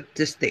family with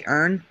just the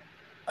urn?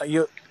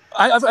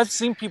 I've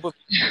seen people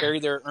bury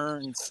their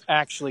urns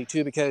actually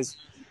too because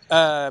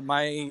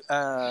my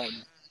I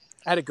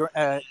had a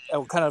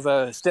kind of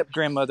a step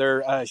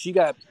grandmother. She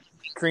got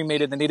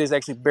cremated, and they just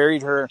actually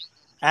buried her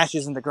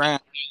ashes in the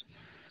ground,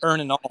 urn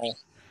and all.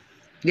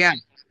 Yeah,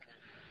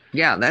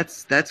 yeah.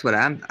 That's what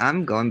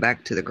I'm going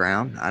back to the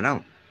ground. I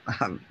don't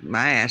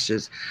my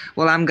ashes.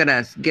 Well, I'm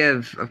gonna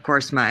give, of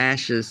course, my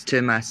ashes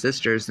to my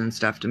sisters and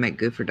stuff to make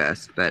goofer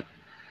dust, but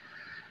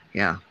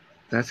Yeah,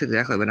 that's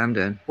exactly what I'm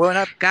doing. Well,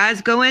 and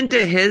Guys, go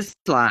into his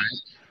slide,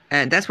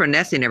 and that's where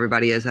Nessie and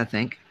everybody is, I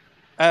think.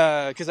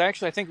 because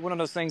actually I think one of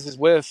those things is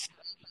with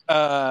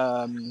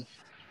I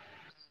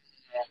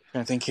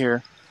think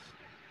here.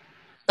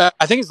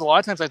 I think it's a lot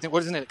of times. I think,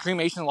 what isn't it?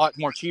 Cremation a lot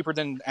more cheaper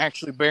than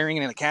actually burying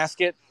it in a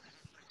casket.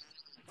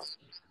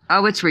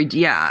 Oh,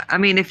 yeah. I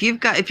mean, if you're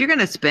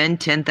gonna spend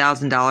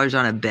 $10,000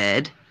 on a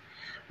bed,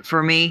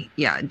 for me,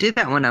 yeah, do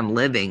that when I'm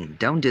living.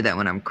 Don't do that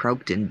when I'm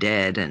croaked and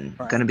dead and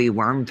Right. gonna be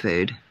worm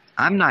food.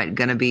 I'm not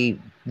gonna be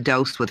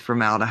dosed with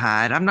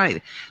formaldehyde. I'm not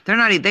even. They're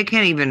not. They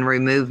can't even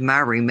remove my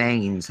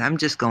remains. I'm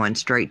just going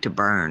straight to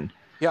burn.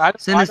 Yeah,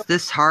 As soon as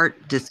this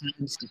heart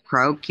decides to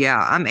croak,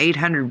 yeah, I'm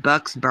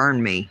 $800.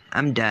 Burn me.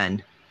 I'm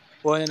done.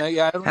 well, and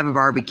yeah, I don't Have a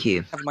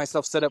barbecue. have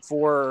myself set up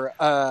for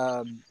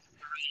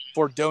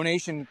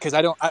donation because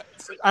I don't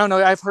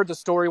know. I've heard the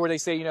story where they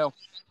say, the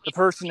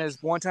person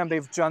is one time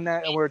they've done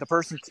that where the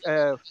person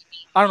I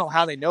don't know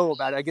how they know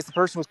about it. I guess the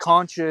person was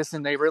conscious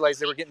and they realized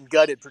they were getting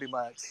gutted pretty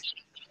much.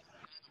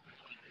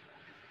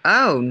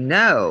 Oh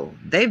no,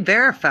 they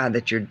verify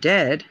that you're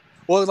dead.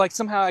 Well, like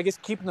somehow I guess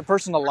keeping the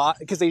person alive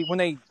because when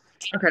they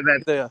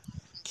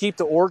keep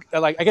the org,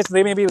 like I guess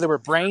maybe they were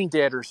brain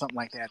dead or something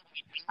like that.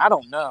 I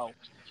don't know,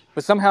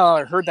 but somehow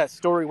I heard that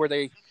story where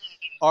they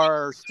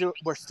were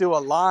still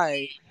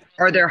alive.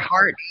 Or their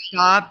heart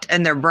stopped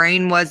and their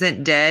brain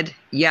wasn't dead.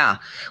 Yeah.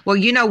 Well,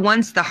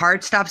 once the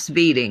heart stops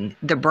beating,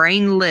 the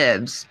brain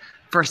lives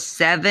for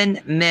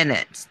 7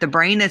 minutes. The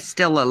brain is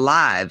still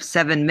alive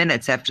 7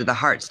 minutes after the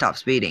heart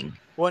stops beating.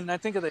 Well, and I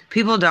think of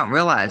people don't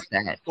realize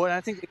that. Well,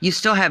 I think you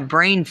still have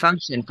brain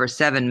function for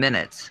 7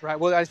 minutes. Right.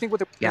 Well, I think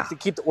to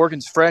keep the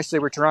organs fresh, they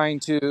were trying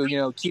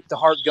to, keep the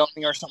heart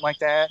going or something like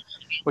that,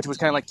 which was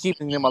kind of like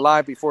keeping them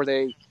alive before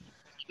they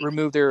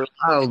removed their.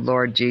 Oh,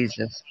 Lord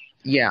Jesus.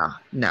 Yeah.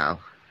 No.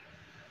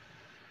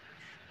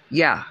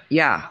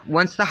 Yeah.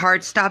 Once the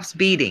heart stops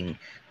beating,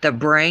 the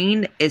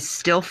brain is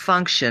still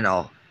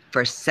functional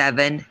for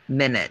 7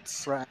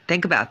 minutes. Right.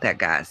 Think about that,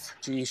 guys.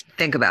 Jeez.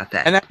 Think about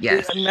that. And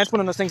yes. And that's one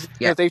of those things.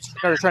 If they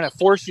are trying to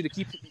force you to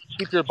keep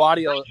your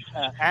body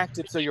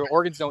active so your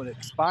organs don't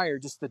expire,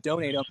 just to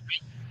donate them.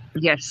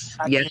 Yes.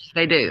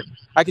 They do.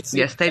 I could see.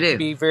 Yes, they do.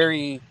 Be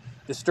very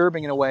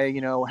disturbing in a way.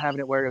 Having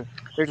it where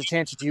there's a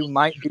chance that you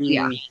might be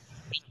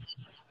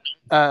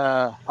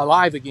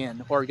alive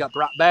again or got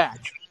brought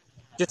back.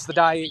 Just to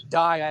die.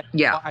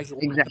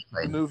 Exactly.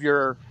 Remove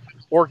your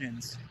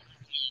organs.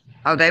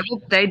 Oh,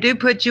 they do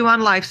put you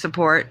on life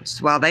support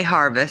while they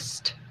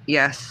harvest.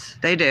 Yes,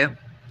 they do.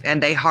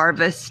 And they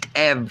harvest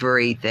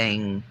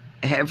everything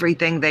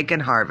they can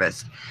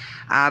harvest.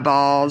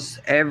 Eyeballs,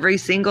 every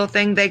single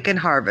thing they can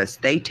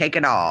harvest. They take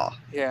it all.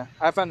 Yeah,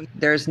 I found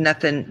there's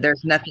nothing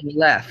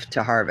left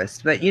to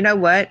harvest. But you know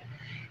what?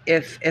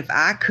 If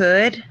I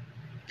could,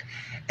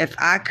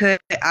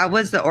 I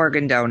was the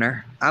organ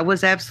donor. I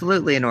was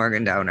absolutely an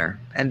organ donor.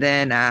 And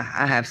then I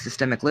have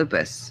systemic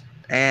lupus.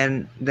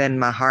 And then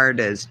my heart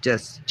is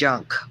just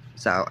junk.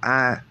 So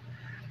I'm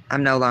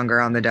no longer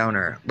on the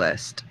donor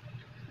list.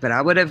 But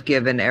I would have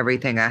given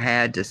everything I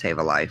had to save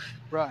a life.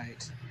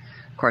 Right.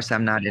 Of course,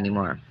 I'm not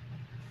anymore.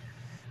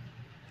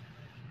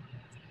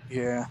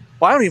 Yeah.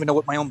 Well, I don't even know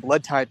what my own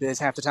blood type is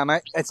half the time.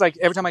 It's like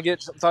every time I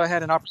thought I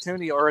had an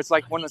opportunity, or it's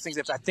like one of those things,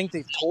 if I think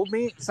they've told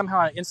me,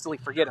 somehow I instantly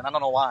forget it. I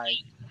don't know why.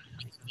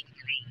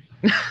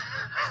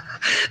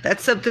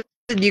 That's something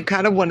you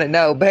kind of want to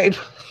know, babe.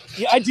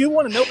 Yeah, I do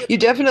want to know. You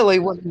definitely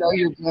want to know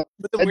your blood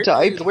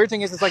type. The weird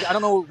thing is, it's like I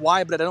don't know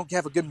why, but I don't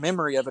have a good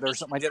memory of it or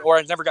something like that, or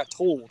I never got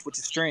told, which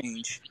is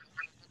strange.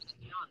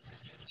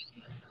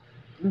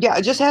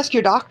 Yeah, just ask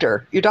your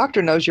doctor. Your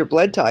doctor knows your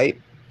blood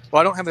type. Well,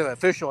 I don't have an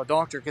official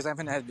doctor because I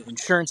haven't had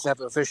insurance to have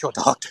an official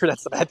doctor.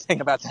 That's the bad thing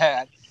about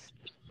that.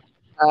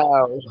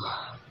 Oh.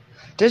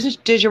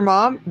 Does your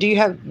mom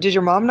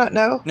not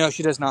know? No,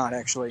 she does not,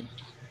 actually.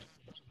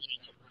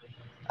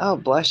 Oh,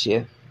 bless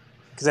you.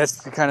 Because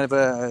that's kind of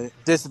a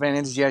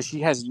disadvantage. Yeah,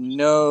 she has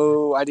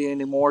no idea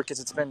anymore because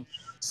it's been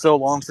so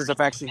long since I've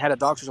actually had a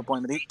doctor's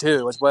appointment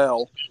too, as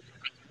well.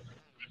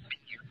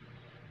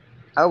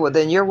 Oh, well,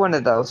 then you're one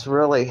of those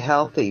really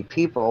healthy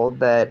people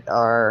that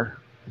are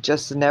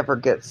just never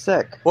get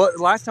sick. Well,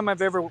 the last time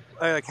I've ever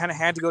kind of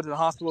had to go to the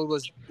hospital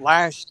was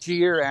last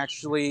year,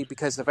 actually,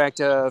 because of the fact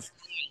of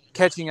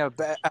catching a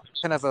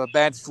kind of a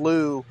bad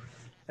flu.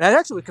 And that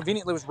actually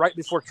conveniently was right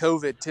before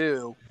COVID,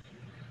 too.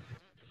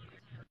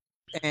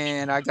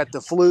 And I got the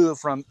flu,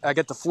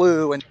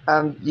 and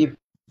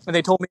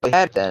they told me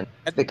that then,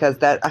 because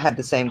I had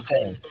the same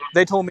thing.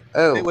 They told me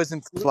it was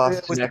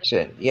lost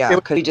connection. Yeah,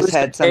 because you just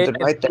had something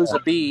right there. It was a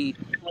B.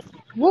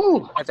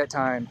 Woo! At that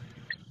time.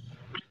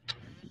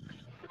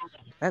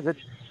 That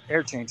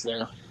air change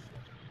there.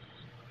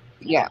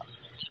 Yeah.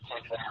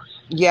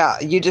 Yeah,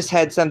 you just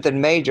had something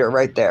major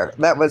right there.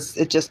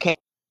 It just came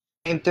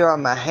through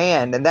on my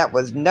hand, and that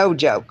was no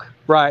joke.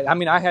 Right. I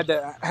mean, I had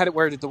it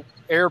where the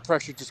air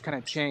pressure just kind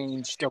of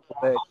changed a little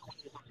bit.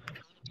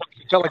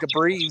 It felt like a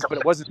breeze, but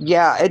it wasn't.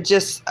 Yeah, it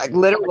just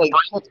literally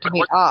took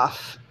me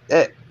off.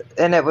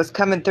 And it was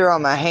coming through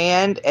on my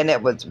hand, and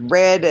it was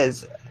red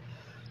as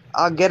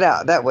I'll get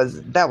out. That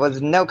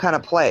was no kind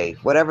of play.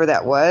 Whatever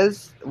that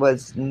was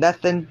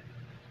nothing.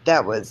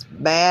 That was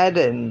mad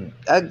and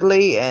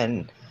ugly,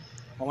 and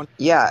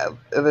yeah,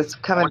 it was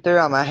coming through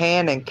on my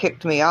hand and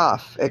kicked me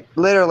off. It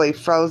literally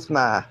froze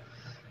my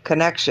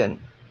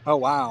connection. Oh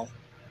wow.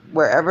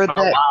 Wherever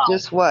that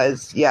just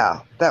was, yeah,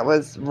 that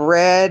was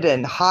red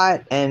and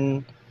hot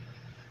and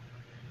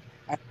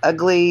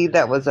ugly.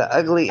 That was an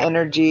ugly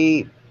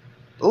energy.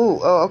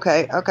 Ooh, oh,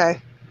 okay.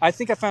 I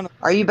think I found.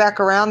 Are you back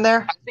around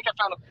there?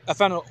 I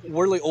found a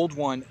really old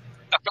one.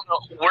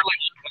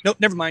 Nope,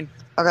 never mind.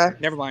 Okay.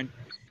 Never mind.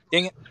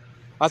 Dang it!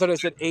 I thought I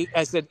said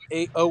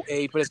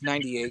 808, but it's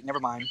 98. Never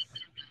mind.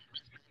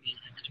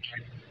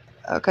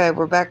 Okay,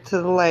 we're back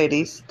to the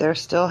ladies. They're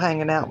still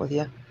hanging out with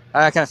you.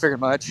 I kind of figured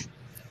much.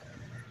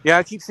 Yeah,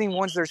 I keep seeing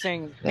ones that are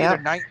saying Yeah.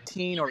 either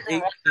 19 or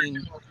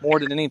 18 more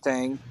than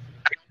anything.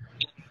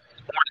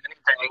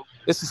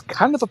 This is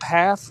kind of a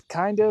path,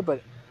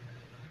 but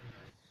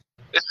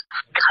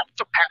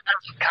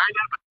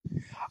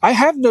I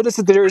have noticed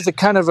that there is a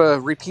kind of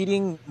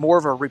more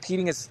of a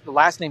repeating its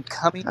last name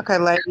coming. Okay,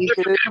 ladies,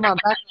 come on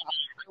back.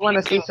 I want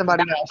to see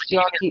somebody else.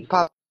 Y'all keep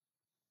popping.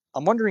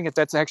 I'm wondering if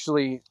that's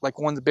actually like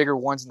one of the bigger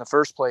ones in the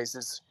first place.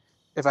 Is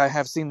if I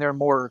have seen their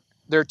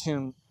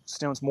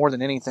tombstones more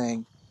than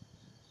anything.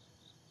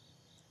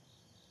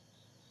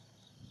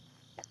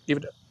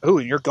 Oh,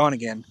 and you're gone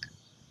again.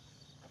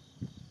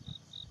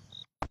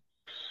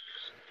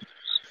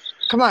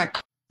 Come on.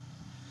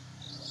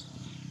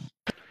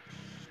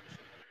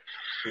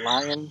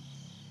 Lion.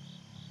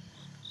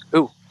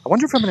 Ooh, I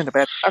wonder if I'm in a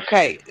bad.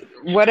 Okay,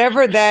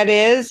 whatever that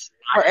is,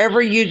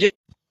 wherever you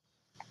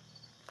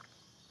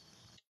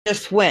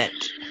just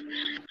went,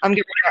 I'm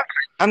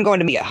going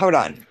to Mia. Hold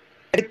on.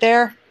 Right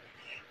there,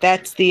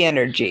 that's the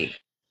energy.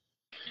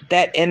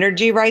 That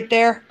energy right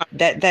there,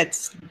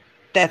 that's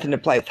nothing to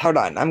play with. Hold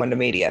on, I'm going to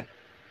media.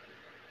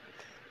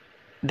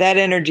 That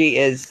energy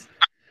is.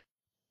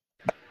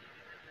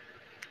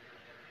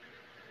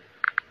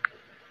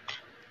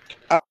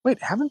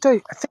 Wait, haven't I?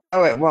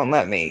 Oh, it won't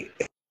let me.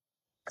 I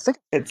think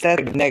it's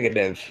that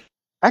negative.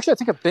 Actually, I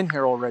think I've been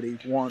here already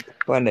once.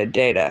 Going to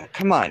data.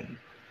 Come on,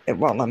 it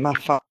won't let my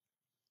phone.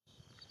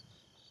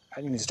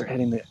 I need to start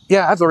hitting it.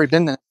 Yeah, I've already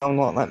been there. Phone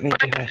won't let me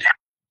do it.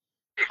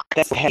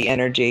 That's heavy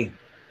energy,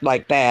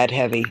 like bad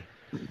heavy.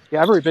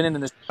 Yeah, I've already been in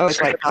this. Oh, it's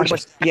like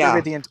almost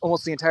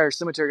the entire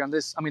cemetery on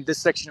this. I mean, this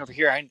section over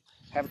here. I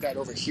haven't got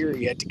over here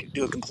yet to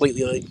do it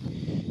completely.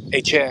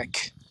 A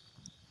check.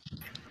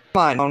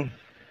 Come on.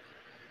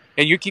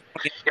 And you keep.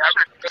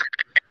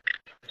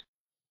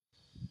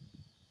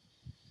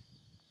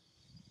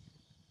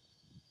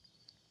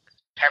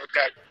 Haven't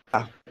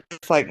got.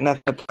 It's like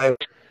nothing to play with.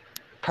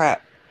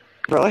 Crap.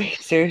 Really?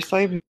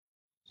 Seriously?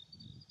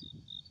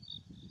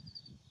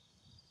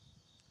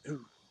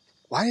 Ooh,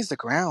 why is the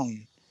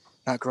ground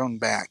not grown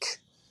back?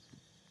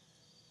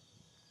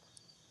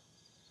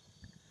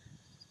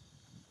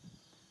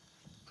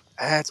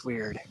 That's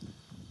weird.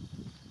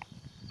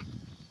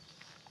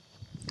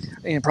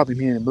 I think probably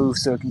needing to move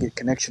so it can get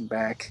connection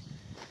back.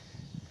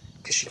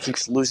 Because she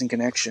keeps losing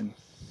connection.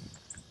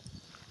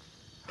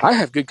 I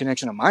have good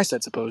connection on my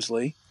side,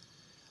 supposedly.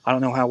 I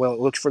don't know how well it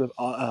looks for the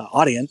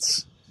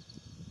audience.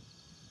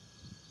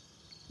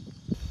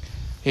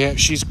 Yeah,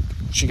 she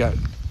got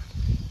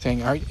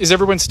thing. All right, is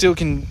everyone still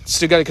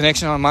got a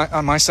connection on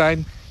my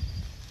side?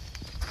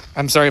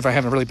 I'm sorry if I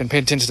haven't really been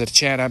paying attention to the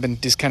chat. I've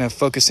been just kind of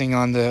focusing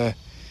on the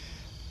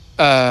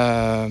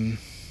on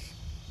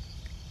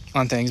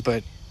things,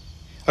 but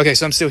okay,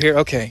 so I'm still here.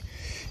 Okay,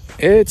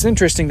 it's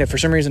interesting that for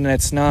some reason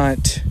that's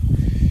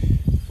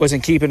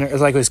wasn't keeping her,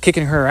 like it was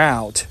kicking her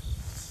out.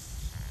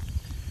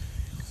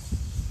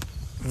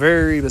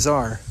 Very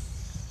bizarre.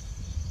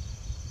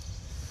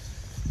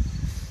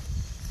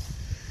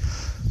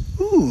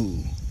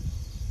 Ooh,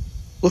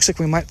 looks like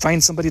we might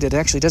find somebody that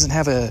actually doesn't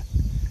have a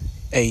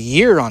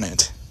year on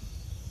it.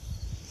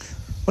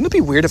 Wouldn't it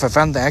be weird if I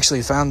found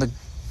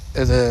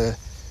the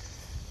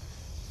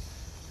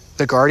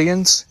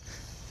Guardians?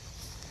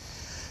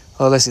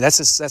 Oh, let's see.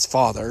 That's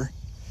father.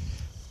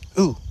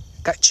 Ooh,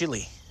 got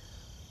chili.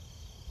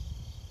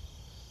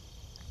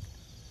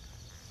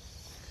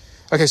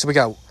 Okay, so we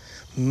got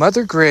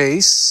Mother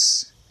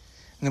Grace,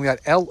 and then we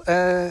got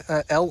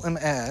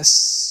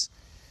LMS,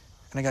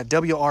 and I got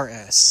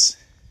WRS.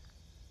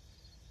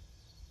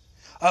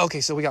 Oh,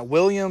 okay, so we got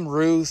William,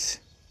 Ruth.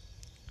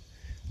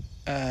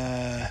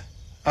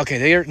 Okay,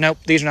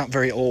 these are not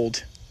very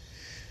old.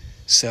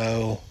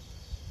 So,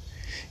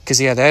 because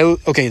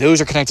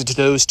those are connected to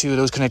those two,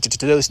 those connected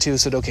to those two.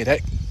 So okay, that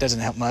doesn't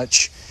help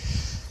much.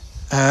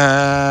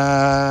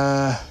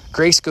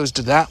 Grace goes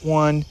to that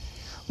one.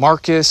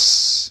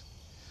 Marcus,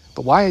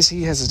 but why has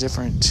he has a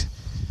different?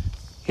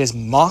 He has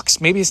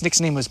Mox. Maybe his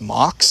nickname was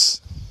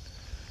Mox,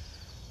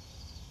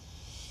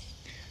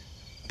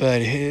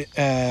 but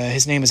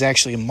his name is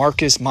actually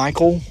Marcus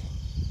Michael.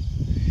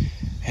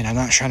 And I'm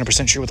not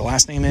 100% sure what the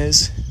last name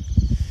is.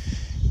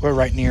 We're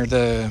right near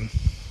the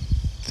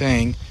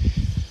thing.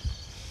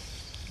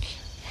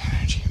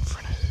 Energy in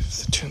front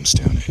of the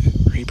tombstone.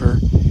 Reaper.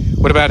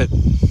 What about it?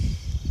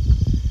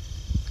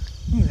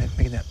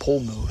 pole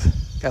move.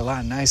 Got a lot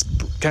of nice,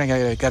 kind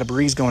of got a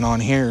breeze going on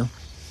here.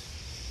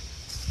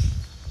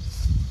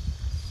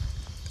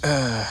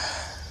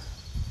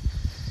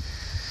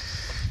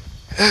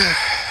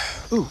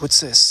 Ooh, what's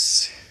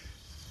this?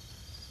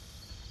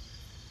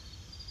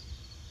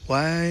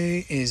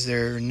 Why is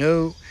there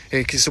no...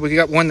 Okay, so we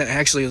got one that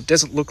actually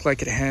doesn't look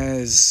like it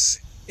has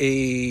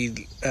a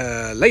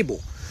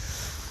label.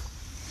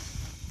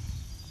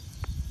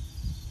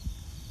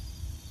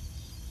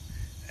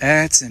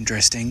 That's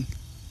interesting.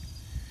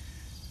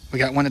 We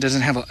got one that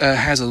doesn't have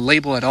has a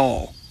label at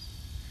all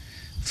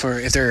for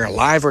if they're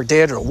alive or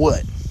dead or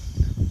what.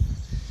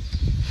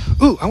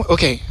 Ooh,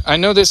 okay. I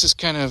know this is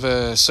kind of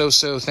a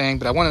so-so thing,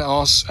 but I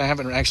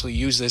haven't actually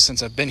used this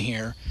since I've been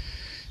here.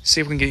 See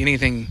if we can get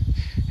anything.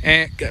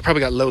 Probably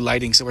got low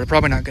lighting, so we're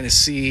probably not going to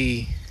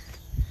see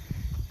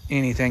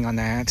anything on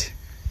that.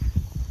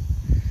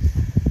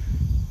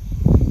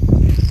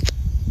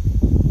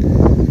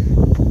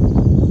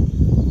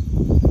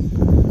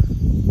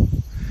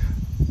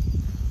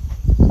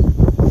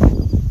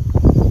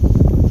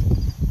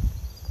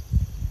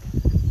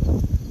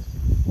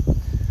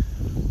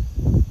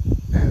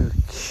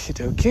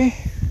 Okay.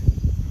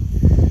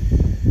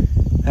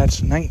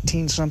 That's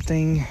 19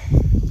 something.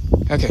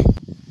 Okay.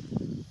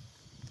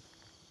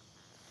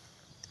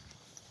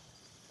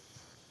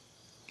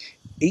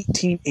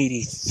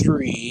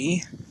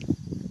 1883.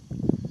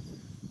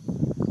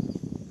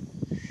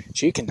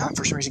 She cannot,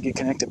 for some reason, get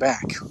connected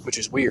back, which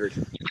is weird.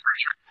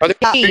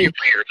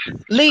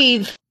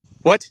 Leave.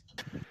 What?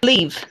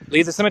 Leave.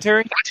 Leave the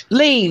cemetery?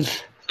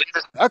 Leave.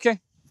 Okay.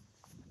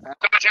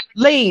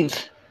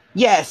 Leave.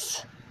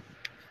 Yes.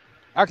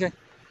 Okay.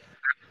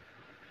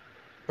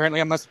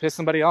 Apparently, I must have pissed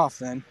somebody off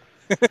then.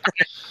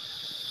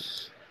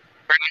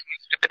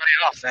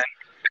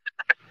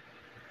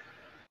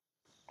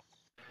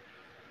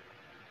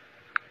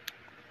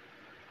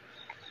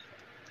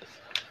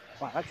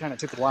 Wow, that kind of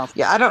took a while.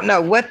 Yeah, I don't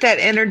know what that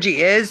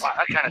energy is,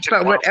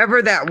 but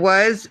whatever that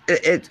was,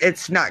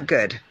 it's not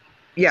good.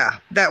 Yeah,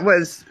 that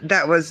was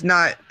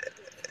not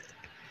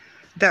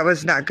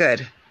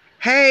good.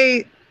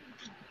 Hey,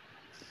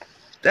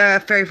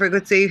 fairy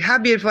frequency, how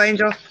beautiful,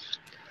 angel.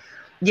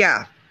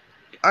 Yeah,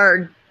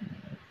 or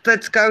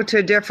let's go to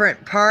a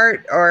different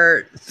part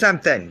or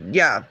something.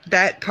 Yeah,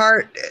 that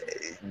part,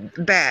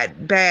 bad.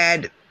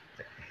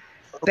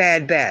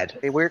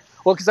 Hey, weird.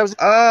 Well, because I was.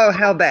 Oh,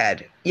 hell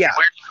bad. Yeah,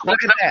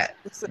 look at that.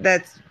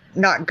 That's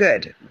not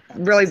good.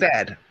 Really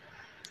bad.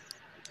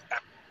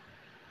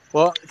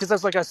 Well, because I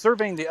was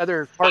surveying the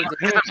other part of the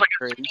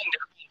cemetery.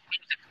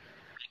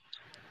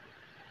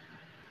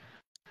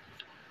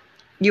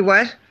 You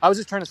what? I was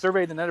just trying to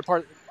survey the other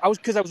part. I was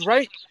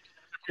right.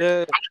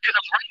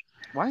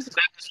 Why is this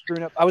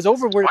screwing up? I was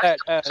over where that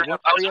one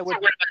area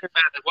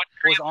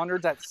was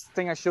honored. That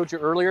thing I showed you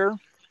earlier.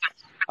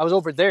 I was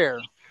over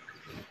there.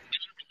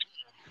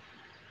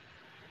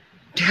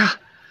 Yeah,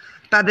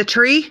 by the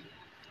tree.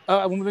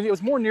 It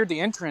was more near the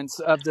entrance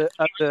of the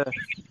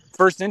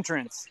first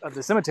entrance of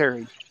the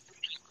cemetery.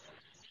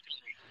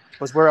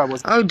 Was where I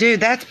was. Oh, dude,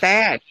 that's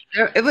bad.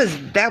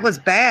 That was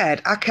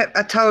bad. I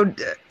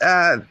told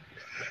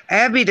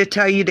Abby to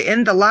tell you to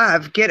end the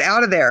live, get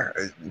out of there,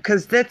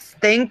 because this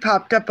thing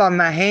popped up on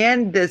my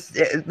hand.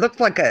 It looked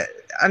like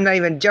I'm not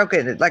even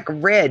joking, like a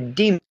red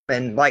demon,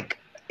 like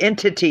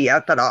entity.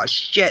 I thought, oh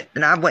shit,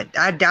 and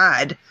I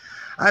died.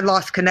 I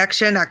lost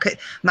connection.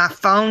 My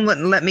phone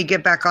wouldn't let me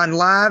get back on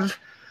live.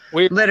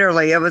 Weird.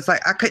 Literally, it was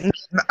like I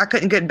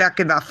couldn't get back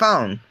in my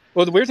phone.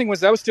 Well, the weird thing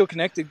was I was still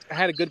connected. I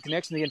had a good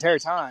connection the entire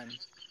time.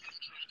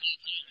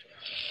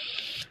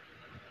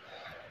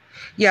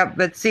 Yeah,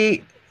 but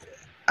see,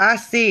 I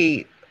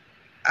see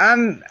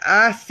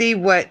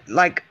what,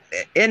 like,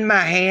 in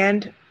my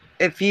hand.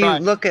 If you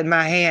look at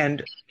my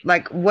hand,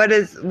 like,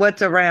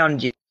 what's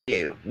around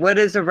you? What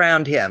is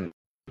around him?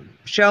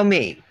 Show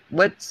me.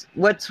 What's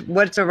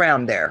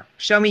around there?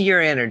 Show me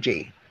your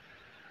energy.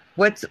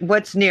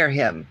 What's near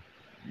him?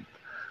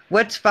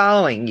 What's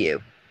following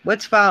you?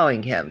 What's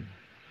following him?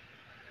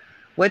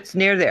 What's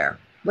near there?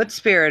 What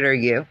spirit are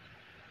you?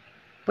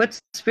 What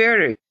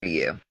spirit are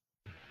you?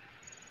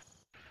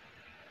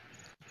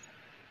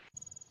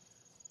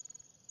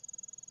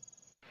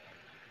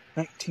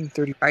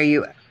 Are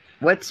you?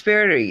 What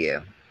spirit are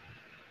you?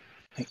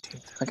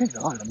 19. I can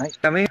go on the night.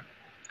 Come here.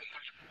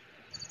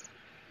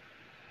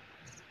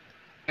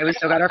 Okay, we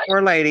still got our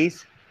 4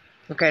 ladies.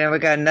 Okay, now we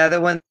got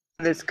another one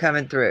that's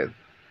coming through.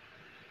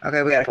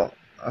 Okay, we got a.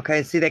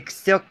 Okay, see, they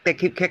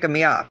keep kicking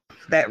me off.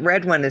 That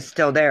red one is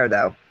still there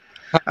though.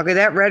 Okay,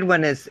 that red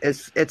one is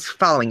it's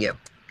following you.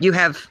 You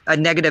have a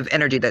negative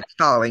energy that's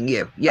following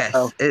you.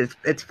 Yes,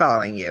 it's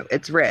following you.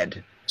 It's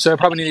red. So I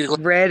probably need to go.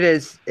 Red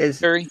is.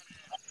 Very.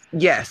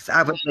 Yes,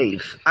 I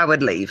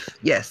would leave.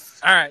 Yes.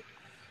 All right.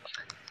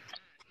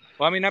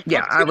 Well, I mean,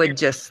 I would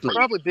just leave. I've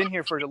probably been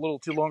here for a little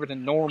too longer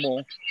than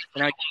normal,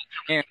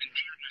 and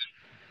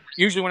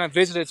usually when I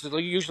visit, it's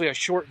usually a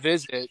short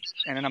visit,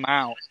 and then I'm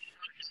out.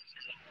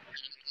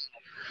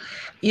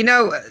 You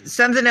know,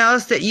 something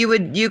else that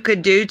you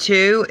could do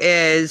too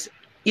is,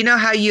 you know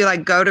how you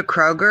like go to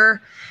Kroger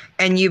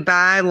and you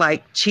buy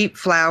like cheap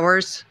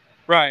flowers,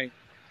 Right.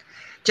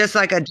 just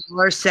like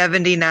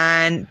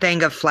 $1.79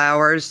 thing of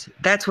flowers.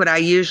 That's what I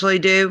usually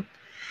do.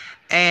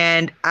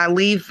 And I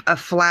leave a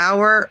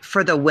flower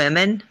for the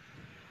women.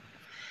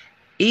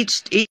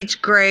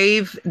 Each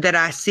grave that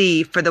I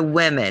see for the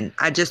women,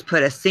 I just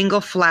put a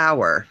single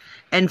flower.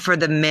 And for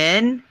the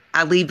men,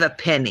 I leave a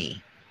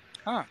penny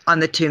on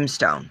the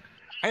tombstone.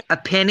 A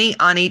penny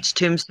on each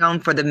tombstone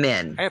for the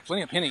men. I have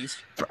plenty of pennies.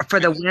 For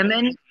the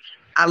women,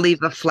 I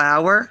leave a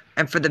flower.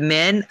 And for the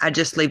men, I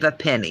just leave a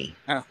penny.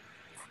 Oh.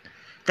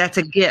 That's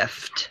a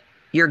gift.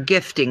 You're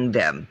gifting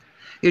them.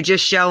 You're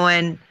just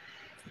showing,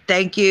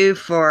 thank you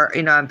for,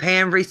 I'm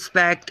paying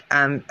respect.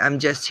 I'm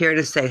just here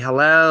to say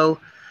hello.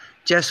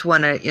 Just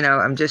want to,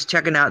 I'm just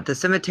checking out the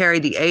cemetery,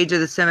 the age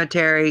of the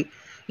cemetery,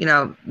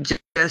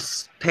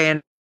 just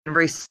paying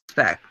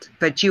respect.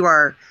 But you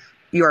are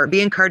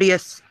being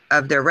courteous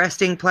of their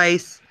resting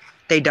place.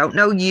 They don't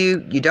know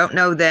you. You don't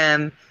know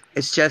them.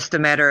 It's just a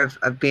matter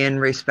of being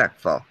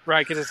respectful.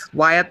 Right. Cause it's...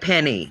 Why a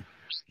penny?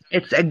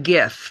 It's a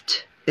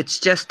gift. It's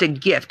just a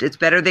gift. It's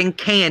better than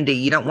candy.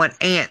 You don't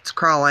want ants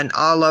crawling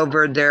all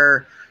over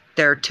their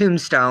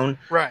tombstone.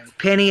 Right.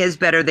 Penny is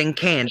better than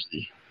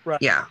candy.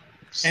 Right. Yeah.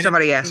 And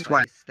somebody asked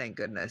twice, thank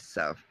goodness.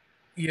 So,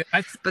 yeah,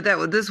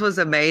 but this was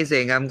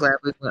amazing. I'm glad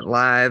we went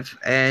live.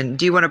 And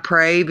do you want to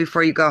pray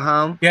before you go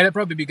home? Yeah, that'd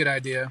probably be a good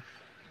idea.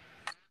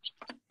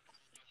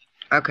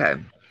 Okay.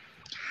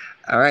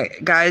 All right,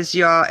 guys,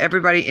 y'all,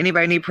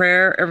 anybody need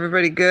prayer?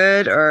 Everybody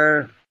good?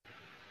 Or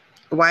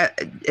why?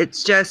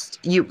 It's just,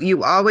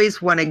 you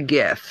always want a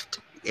gift.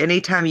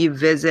 Anytime you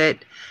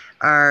visit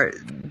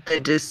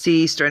the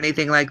deceased or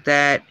anything like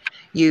that,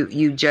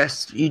 you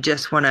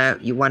just want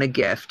a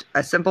gift,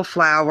 a simple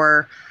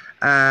flower,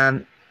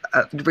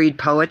 read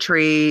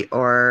poetry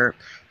or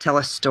tell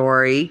a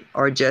story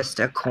or just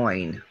a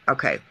coin.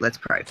 Okay, let's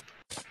pray.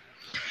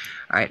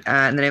 All right,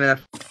 in the name of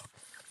the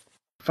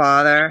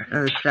Father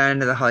and the Son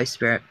and of the Holy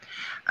Spirit.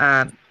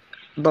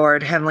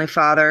 Lord, Heavenly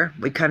Father,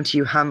 we come to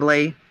you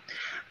humbly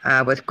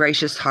with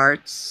gracious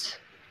hearts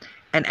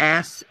and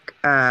ask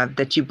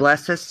that you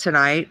bless us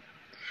tonight.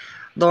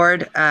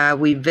 Lord,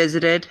 we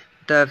visited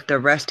the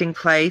resting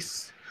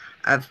place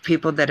of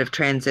people that have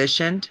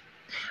transitioned.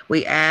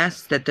 We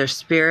ask that their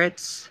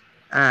spirits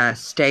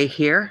stay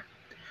here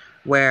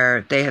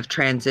where they have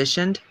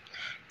transitioned,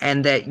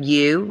 and that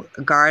you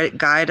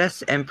guide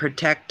us and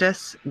protect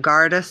us,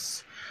 guard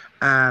us,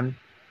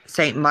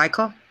 Saint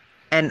Michael.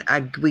 And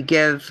we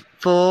give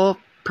full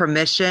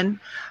permission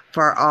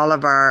for all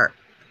of our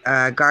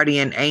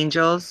guardian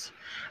angels,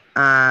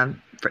 for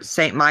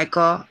Saint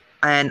Michael,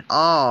 and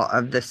all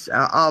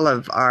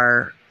of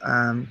our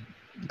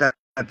the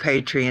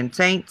patron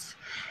saints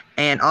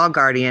and all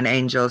guardian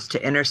angels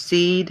to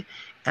intercede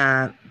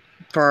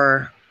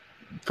for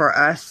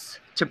us,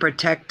 to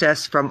protect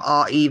us from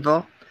all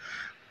evil.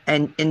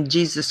 And in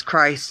Jesus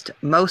Christ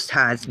Most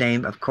High's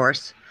name, of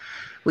course,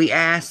 we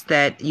ask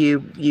that you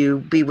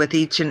be with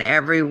each and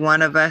every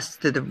one of us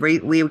through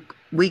the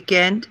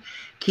weekend.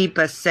 Keep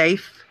us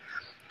safe.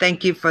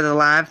 Thank you for the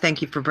live.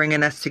 Thank you for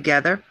bringing us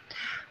together.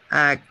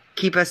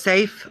 Keep us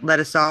safe. Let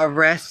us all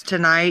rest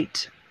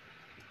tonight.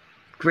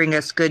 Bring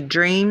us good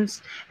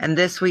dreams. And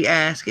this we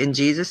ask in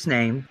Jesus'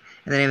 name,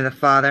 in the name of the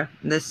Father,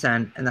 and the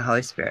Son, and the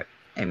Holy Spirit.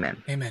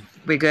 Amen. Amen.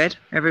 We good?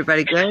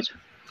 Everybody good?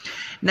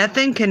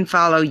 Nothing can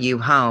follow you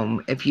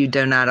home if you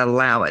do not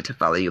allow it to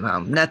follow you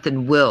home.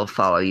 Nothing will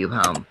follow you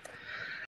home.